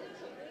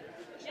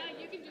 Yeah,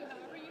 you can do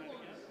however you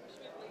want.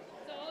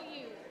 It's all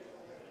you.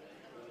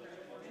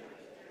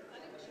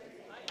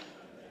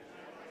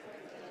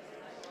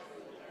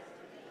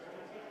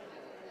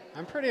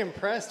 I'm pretty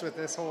impressed with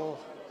this whole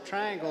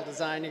triangle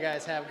design you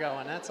guys have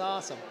going. That's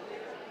awesome.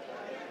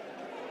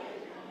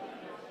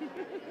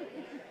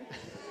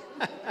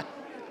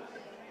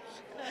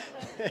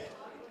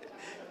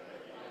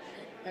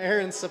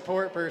 Aaron's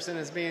support person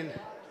is being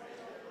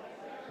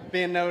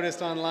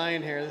noticed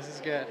online here. This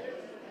is good.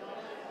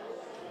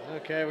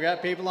 Okay, we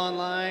got people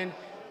online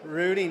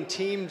rooting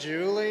Team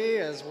Julie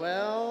as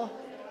well.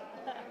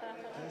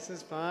 This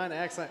is fun.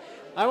 Excellent.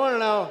 I want to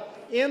know,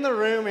 in the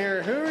room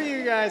here, who are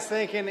you guys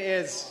thinking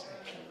is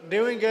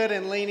doing good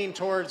and leaning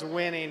towards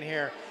winning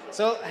here?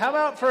 So how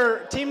about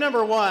for team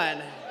number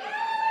 1?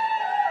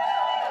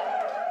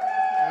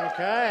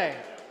 Okay.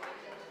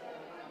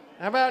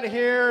 How about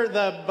here,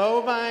 the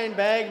bovine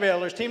bag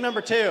builders, team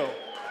number 2?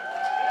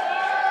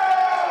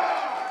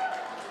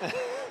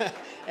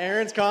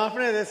 Aaron's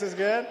confident. This is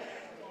good.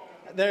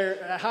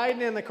 They're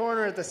hiding in the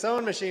corner at the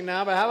sewing machine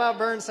now, but how about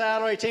Burn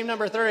Saddleway, team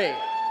number 3? Never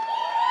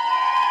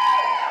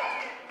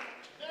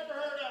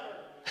heard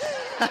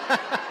of her.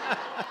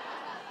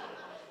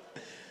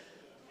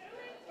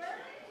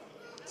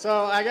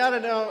 So I got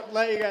to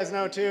let you guys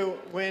know, too,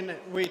 when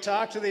we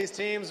talked to these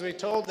teams, we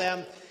told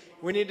them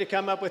we need to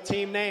come up with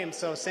team names,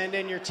 so send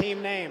in your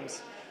team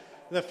names.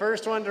 The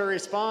first one to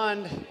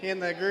respond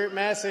in the group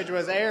message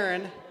was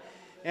Aaron,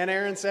 and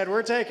Aaron said,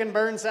 we're taking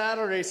Burn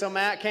Saddlery, so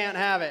Matt can't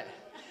have it.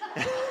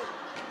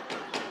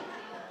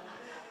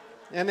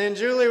 And then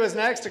Julie was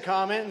next to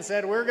comment and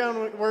said, we're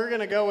going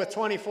to go with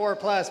 24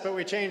 plus, but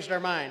we changed our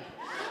mind.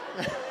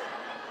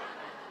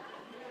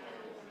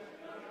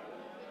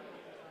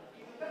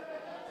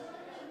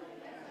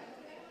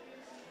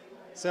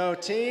 So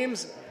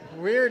teams,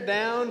 we're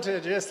down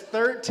to just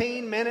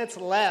 13 minutes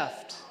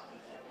left.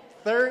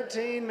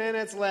 13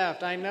 minutes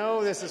left. I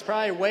know this is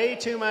probably way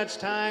too much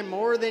time,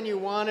 more than you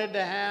wanted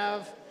to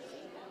have.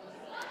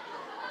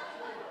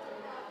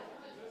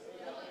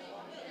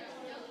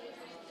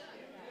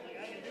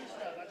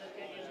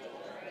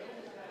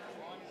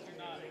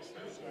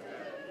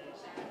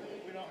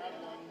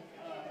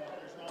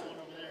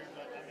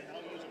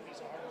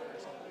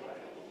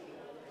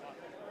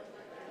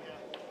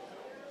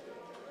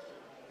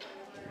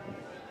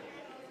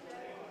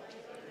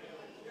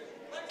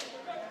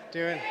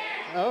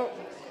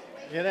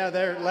 Get out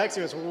there.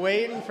 Lexi was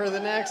waiting for the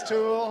next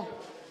tool.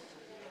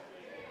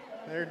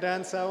 They're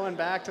done sewing.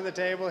 Back to the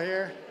table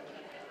here.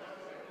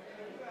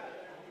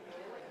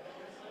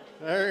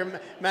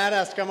 Matt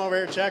has to come over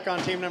here and check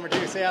on team number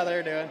 2, see how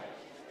they're doing.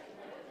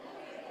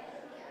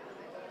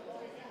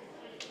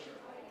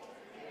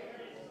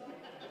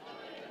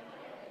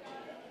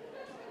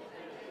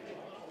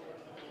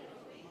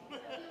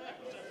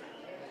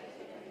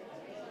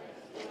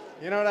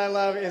 You know what I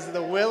love is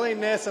the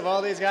willingness of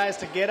all these guys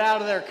to get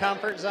out of their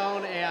comfort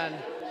zone and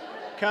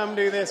come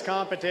do this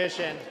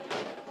competition.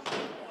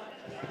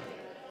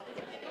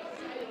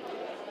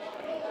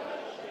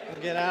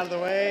 We'll get out of the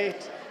way.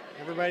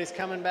 Everybody's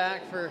coming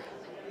back for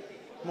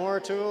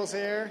more tools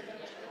here.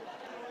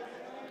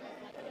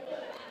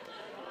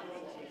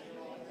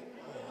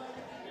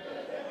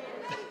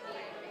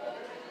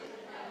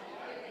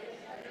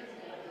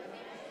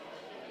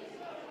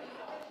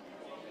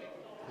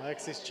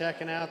 Lexi's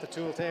checking out the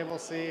tool table.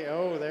 See,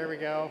 oh, there we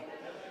go.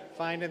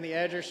 Finding the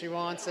edger she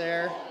wants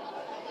there.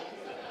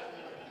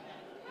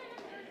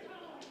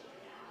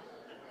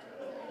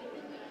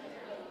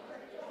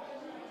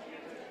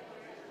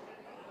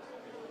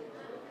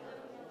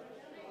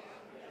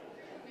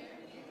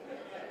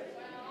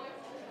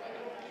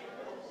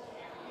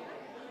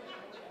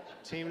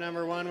 Team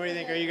number 1, what do you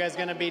think? Are you guys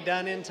going to be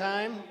done in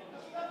time?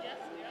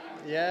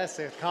 Yes,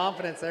 with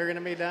confidence they're going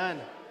to be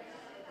done.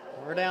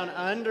 We're down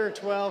under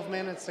 12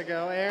 minutes to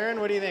go. Aaron,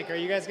 what do you think? Are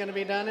you guys going to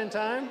be done in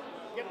time?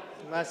 Yep.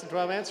 Less than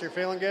 12 minutes. You're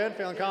feeling good?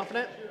 Feeling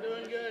confident? You're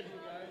doing good.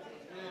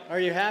 Are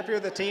you happy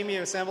with the team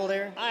you assembled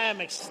here? I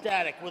am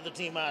ecstatic with the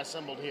team I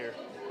assembled here.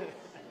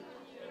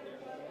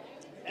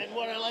 And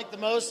what I like the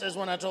most is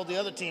when I told the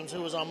other teams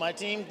who was on my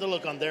team, the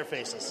look on their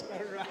faces.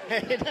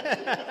 Right.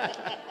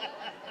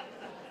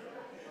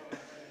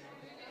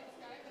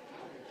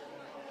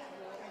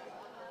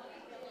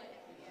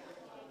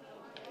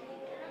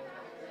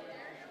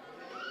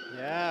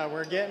 Yeah,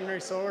 we're getting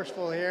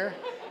resourceful here.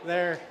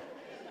 There's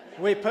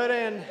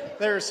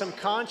some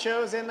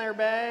conchos in their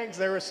bags.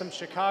 There were some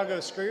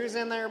Chicago screws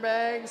in their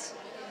bags.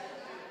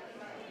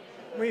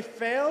 We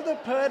failed to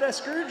put a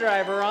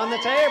screwdriver on the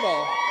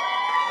table.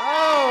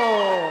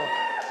 Oh,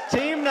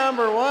 team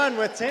number 1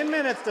 with 10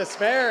 minutes to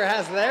spare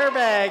has their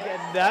bag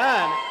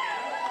done.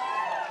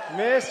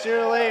 Miss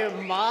Julie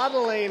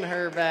modeling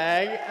her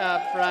bag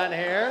up front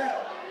here.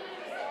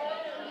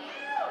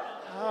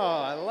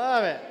 Oh, I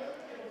love it.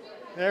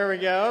 There we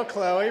go.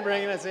 Chloe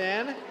bringing us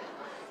in.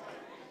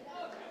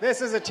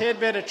 This is a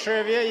tidbit of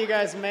trivia you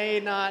guys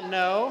may not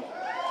know.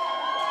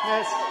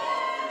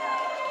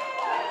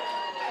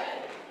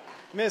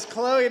 Miss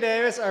Chloe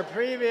Davis, our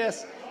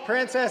previous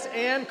princess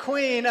and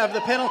queen of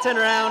the Pendleton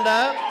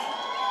Roundup.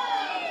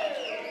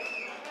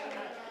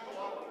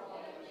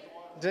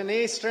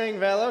 Denise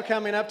Stringfellow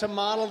coming up to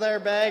model their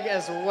bag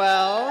as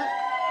well.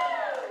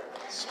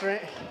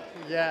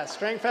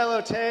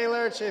 Stringfellow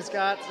tailored. She's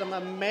got some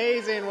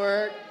amazing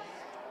work.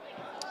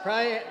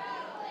 Probably,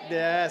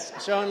 yes,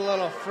 showing a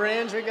little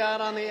fringe we got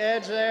on the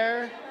edge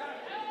there.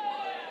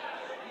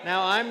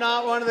 Now, I'm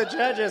not one of the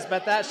judges,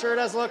 but that sure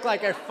does look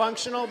like a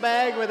functional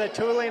bag with a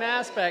tooling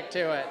aspect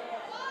to it.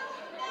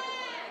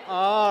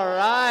 All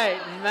right,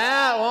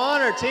 Matt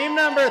Wanner, team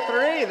number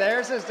 3.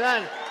 Theirs is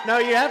done. No,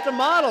 you have to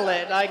model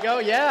it. I go,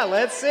 yeah,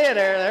 let's see it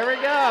there. There we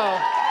go.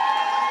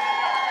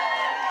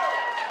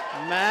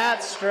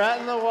 Matt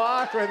strutting the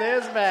walk with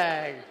his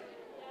bag.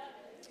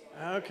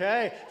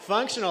 Okay,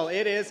 functional.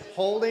 It is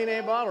holding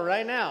a bottle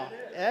right now.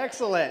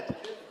 Excellent.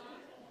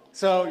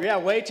 So, yeah,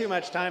 way too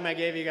much time I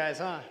gave you guys,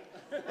 huh?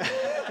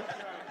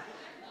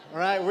 All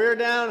right, we're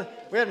down.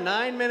 We have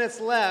 9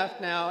 minutes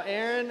left. Now,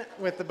 Aaron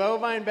with the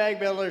Bovine Bag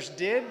Builders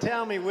did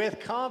tell me with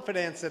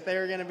confidence that they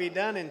were going to be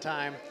done in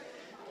time.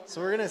 So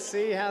we're going to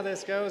see how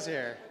this goes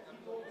here.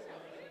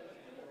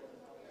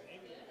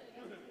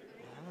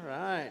 All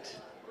right.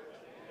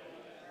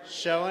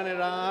 Showing it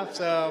off.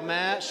 So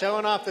Matt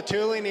showing off the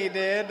tooling he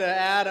did to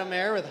Adam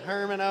there with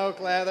Herman Oak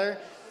leather.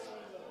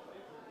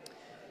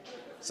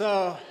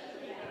 So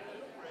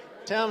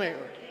tell me,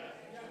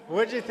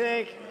 what'd you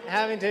think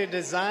having to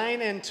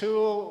design and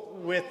tool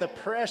with the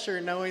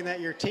pressure knowing that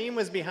your team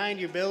was behind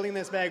you building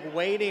this bag,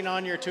 waiting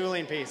on your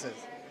tooling pieces?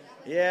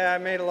 Yeah, I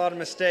made a lot of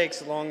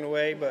mistakes along the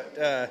way,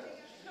 but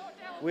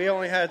we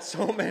only had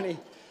so many.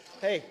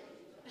 Hey,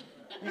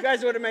 you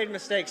guys would have made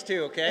mistakes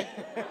too, okay?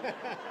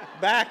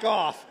 Back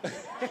off.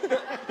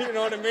 You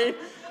know what I mean?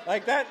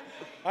 Like that,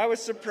 I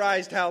was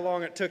surprised how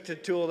long it took to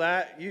tool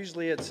that.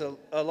 Usually it's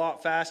a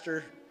lot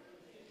faster,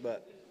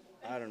 but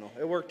I don't know.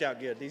 It worked out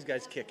good. These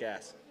guys kick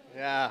ass.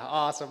 Yeah,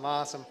 awesome,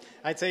 awesome.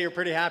 I'd say you're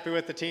pretty happy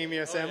with the team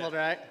you assembled,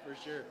 right? For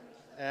sure.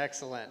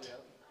 Excellent.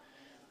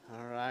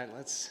 All right,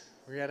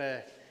 we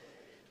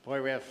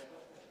have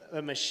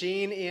a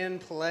machine in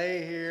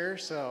play here,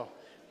 so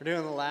we're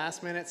doing the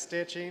last minute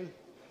stitching.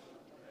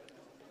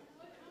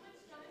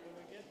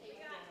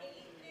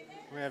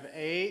 We have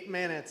 8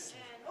 minutes.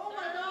 Oh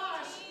my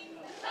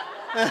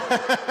gosh!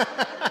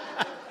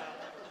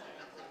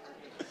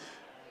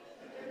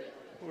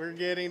 We're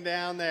getting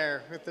down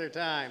there with their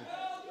time.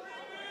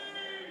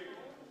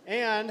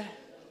 And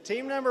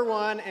team number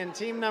 1 and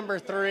team number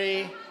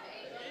 3,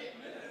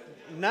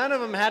 none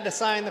of them had to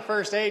sign the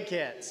first aid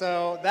kit.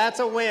 So that's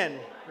a win,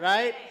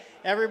 right?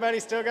 Everybody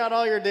still got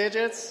all your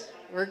digits?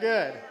 We're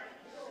good.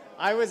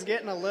 I was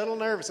getting a little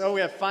nervous. Oh,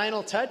 we have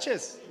final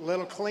touches. A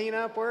little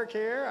cleanup work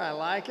here. I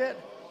like it.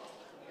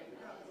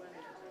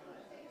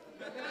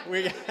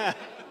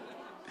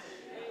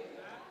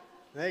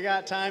 They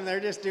got time. They're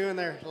just doing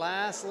their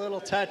last little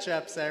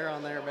touch-ups there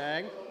on their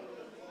bag.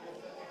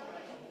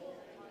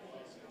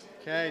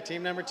 Okay,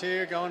 team number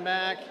 2 going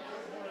back.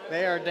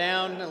 They are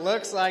down, it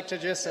looks like, to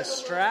just a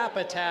strap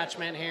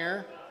attachment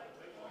here.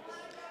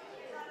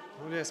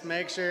 We'll just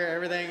make sure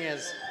everything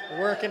is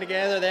working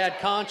together. They had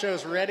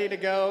conchos ready to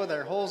go.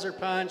 Their holes are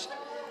punched.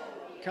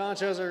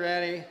 Conchos are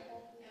ready.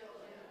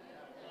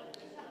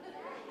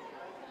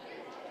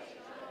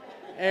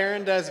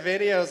 Aaron does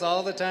videos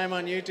all the time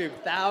on YouTube.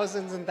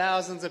 Thousands and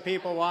thousands of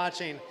people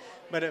watching.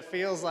 But it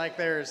feels like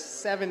there's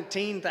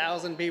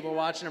 17,000 people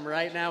watching them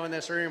right now in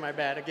this room, I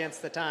bet,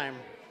 against the time.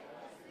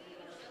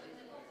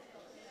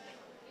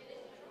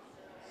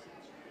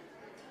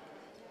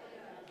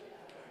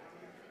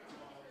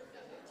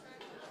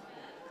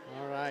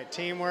 All right,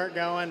 teamwork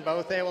going.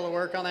 Both able to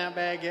work on that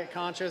bag, get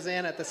conchos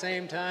in at the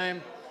same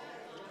time.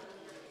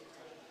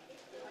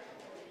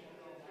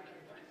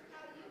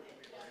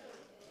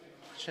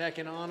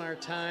 Checking on our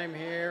time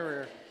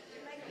here.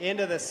 We're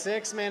into the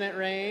 6-minute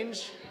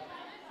range.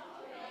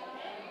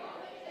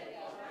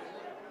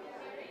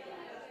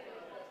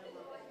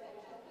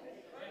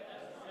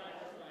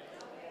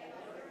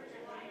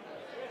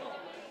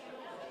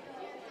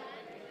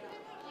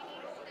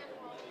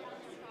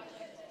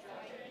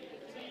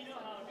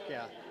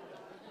 Yeah.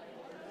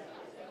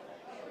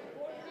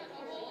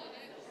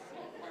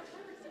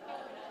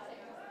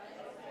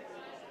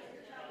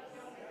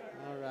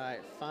 All right,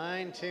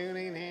 fine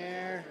tuning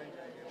here.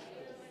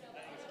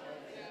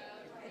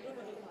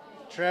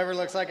 Trevor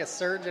looks like a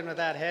surgeon with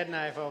that head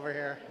knife over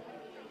here.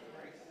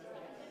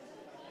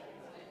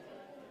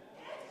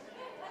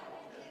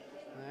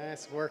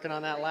 Nice, working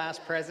on that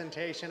last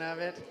presentation of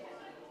it.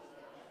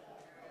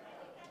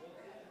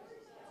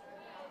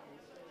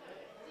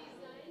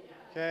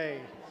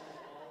 Okay,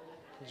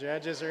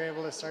 judges are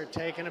able to start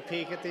taking a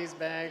peek at these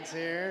bags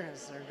here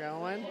as they're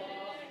going.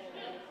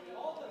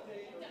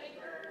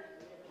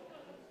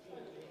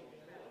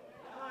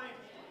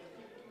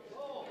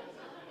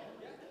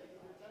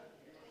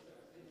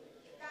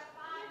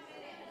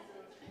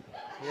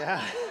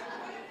 Yeah.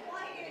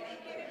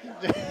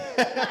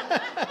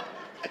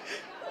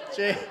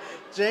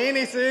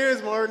 Janie Sue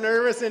is more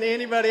nervous than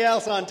anybody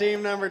else on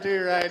team number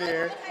 2 right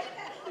here.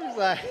 She's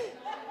like,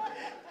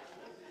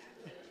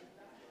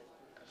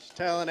 she's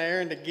telling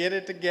Aaron to get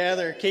it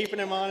together, keeping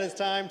him on his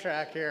time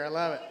track here. I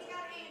love it.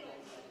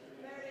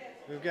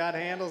 We've got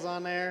handles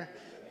on there.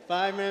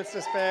 5 minutes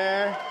to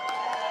spare.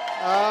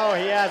 Oh,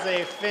 he has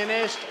a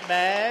finished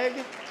bag.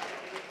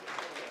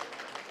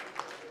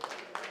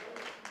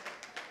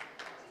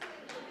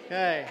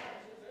 Okay.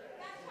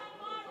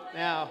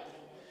 Now,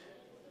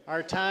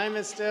 our time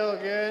is still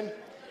good.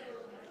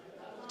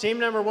 Team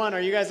number 1,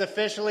 are you guys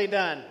officially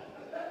done?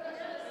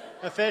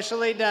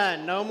 Officially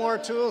done. No more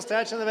tools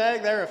touching the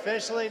bag. They're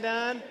officially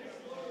done.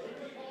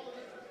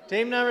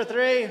 Team number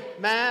 3,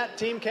 Matt,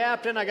 team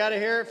captain, I got to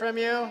hear it from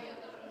you.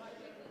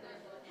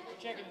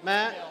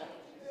 Matt,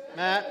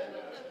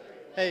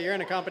 hey, you're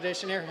in a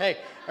competition here. Hey,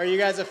 are you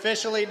guys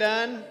officially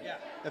done? Yeah.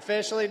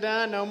 Officially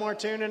done? No more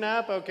tuning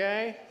up,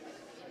 okay?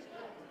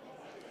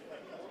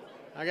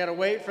 I got to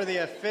wait for the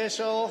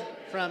official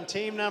from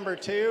team number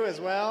 2 as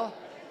well.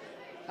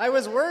 I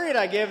was worried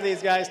I give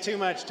these guys too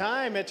much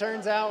time. It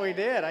turns out we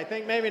did. I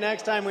think maybe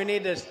next time we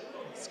need to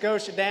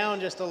scotch it down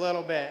just a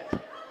little bit.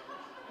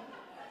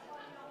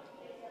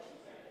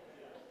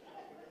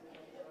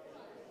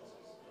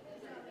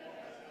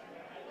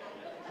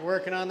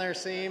 Working on their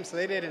seams. So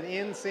they did an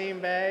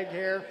in-seam bag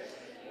here.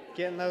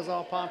 Getting those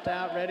all popped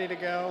out, ready to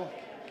go.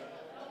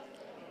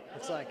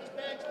 Looks like... This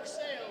bag's for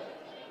sale.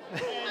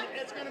 And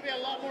it's going to be a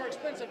lot more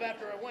expensive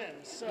after it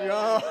wins. So,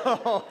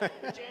 oh.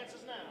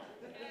 chances now.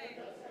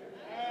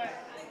 All right.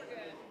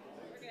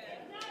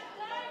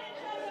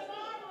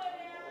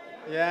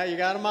 Yeah, you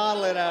got to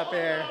model it up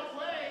here.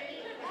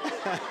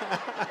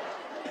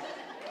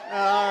 All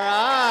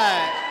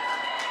right.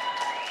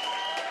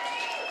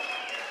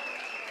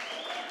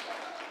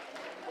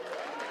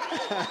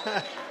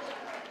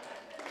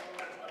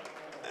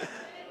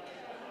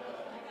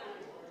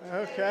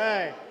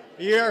 Okay,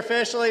 you're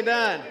officially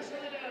done.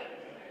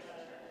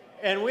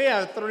 And we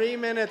have 3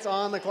 minutes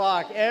on the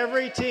clock.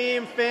 Every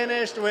team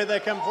finished with a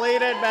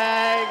completed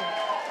bag.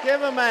 Give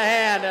them a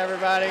hand,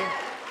 everybody.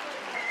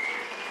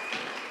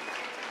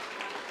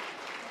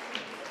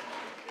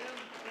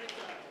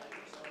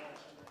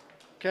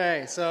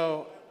 Okay,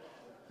 so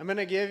I'm going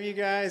to give you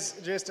guys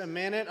just a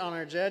minute on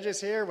our judges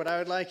here. What I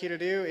would like you to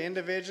do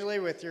individually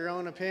with your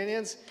own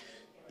opinions.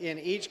 In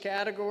each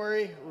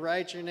category,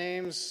 write your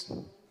names.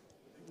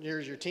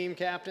 Here's your team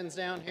captains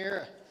down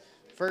here.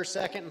 First,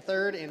 second, and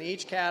third in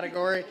each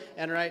category,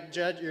 and write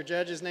your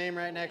judge's name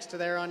right next to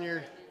there on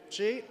your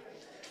sheet.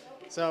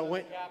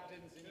 So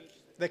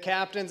the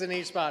captains in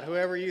each spot,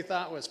 whoever you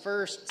thought was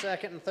first,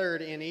 second, and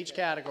third in each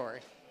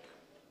category.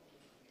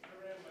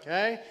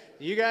 Okay?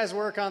 You guys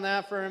work on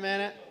that for a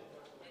minute.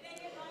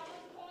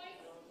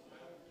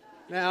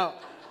 Now,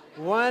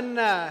 one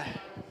thing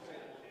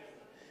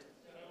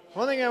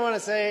I want to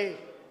say,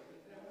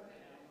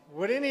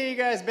 would any of you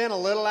guys been a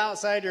little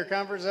outside your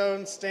comfort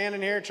zone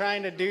standing here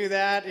trying to do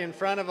that in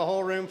front of a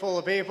whole room full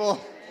of people?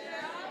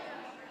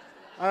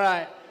 All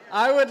right.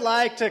 I would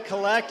like to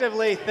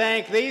collectively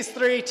thank these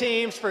 3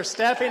 teams for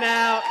stepping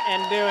out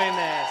and doing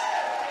this.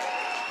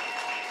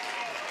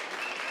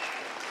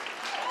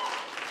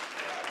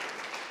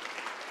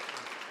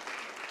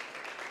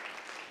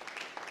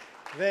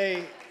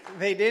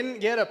 They didn't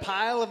get a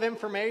pile of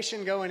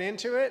information going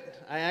into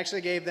it. I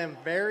actually gave them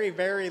very,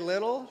 very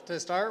little to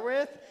start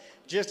with.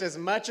 Just as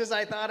much as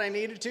I thought I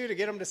needed to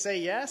get them to say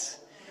yes.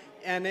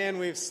 And then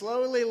we've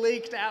slowly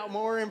leaked out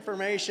more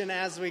information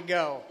as we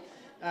go.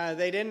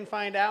 They didn't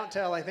find out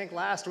till I think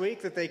last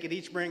week that they could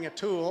each bring a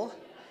tool.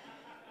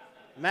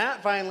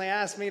 Matt finally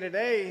asked me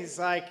today, he's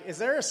like, is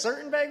there a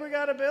certain bag we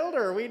got to build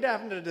or are we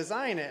having to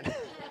design it?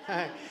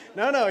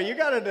 No, you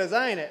got to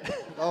design it,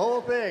 the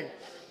whole thing.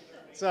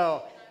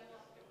 So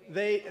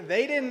they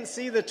didn't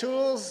see the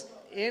tools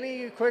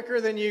any quicker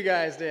than you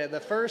guys did.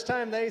 The first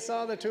time they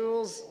saw the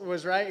tools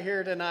was right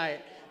here tonight.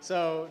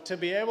 So to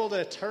be able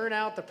to turn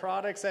out the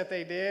products that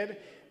they did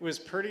was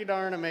pretty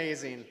darn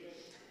amazing.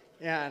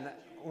 And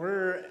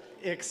we're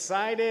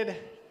excited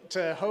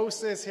to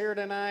host this here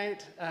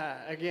tonight.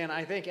 Again,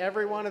 I think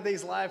every one of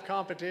these live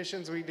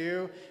competitions we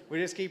do, we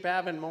just keep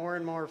having more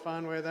and more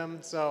fun with them.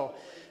 So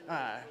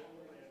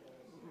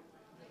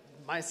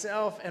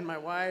myself and my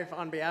wife,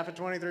 on behalf of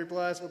 23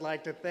 Plus, would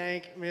like to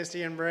thank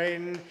Misty and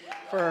Braden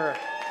for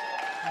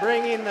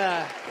bringing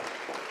the...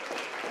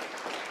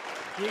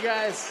 You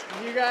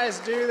guys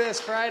do this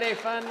Friday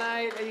Fun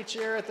Night each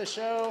year at the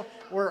show.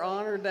 We're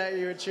honored that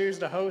you would choose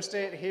to host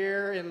it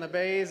here in the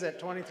Bays at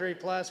 23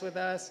 Plus with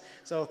us.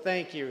 So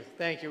thank you.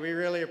 We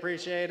really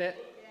appreciate it.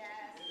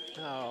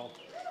 Oh,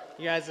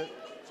 you guys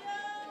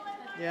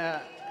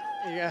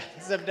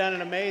have done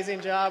an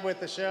amazing job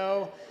with the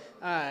show.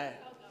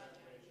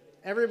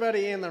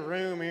 Everybody in the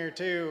room here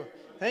too,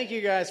 thank you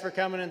guys for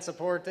coming and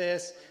support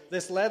this.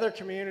 This leather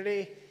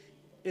community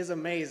is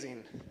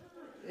amazing.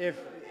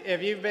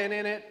 If you've been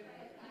in it,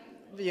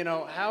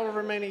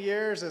 however many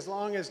years, as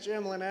long as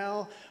Jim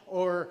Linnell,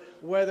 or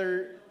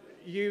whether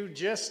you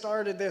just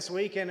started this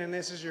weekend and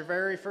this is your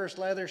very first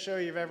leather show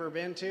you've ever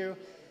been to,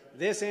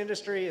 this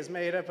industry is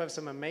made up of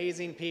some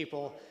amazing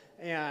people,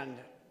 and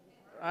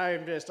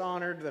I'm just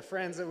honored the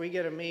friends that we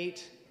get to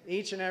meet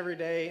each and every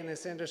day in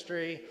this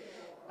industry.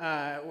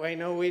 I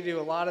know we do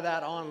a lot of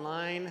that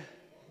online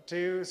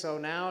too, so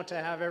now to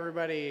have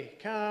everybody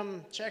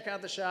come, check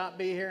out the shop,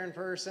 be here in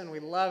person, we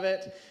love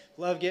it.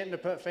 Love getting to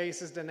put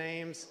faces to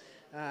names.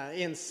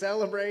 In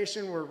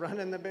celebration, we're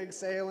running the big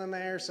sale in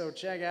there, so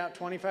check out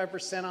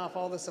 25% off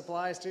all the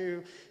supplies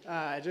too.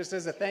 Just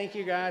as a thank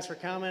you guys for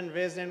coming,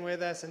 visiting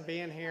with us, and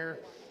being here.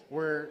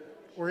 We're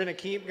going to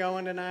keep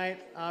going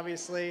tonight,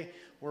 obviously.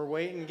 We're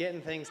waiting,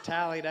 getting things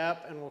tallied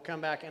up, and we'll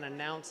come back and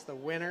announce the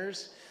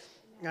winners.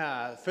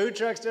 Food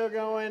truck's still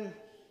going.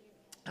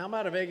 How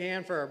about a big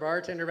hand for our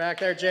bartender back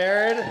there,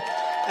 Jared?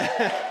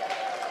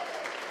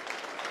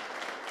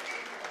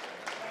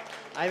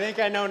 I think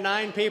I know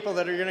 9 people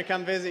that are going to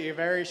come visit you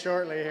very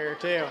shortly here,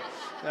 too.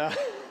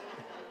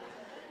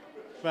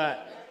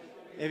 But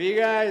if you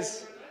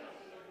guys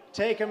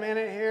take a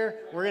minute here,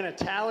 we're going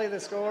to tally the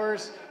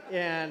scores,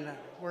 and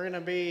we're going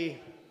to be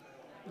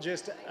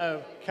just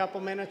a couple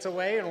minutes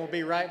away, and we'll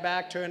be right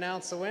back to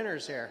announce the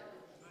winners here.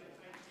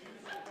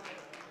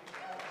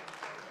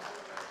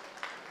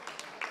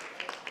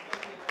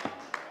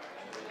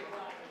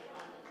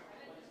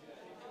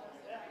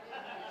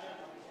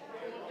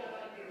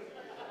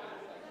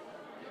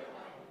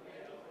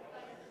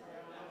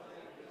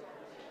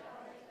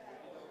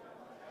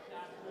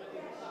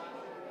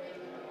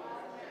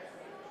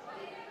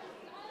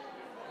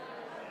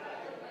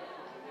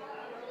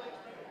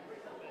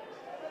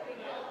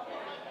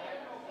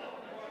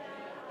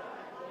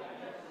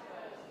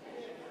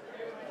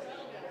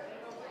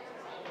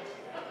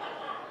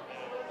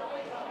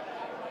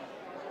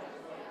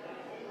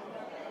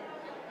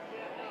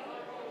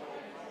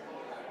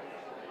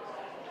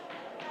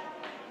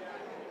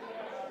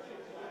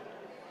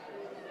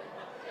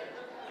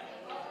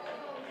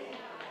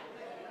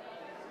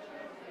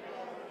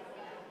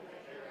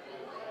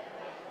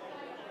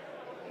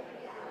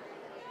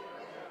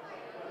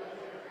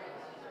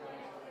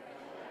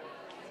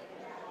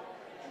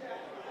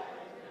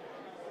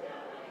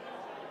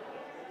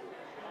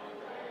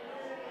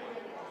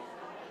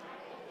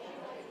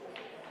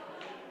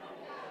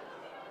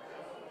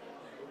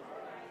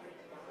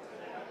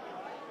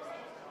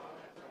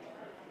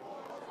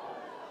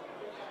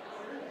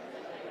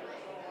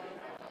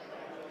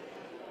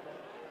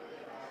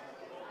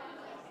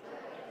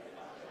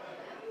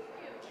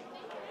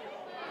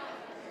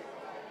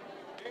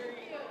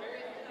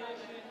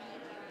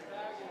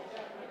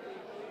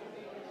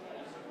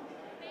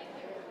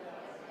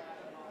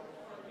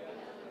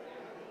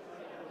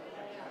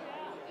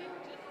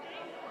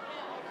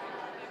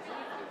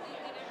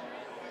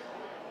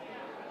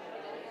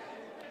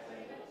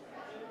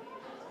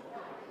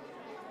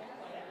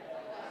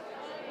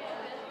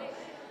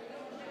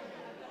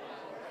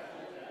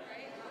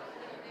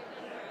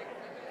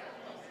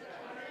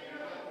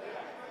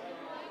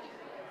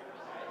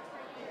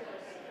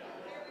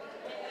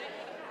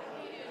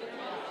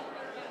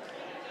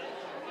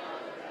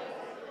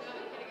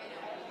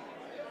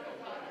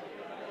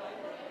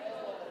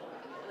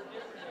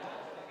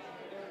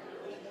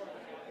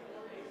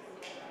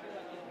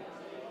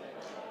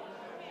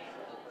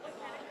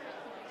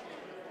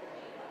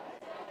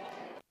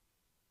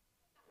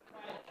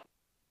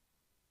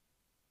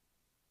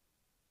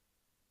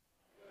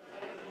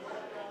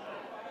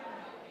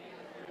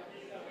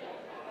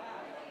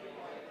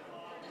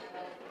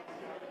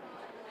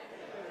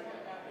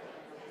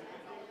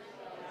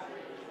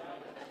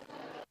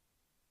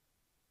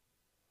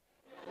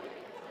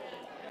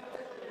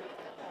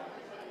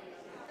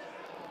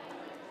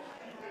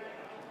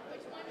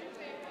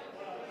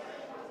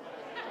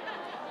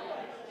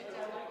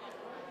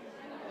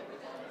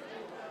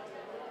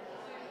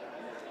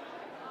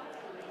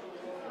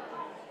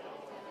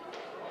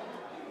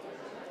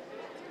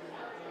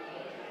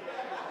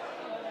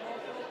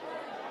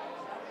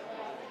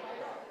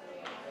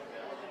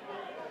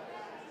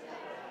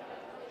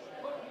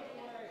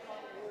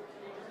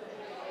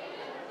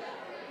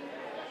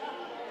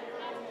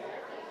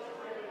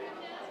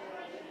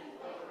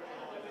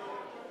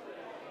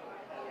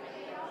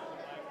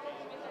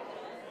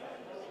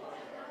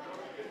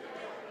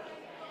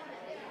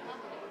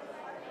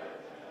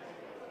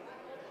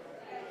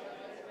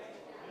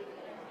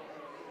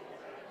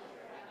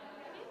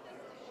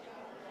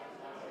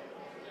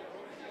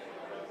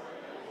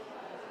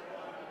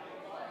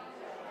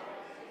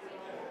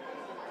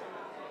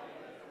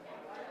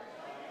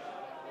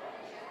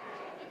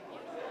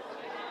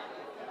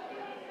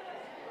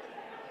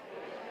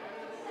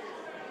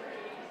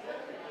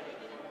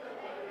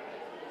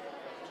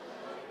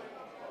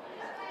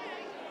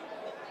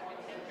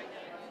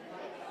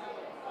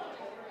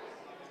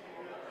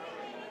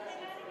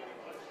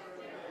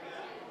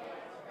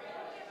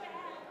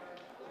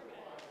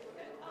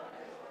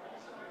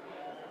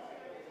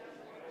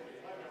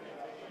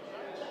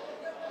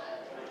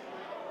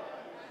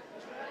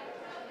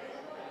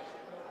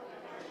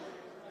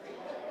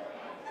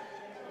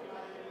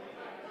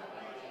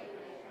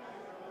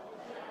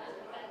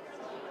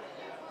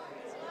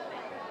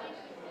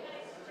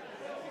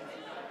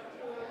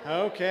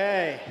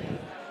 Okay.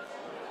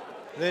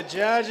 The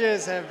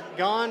judges have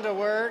gone to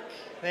work.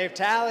 They've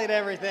tallied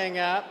everything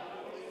up.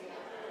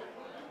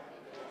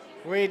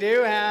 We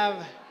do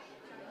have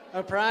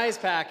a prize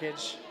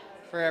package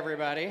for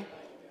everybody.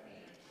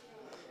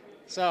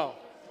 So.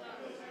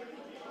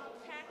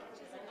 Package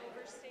is an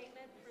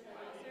overstatement for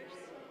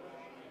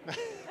the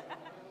losers.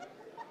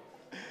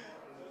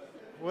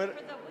 What?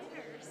 For the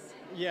winners.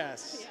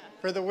 Yes. Yeah.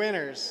 For the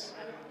winners,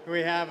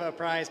 we have a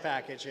prize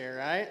package here,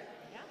 right?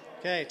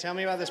 Okay, tell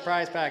me about this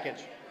prize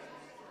package.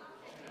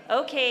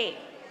 Okay.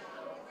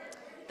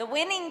 The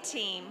winning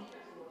team,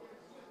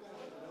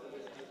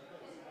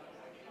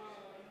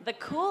 the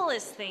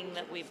coolest thing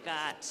that we've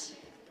got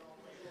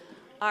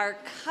are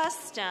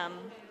custom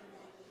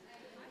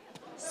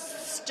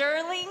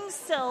sterling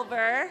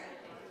silver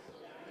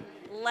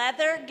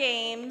leather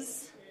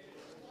games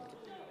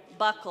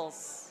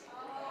buckles.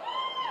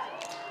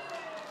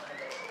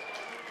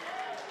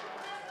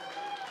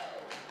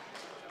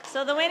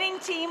 So the winning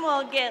team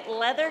will get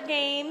leather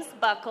games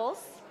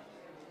buckles,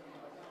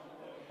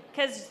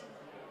 because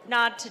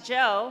nod to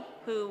Joe,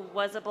 who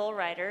was a bull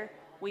rider,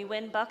 we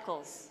win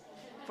buckles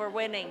for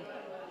winning,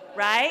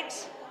 right?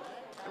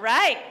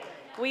 Right,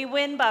 we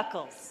win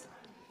buckles.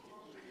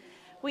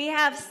 We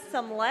have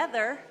some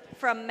leather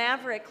from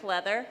Maverick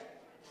Leather.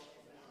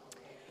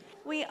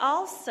 We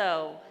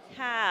also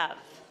have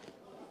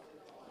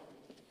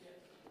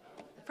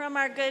from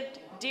our good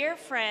dear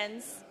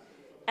friends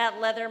at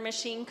Leather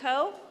Machine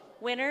Co.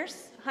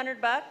 Winners, $100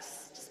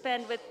 to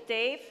spend with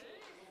Dave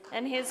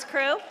and his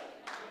crew.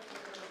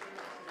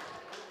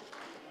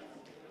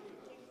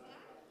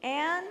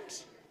 And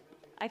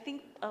I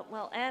think,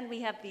 and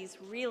we have these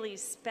really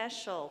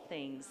special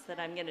things that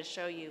I'm going to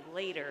show you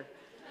later.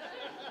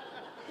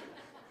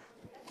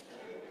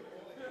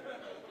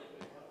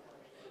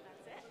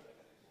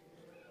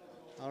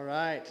 All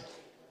right.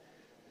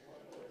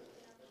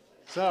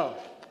 So,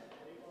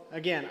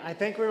 again, I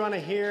think we want to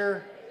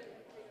hear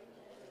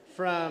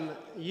from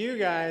you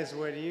guys.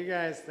 What do you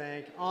guys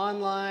think?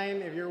 Online,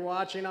 if you're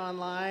watching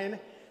online,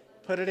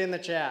 put it in the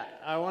chat.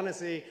 I want to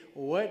see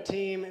what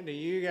team do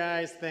you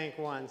guys think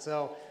won.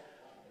 So,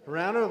 a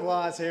round of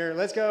applause here.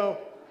 Let's go.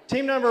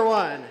 Team number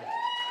 1.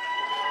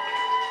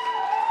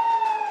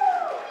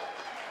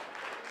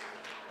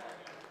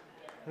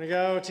 We're going to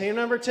go team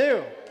number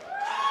 2.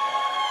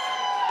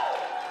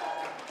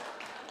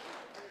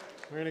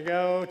 We're going to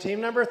go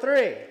team number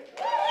 3.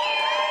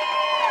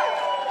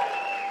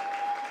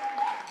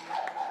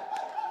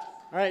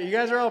 All right, you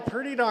guys are all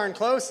pretty darn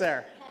close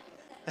there.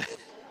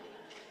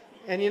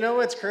 And you know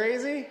what's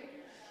crazy?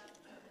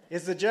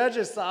 Is the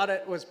judges thought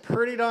it was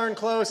pretty darn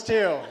close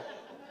too.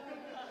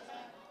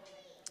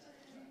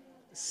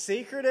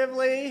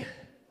 Secretively,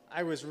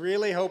 I was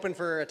really hoping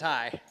for a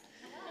tie.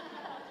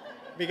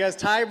 Because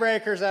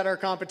tiebreakers at our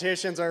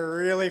competitions are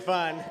really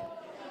fun.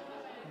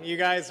 You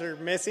guys are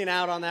missing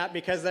out on that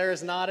because there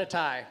is not a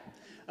tie.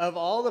 Of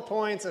all the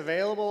points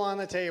available on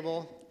the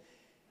table,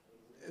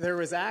 there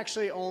was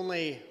actually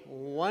only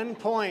 1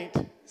 point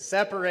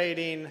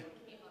separating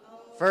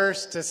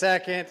first to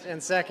second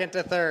and second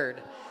to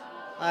third.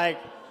 Like,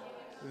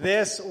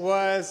 this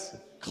was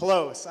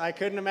close. I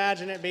couldn't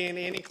imagine it being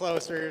any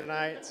closer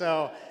tonight,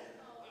 so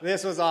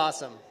this was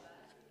awesome.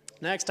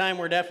 Next time,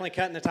 we're definitely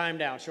cutting the time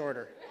down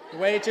shorter.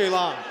 Way too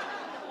long.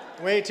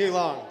 Way too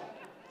long.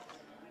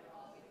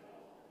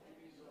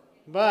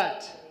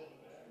 But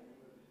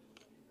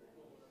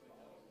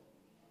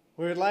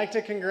we would like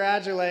to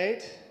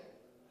congratulate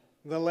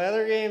the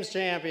Leather Games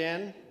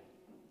champion,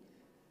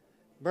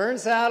 Burn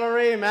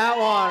Saddlery, Matt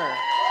Wanner.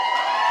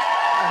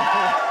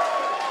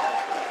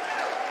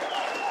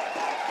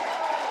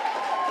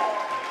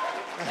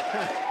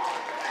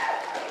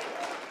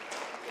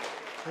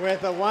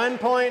 With a 1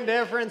 point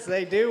difference,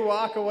 they do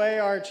walk away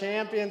our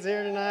champions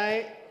here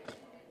tonight.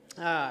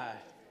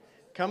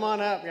 Come on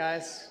up,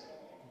 guys.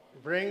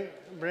 Bring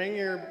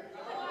your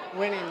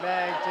winning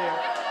bag, too.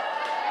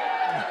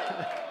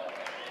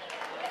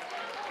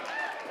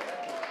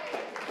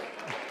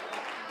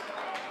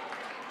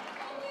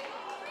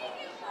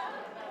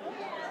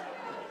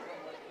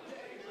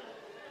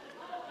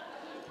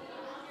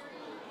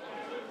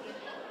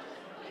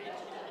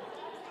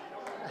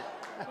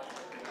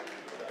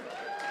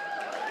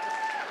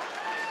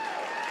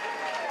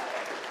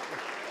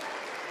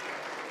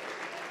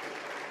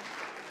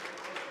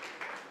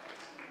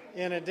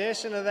 In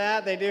addition to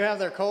that, they do have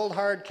their cold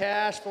hard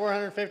cash,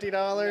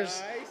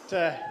 $450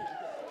 to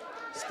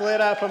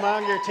split up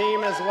among your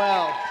team as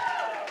well.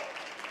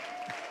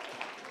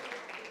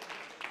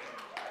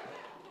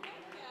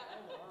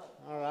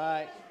 All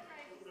right.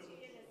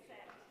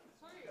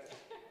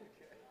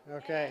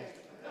 Okay.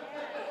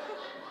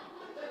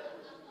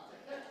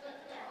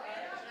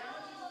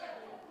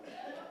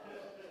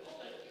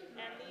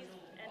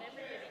 And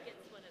everybody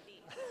gets one of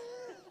these.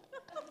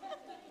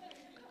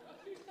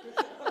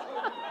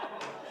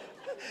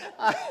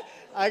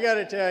 I got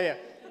to tell you,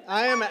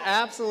 I am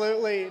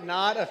absolutely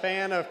not a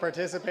fan of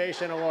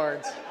participation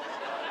awards.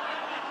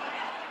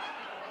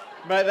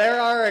 But there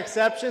are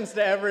exceptions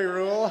to every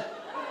rule.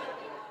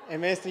 And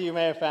Misty, you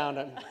may have found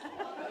them.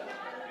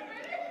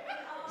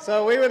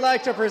 So we would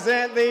like to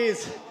present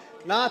these,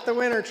 not the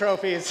winner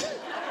trophies,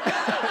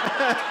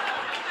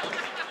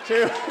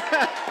 to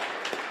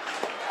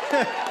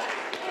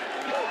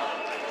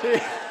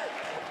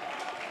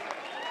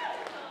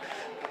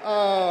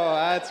oh,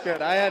 that's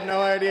good. I had no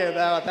idea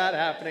about that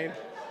happening.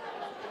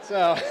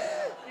 So.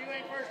 You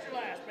ain't first or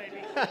last,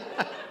 baby.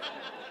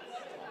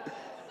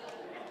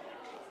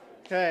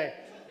 Okay.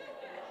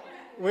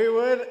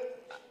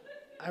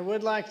 I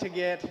would like to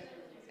get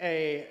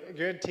a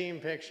good team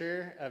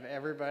picture of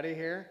everybody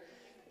here.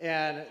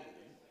 And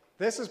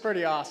this is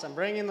pretty awesome,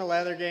 bringing the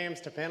leather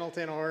games to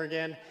Pendleton,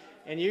 Oregon,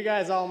 and you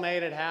guys all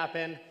made it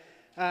happen.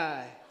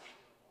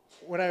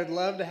 What I would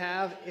love to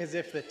have is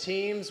if the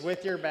teams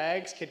with your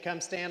bags could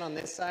come stand on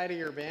this side of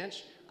your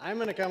bench. I'm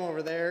going to come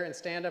over there and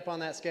stand up on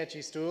that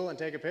sketchy stool and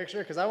take a picture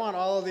because I want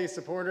all of these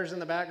supporters in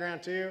the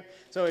background too.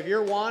 So if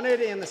you're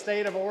wanted in the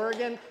state of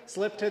Oregon,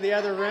 slip to the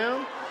other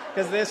room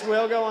because this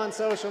will go on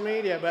social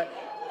media. But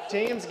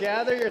teams,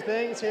 gather your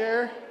things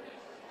here.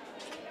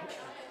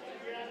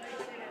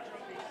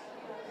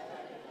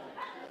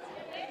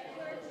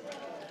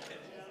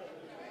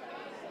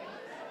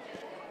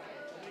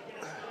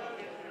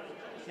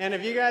 And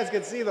if you guys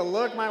could see the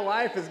look my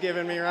wife is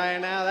giving me right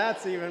now,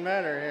 that's even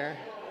better here.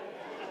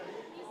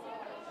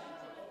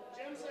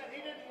 Jim said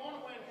he didn't want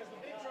to win because the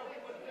big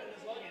trophy wouldn't fit in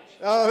his luggage.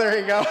 Oh, there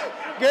you go.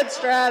 Good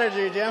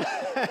strategy, Jim.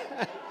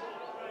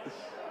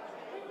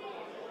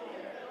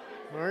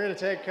 We're going to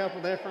take a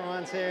couple different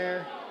ones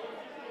here.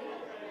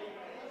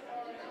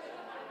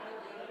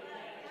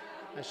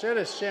 I should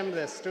have shimmed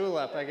this stool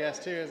up, I guess,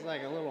 too. It's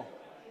like a little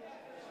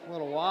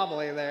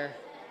wobbly there.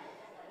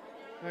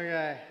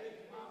 Okay.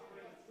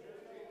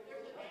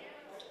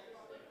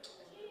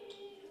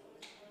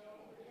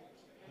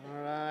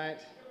 All right.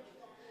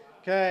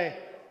 Okay.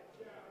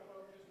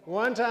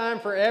 One time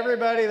for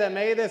everybody that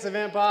made this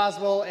event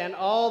possible and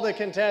all the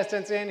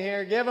contestants in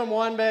here. Give them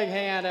one big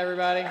hand,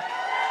 everybody.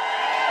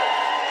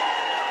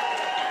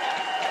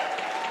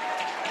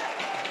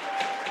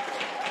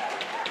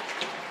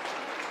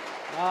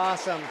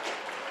 Awesome.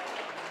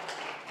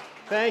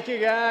 Thank you,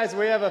 guys.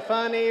 We have a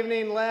fun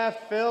evening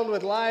left filled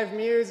with live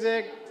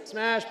music,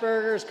 smash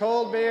burgers,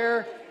 cold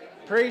beer.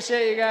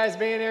 Appreciate you guys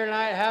being here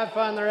tonight. Have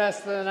fun the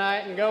rest of the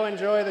night and go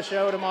enjoy the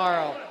show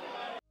tomorrow.